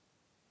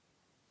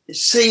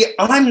 See,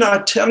 I'm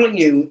not telling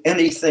you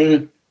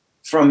anything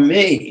from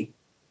me.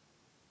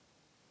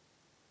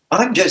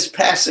 I'm just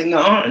passing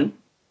on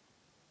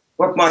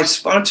what my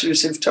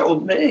sponsors have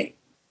told me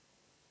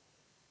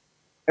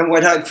and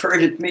what I've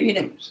heard at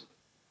meetings.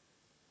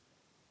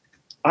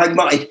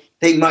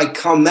 They might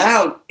come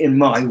out in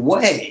my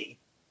way,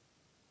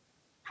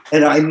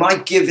 and I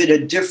might give it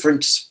a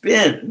different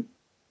spin.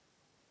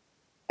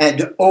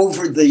 And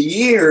over the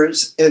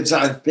years, as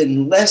I've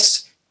been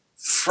less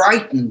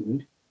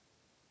frightened,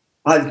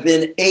 I've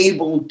been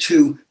able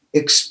to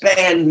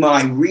expand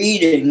my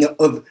reading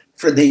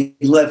for the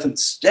 11th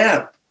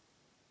step.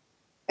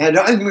 And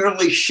I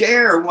merely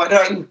share what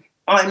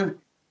I'm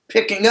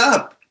picking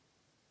up.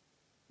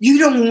 You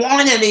don't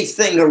want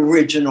anything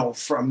original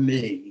from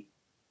me.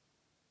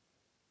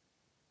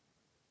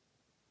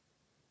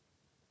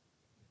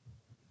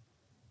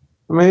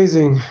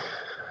 Amazing.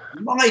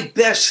 My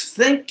best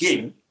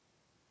thinking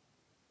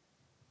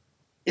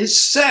is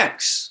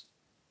sex.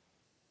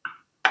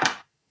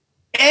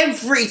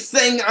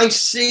 Everything I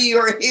see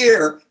or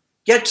hear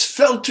gets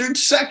filtered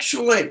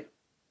sexually.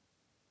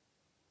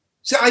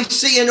 So I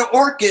see an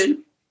orchid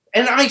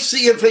and I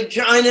see a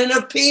vagina and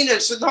a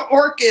penis in the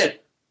orchid.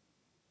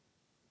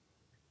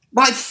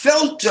 My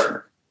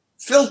filter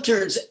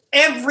filters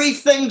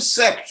everything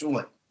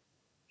sexually.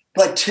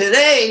 But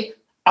today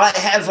I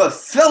have a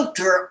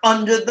filter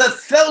under the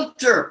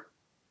filter.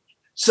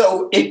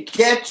 So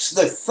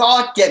the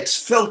thought gets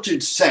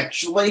filtered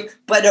sexually,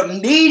 but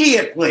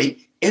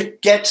immediately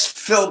it gets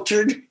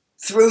filtered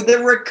through the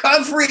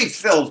recovery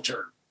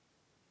filter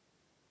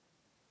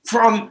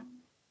from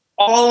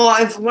all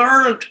I've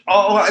learned,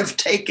 all I've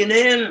taken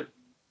in.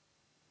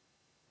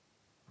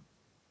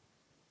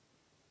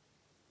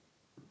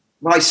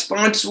 My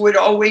sponsor would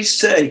always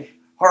say,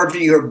 Harvey,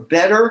 you're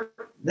better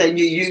than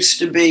you used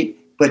to be,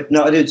 but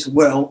not as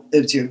well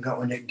as you're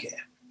going to get.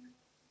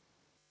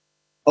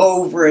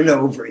 Over and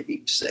over,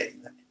 he'd say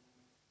that.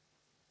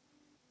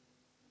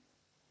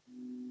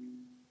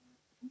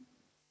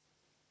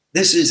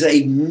 This is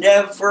a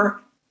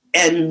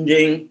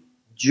never-ending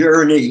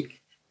journey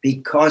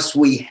because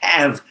we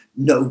have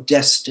no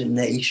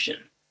destination.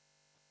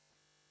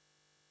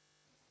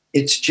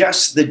 It's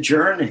just the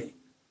journey.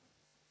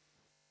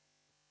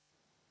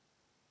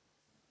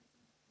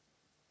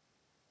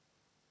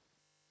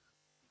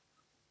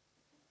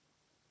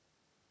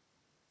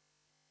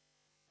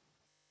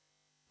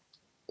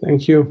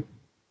 Thank you.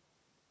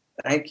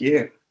 Thank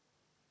you.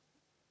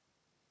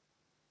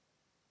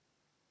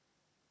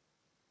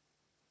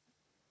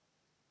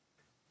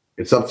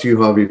 It's up to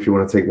you, Harvey, if you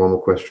want to take one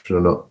more question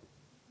or not.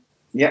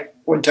 Yeah.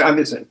 What time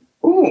is it?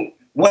 Ooh,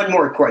 one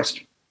more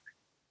question.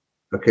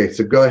 Okay,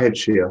 so go ahead,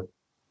 Shia.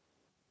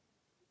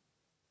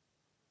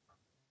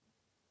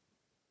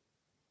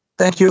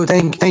 Thank you,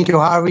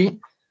 Harvey,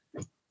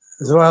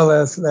 as well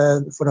as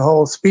for the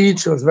whole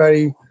speech. It was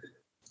very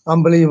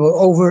unbelievable,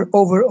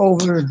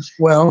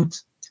 overwhelmed.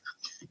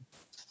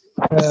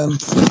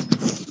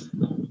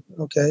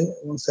 Okay,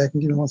 one second,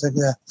 give me 1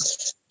 second.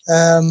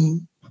 Yeah.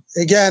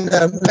 Again,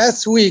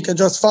 last week, I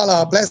just follow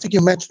up. Last week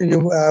you mentioned you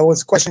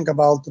was questioning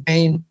about the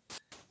pain,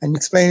 and you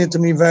explained it to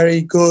me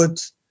very good.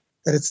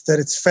 That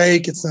it's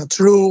fake, it's not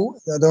true.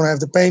 I don't have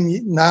the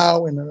pain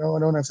now, and I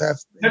don't have to have.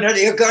 No,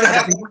 you're going to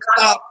have to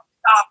stop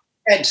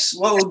and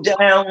slow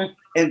down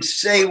and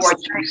say what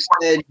you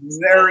said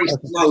very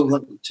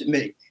slowly to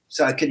me,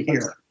 so I could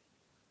hear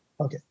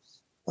it. Okay.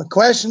 My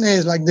question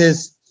is like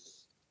this.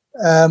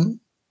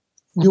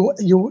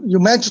 You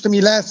mentioned to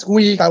me last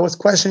week, I was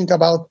questioning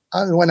about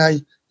when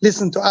I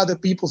listen to other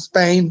people's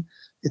pain,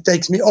 it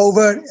takes me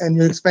over, and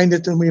you explained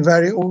it to me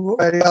very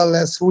well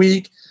last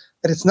week,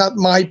 that it's not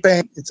my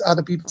pain, it's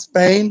other people's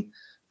pain,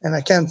 and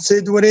I can't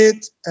sit with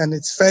it, and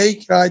it's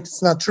fake, right?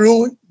 It's not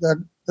true.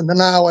 That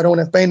now I don't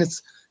have pain.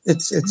 It's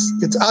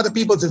other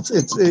people's.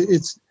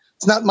 It's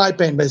not my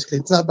pain, basically.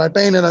 It's not my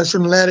pain, and I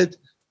shouldn't let it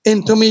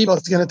into me, but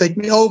it's going to take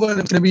me over, and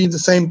it's going to be the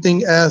same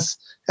thing as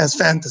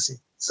fantasy,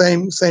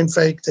 same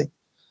fake thing.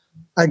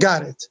 I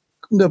got it.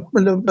 The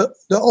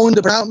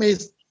only problem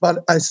is,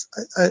 but I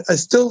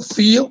still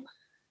feel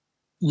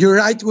you're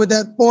right with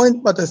that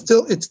point, but I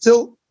still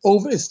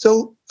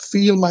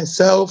feel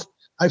myself.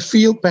 I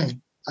feel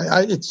pain.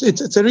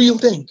 It's a real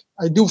thing.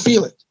 I do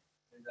feel it.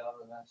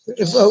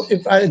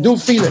 If I do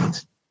feel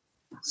it,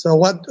 So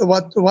what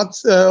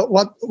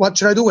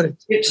should I do with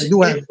it? I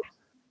do have it.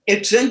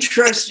 It's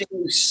interesting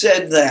you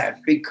said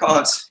that,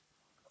 because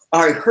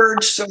I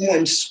heard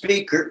someone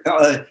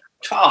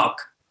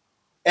talk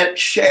at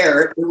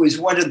Share. It was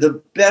one of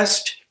the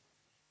best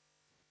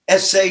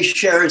essay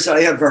shares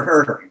I ever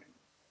heard,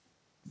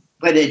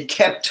 but it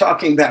kept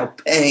talking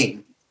about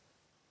pain.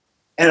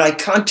 And I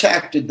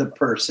contacted the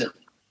person,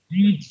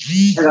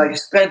 and I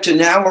spent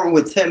an hour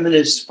with him and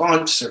his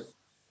sponsor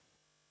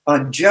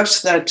on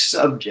just that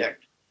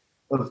subject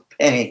of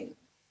pain.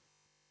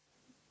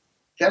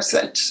 Just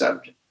that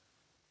subject.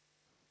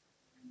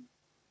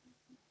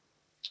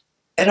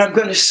 And I'm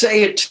going to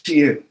say it to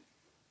you.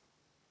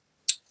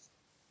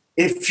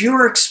 If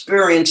you're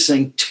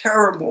experiencing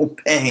terrible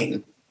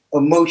pain,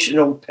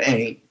 emotional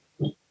pain,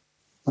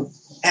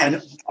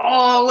 and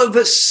all of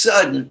a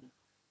sudden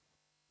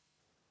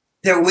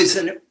there was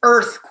an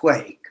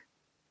earthquake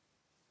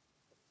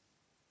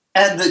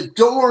and the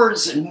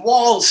doors and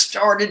walls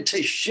started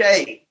to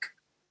shake,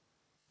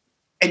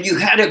 and you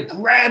had to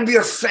grab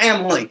your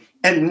family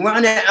and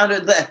run out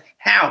of the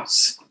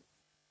house,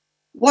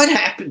 what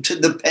happened to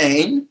the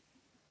pain?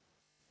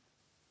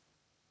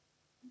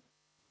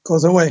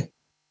 Goes away.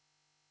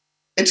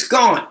 It's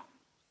gone.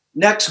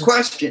 Next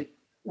question.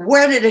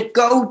 Where did it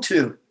go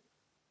to?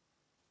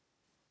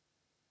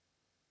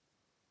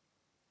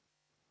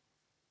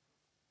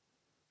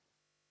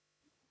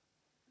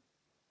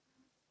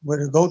 Where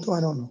did it go to?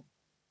 I don't know.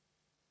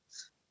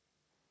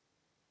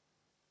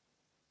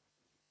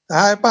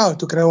 Higher power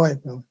took it away.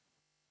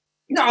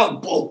 No,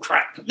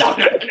 bullcrap. No.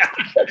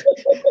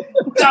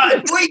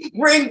 God, we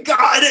bring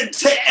God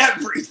into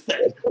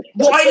everything.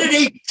 Why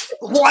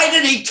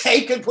did he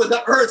take it with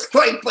the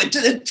earthquake, but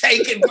didn't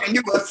take it when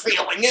you were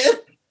feeling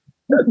it?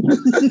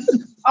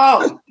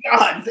 Oh,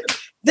 God.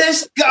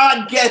 This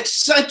God gets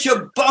such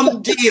a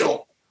bum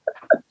deal.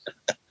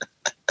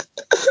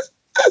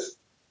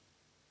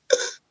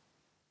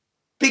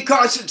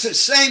 Because it's the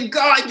same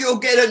God you'll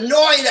get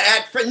annoyed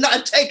at for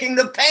not taking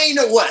the pain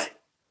away.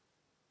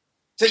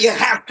 So you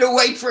have to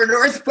wait for an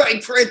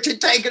earthquake for it to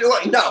take it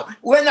away. No,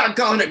 we're not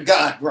going to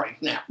God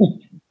right now.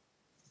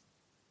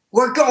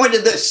 We're going to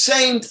the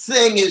same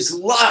thing as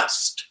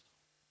lust.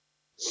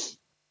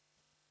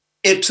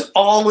 It's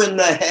all in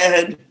the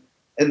head,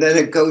 and then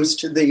it goes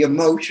to the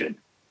emotion,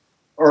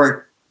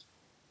 or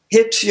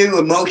hits you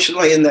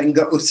emotionally and then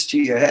goes to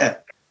your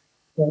head.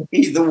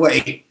 Either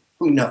way,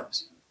 who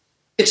knows?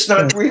 It's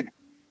not real.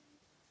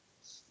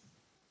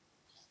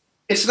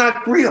 It's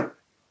not real.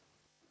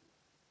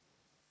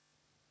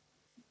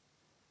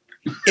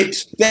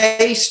 It's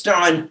based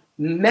on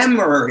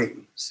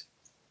memories.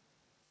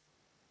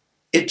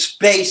 It's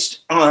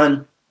based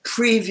on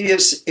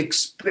previous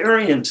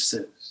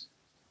experiences.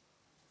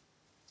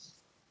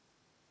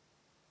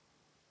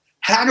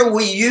 How do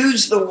we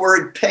use the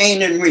word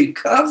pain in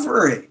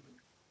recovery?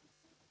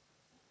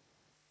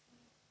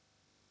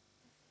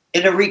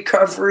 In a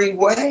recovery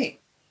way.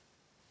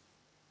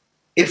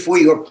 If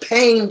we are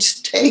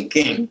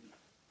painstaking,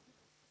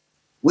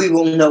 we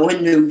will know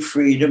a new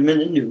freedom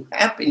and a new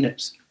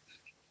happiness.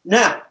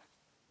 Now,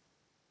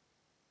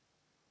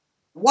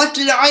 what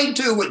did I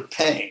do with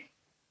pain?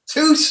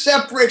 Two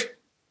separate,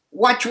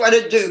 watch what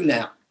I do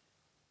now.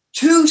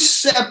 Two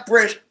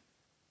separate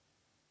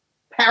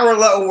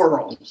parallel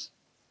worlds.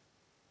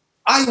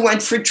 I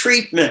went for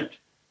treatment.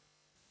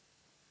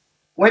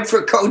 Went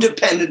for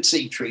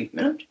codependency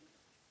treatment.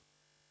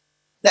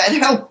 That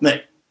helped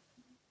me.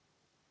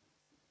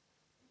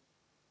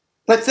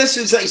 But this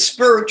is a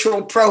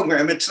spiritual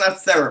program. It's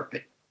not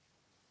therapy.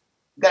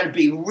 You've got to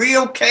be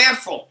real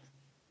careful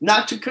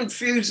not to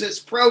confuse this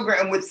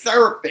program with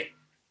therapy.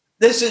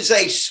 This is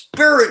a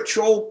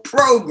spiritual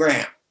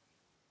program.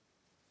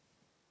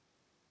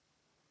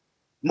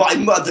 My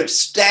mother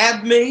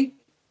stabbed me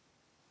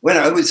when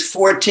I was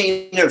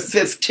 14 or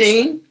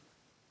 15.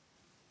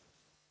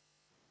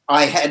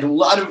 I had a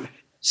lot of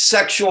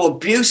sexual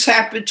abuse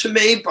happen to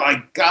me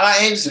by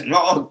guys and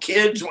all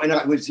kids when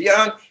I was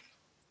young.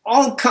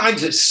 All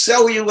kinds of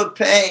cellular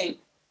pain,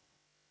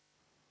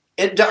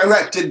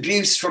 indirect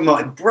abuse from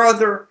my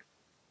brother.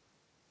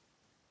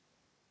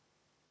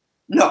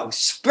 No,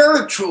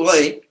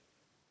 spiritually,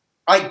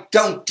 I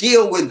don't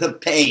deal with the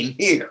pain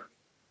here.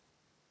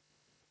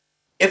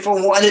 If I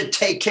want to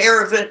take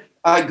care of it,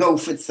 I go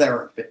for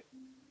therapy.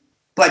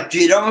 But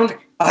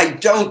I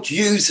don't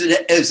use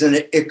it as an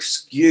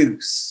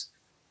excuse.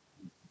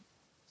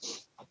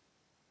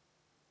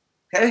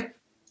 Okay?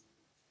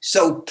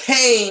 So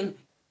pain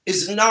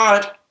is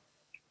not,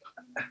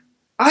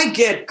 I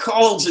get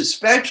calls,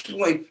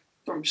 especially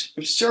from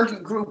a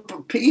certain group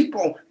of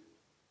people,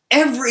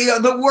 every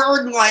other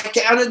word like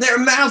out of their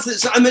mouth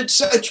is, I'm in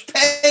such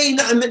pain,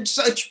 I'm in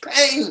such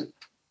pain.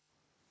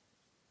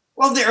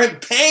 Well, they're in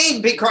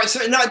pain because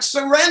they're not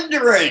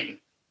surrendering.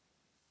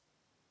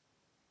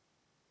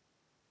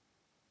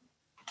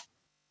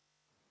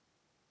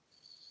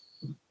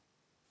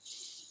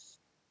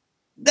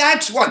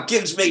 That's what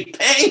gives me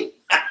pain.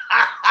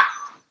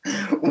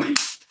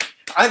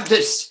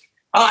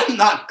 I'm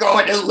not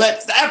going to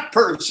let that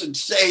person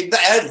say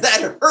that.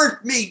 That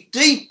hurt me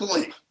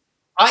deeply.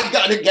 I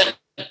got to get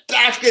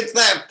back at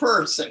that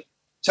person.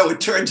 So it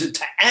turns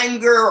into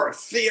anger or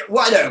fear,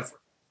 whatever.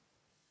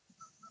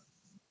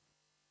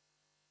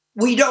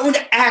 We don't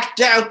act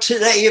out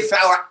today if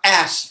our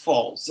ass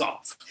falls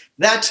off.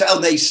 That's how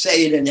they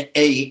say it in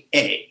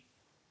AA.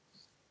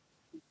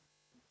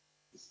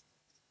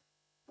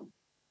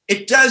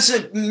 It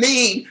doesn't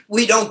mean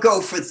we don't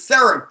go for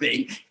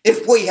therapy.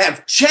 If we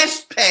have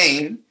chest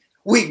pain,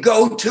 we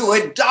go to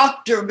a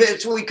doctor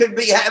because we could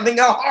be having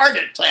a heart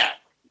attack.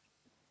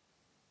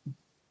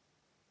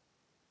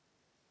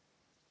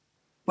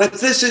 But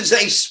this is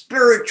a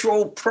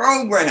spiritual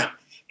program.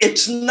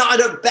 It's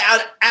not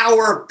about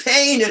our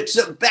pain. It's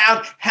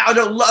about how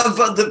to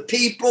love other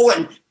people.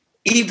 And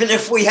even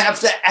if we have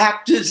to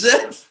act as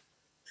if.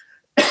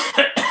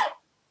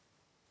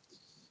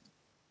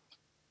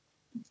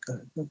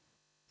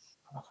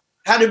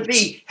 how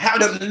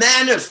to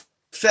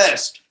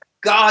manifest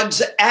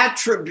God's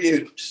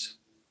attributes.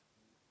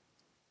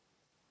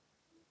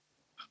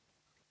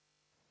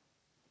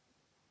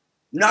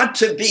 Not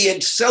to be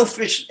in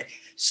selfishness,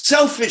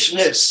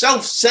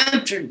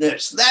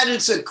 self-centeredness. That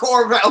is the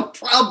core of our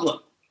problem.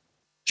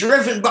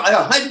 Driven by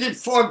 100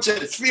 forms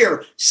of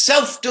fear,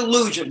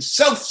 self-delusion,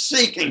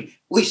 self-seeking.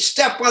 We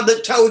step on the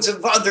toes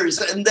of others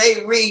and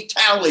they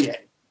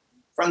retaliate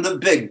from the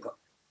big book.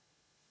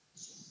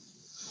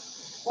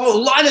 Well, a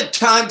lot of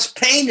times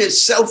pain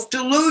is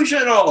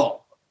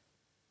self-delusional.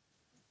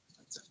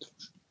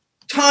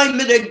 Time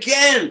and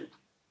again,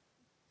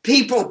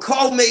 people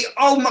call me,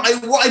 oh, my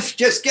wife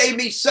just gave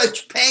me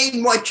such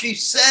pain, what she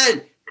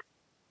said.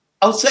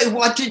 I'll say,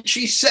 what did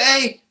she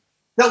say?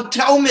 They'll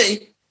tell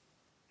me,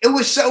 it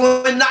was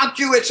so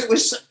innocuous. It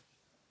was,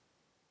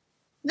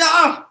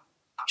 no,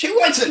 she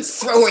wasn't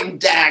throwing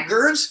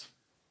daggers.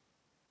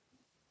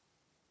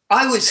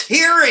 I was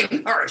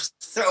hearing her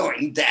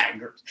throwing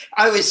daggers.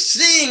 I was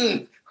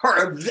seeing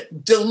her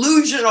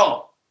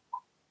delusional.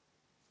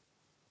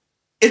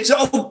 It's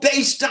all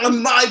based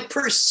on my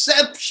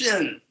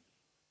perception.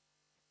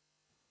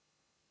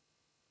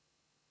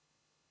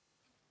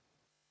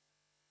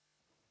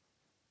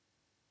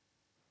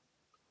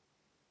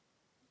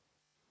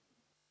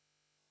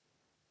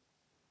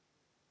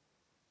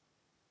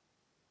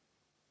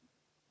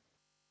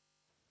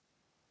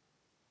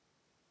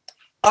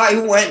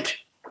 I went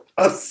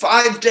a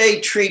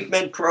 5-day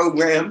treatment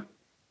program,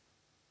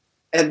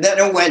 and then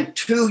I went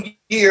 2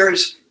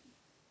 years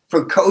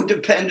for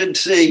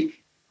codependency,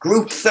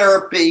 group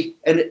therapy,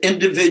 and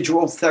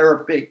individual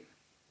therapy.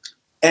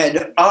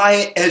 And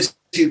I, as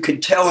you can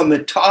tell, am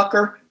a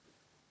talker,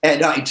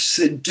 and I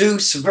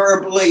seduce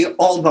verbally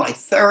all my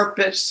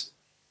therapists,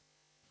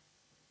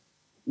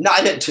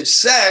 not into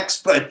sex,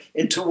 but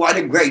into what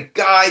a great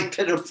guy,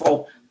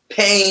 pitiful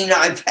pain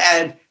I've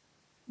had.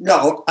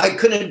 No, I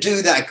couldn't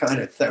do that kind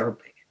of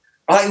therapy.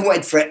 I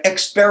went for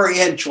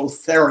experiential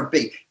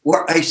therapy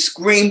where I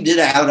screamed it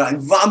out, I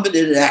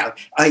vomited it out,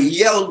 I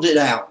yelled it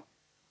out,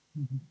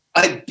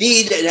 I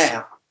beat it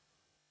out.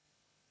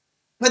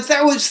 But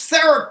that was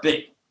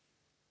therapy.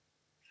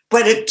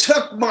 But it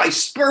took my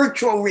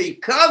spiritual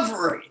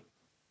recovery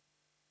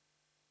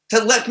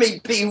to let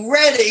me be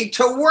ready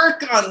to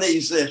work on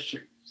these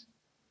issues.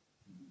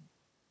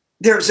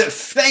 There's a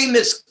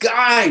famous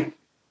guy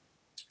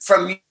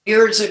from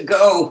years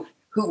ago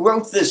who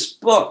wrote this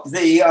book,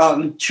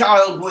 The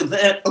Child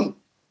Within.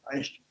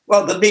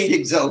 Well, the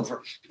meeting's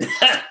over.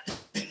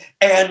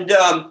 And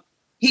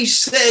he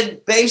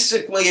said,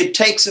 basically, it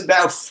takes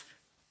about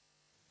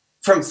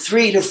from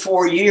 3 to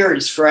 4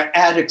 years for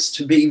addicts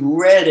to be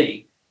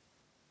ready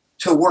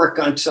to work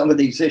on some of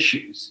these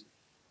issues.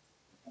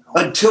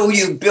 Until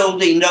you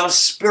build enough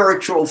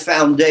spiritual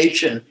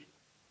foundation,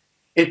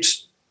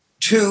 it's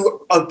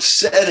too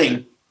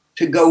upsetting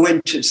to go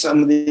into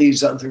some of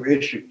these other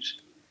issues.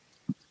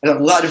 And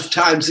a lot of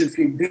times, if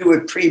you do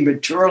it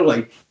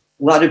prematurely, a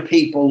lot of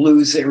people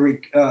lose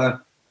their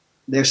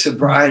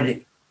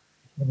sobriety.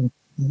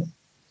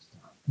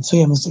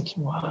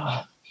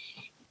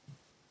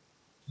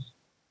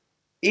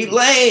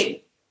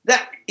 Elaine,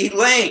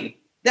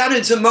 that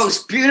is the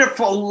most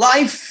beautiful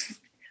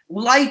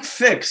light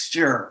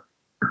fixture.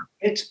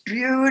 It's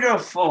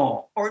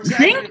beautiful.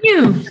 Thank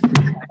you.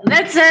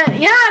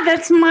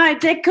 That's my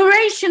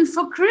decoration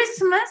for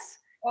Christmas.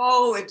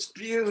 Oh, it's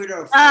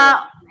beautiful.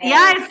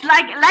 It's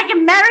like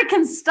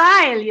American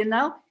style, you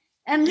know.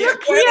 And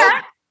look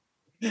here.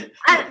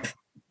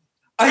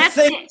 I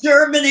think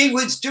Germany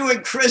was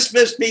doing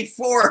Christmas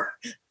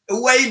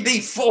way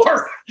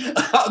before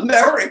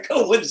America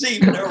was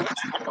even around.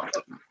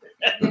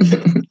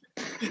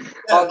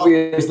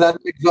 Is that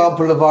an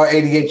example of our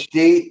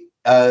ADHD?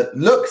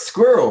 Look,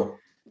 squirrel.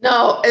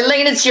 No,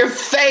 Elaine, it's your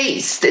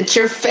face. It's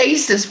your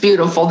face that's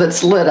beautiful,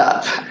 that's lit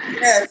up.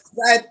 Yes,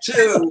 that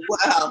too.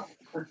 Wow.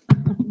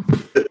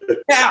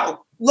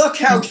 Now, look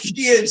how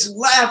she is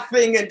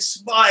laughing and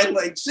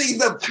smiling. See,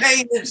 the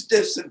pain has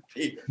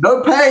disappeared.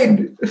 No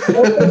pain.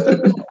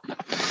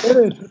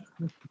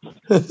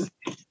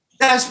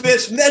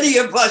 Erasmus, many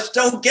of us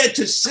don't get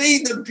to see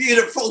the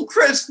beautiful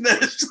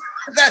Christmas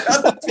that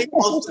other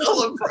people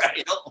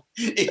celebrate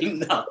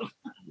enough.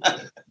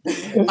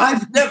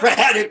 I've never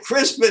had a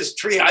Christmas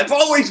tree. I've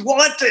always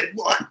wanted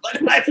one,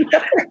 but I've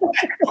never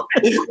had one.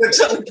 It's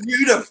so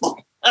beautiful.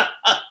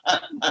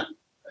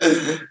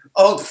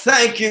 Oh,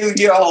 thank you,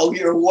 y'all.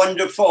 You're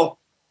wonderful.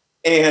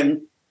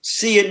 And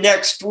see you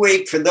next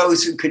week for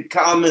those who could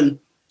come, and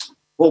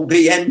we'll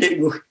be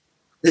ending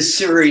the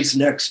series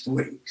next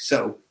week.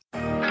 So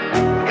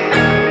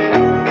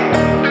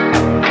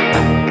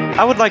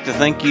I would like to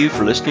thank you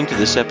for listening to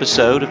this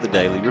episode of the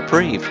Daily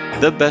Reprieve,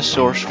 the best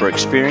source for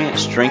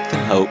experience, strength,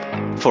 and hope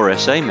for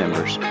SA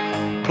members.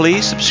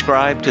 Please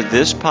subscribe to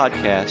this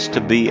podcast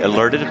to be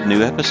alerted of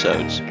new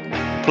episodes.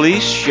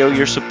 Please show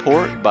your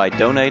support by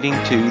donating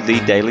to the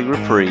Daily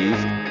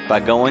Reprieve by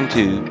going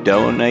to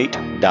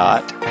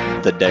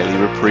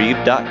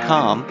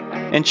donate.thedailyreprieve.com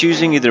and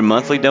choosing either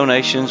monthly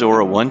donations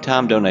or a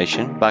one-time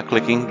donation by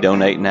clicking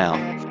Donate Now.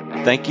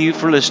 Thank you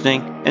for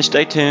listening, and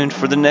stay tuned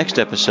for the next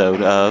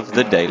episode of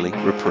The Daily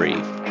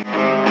Reprieve.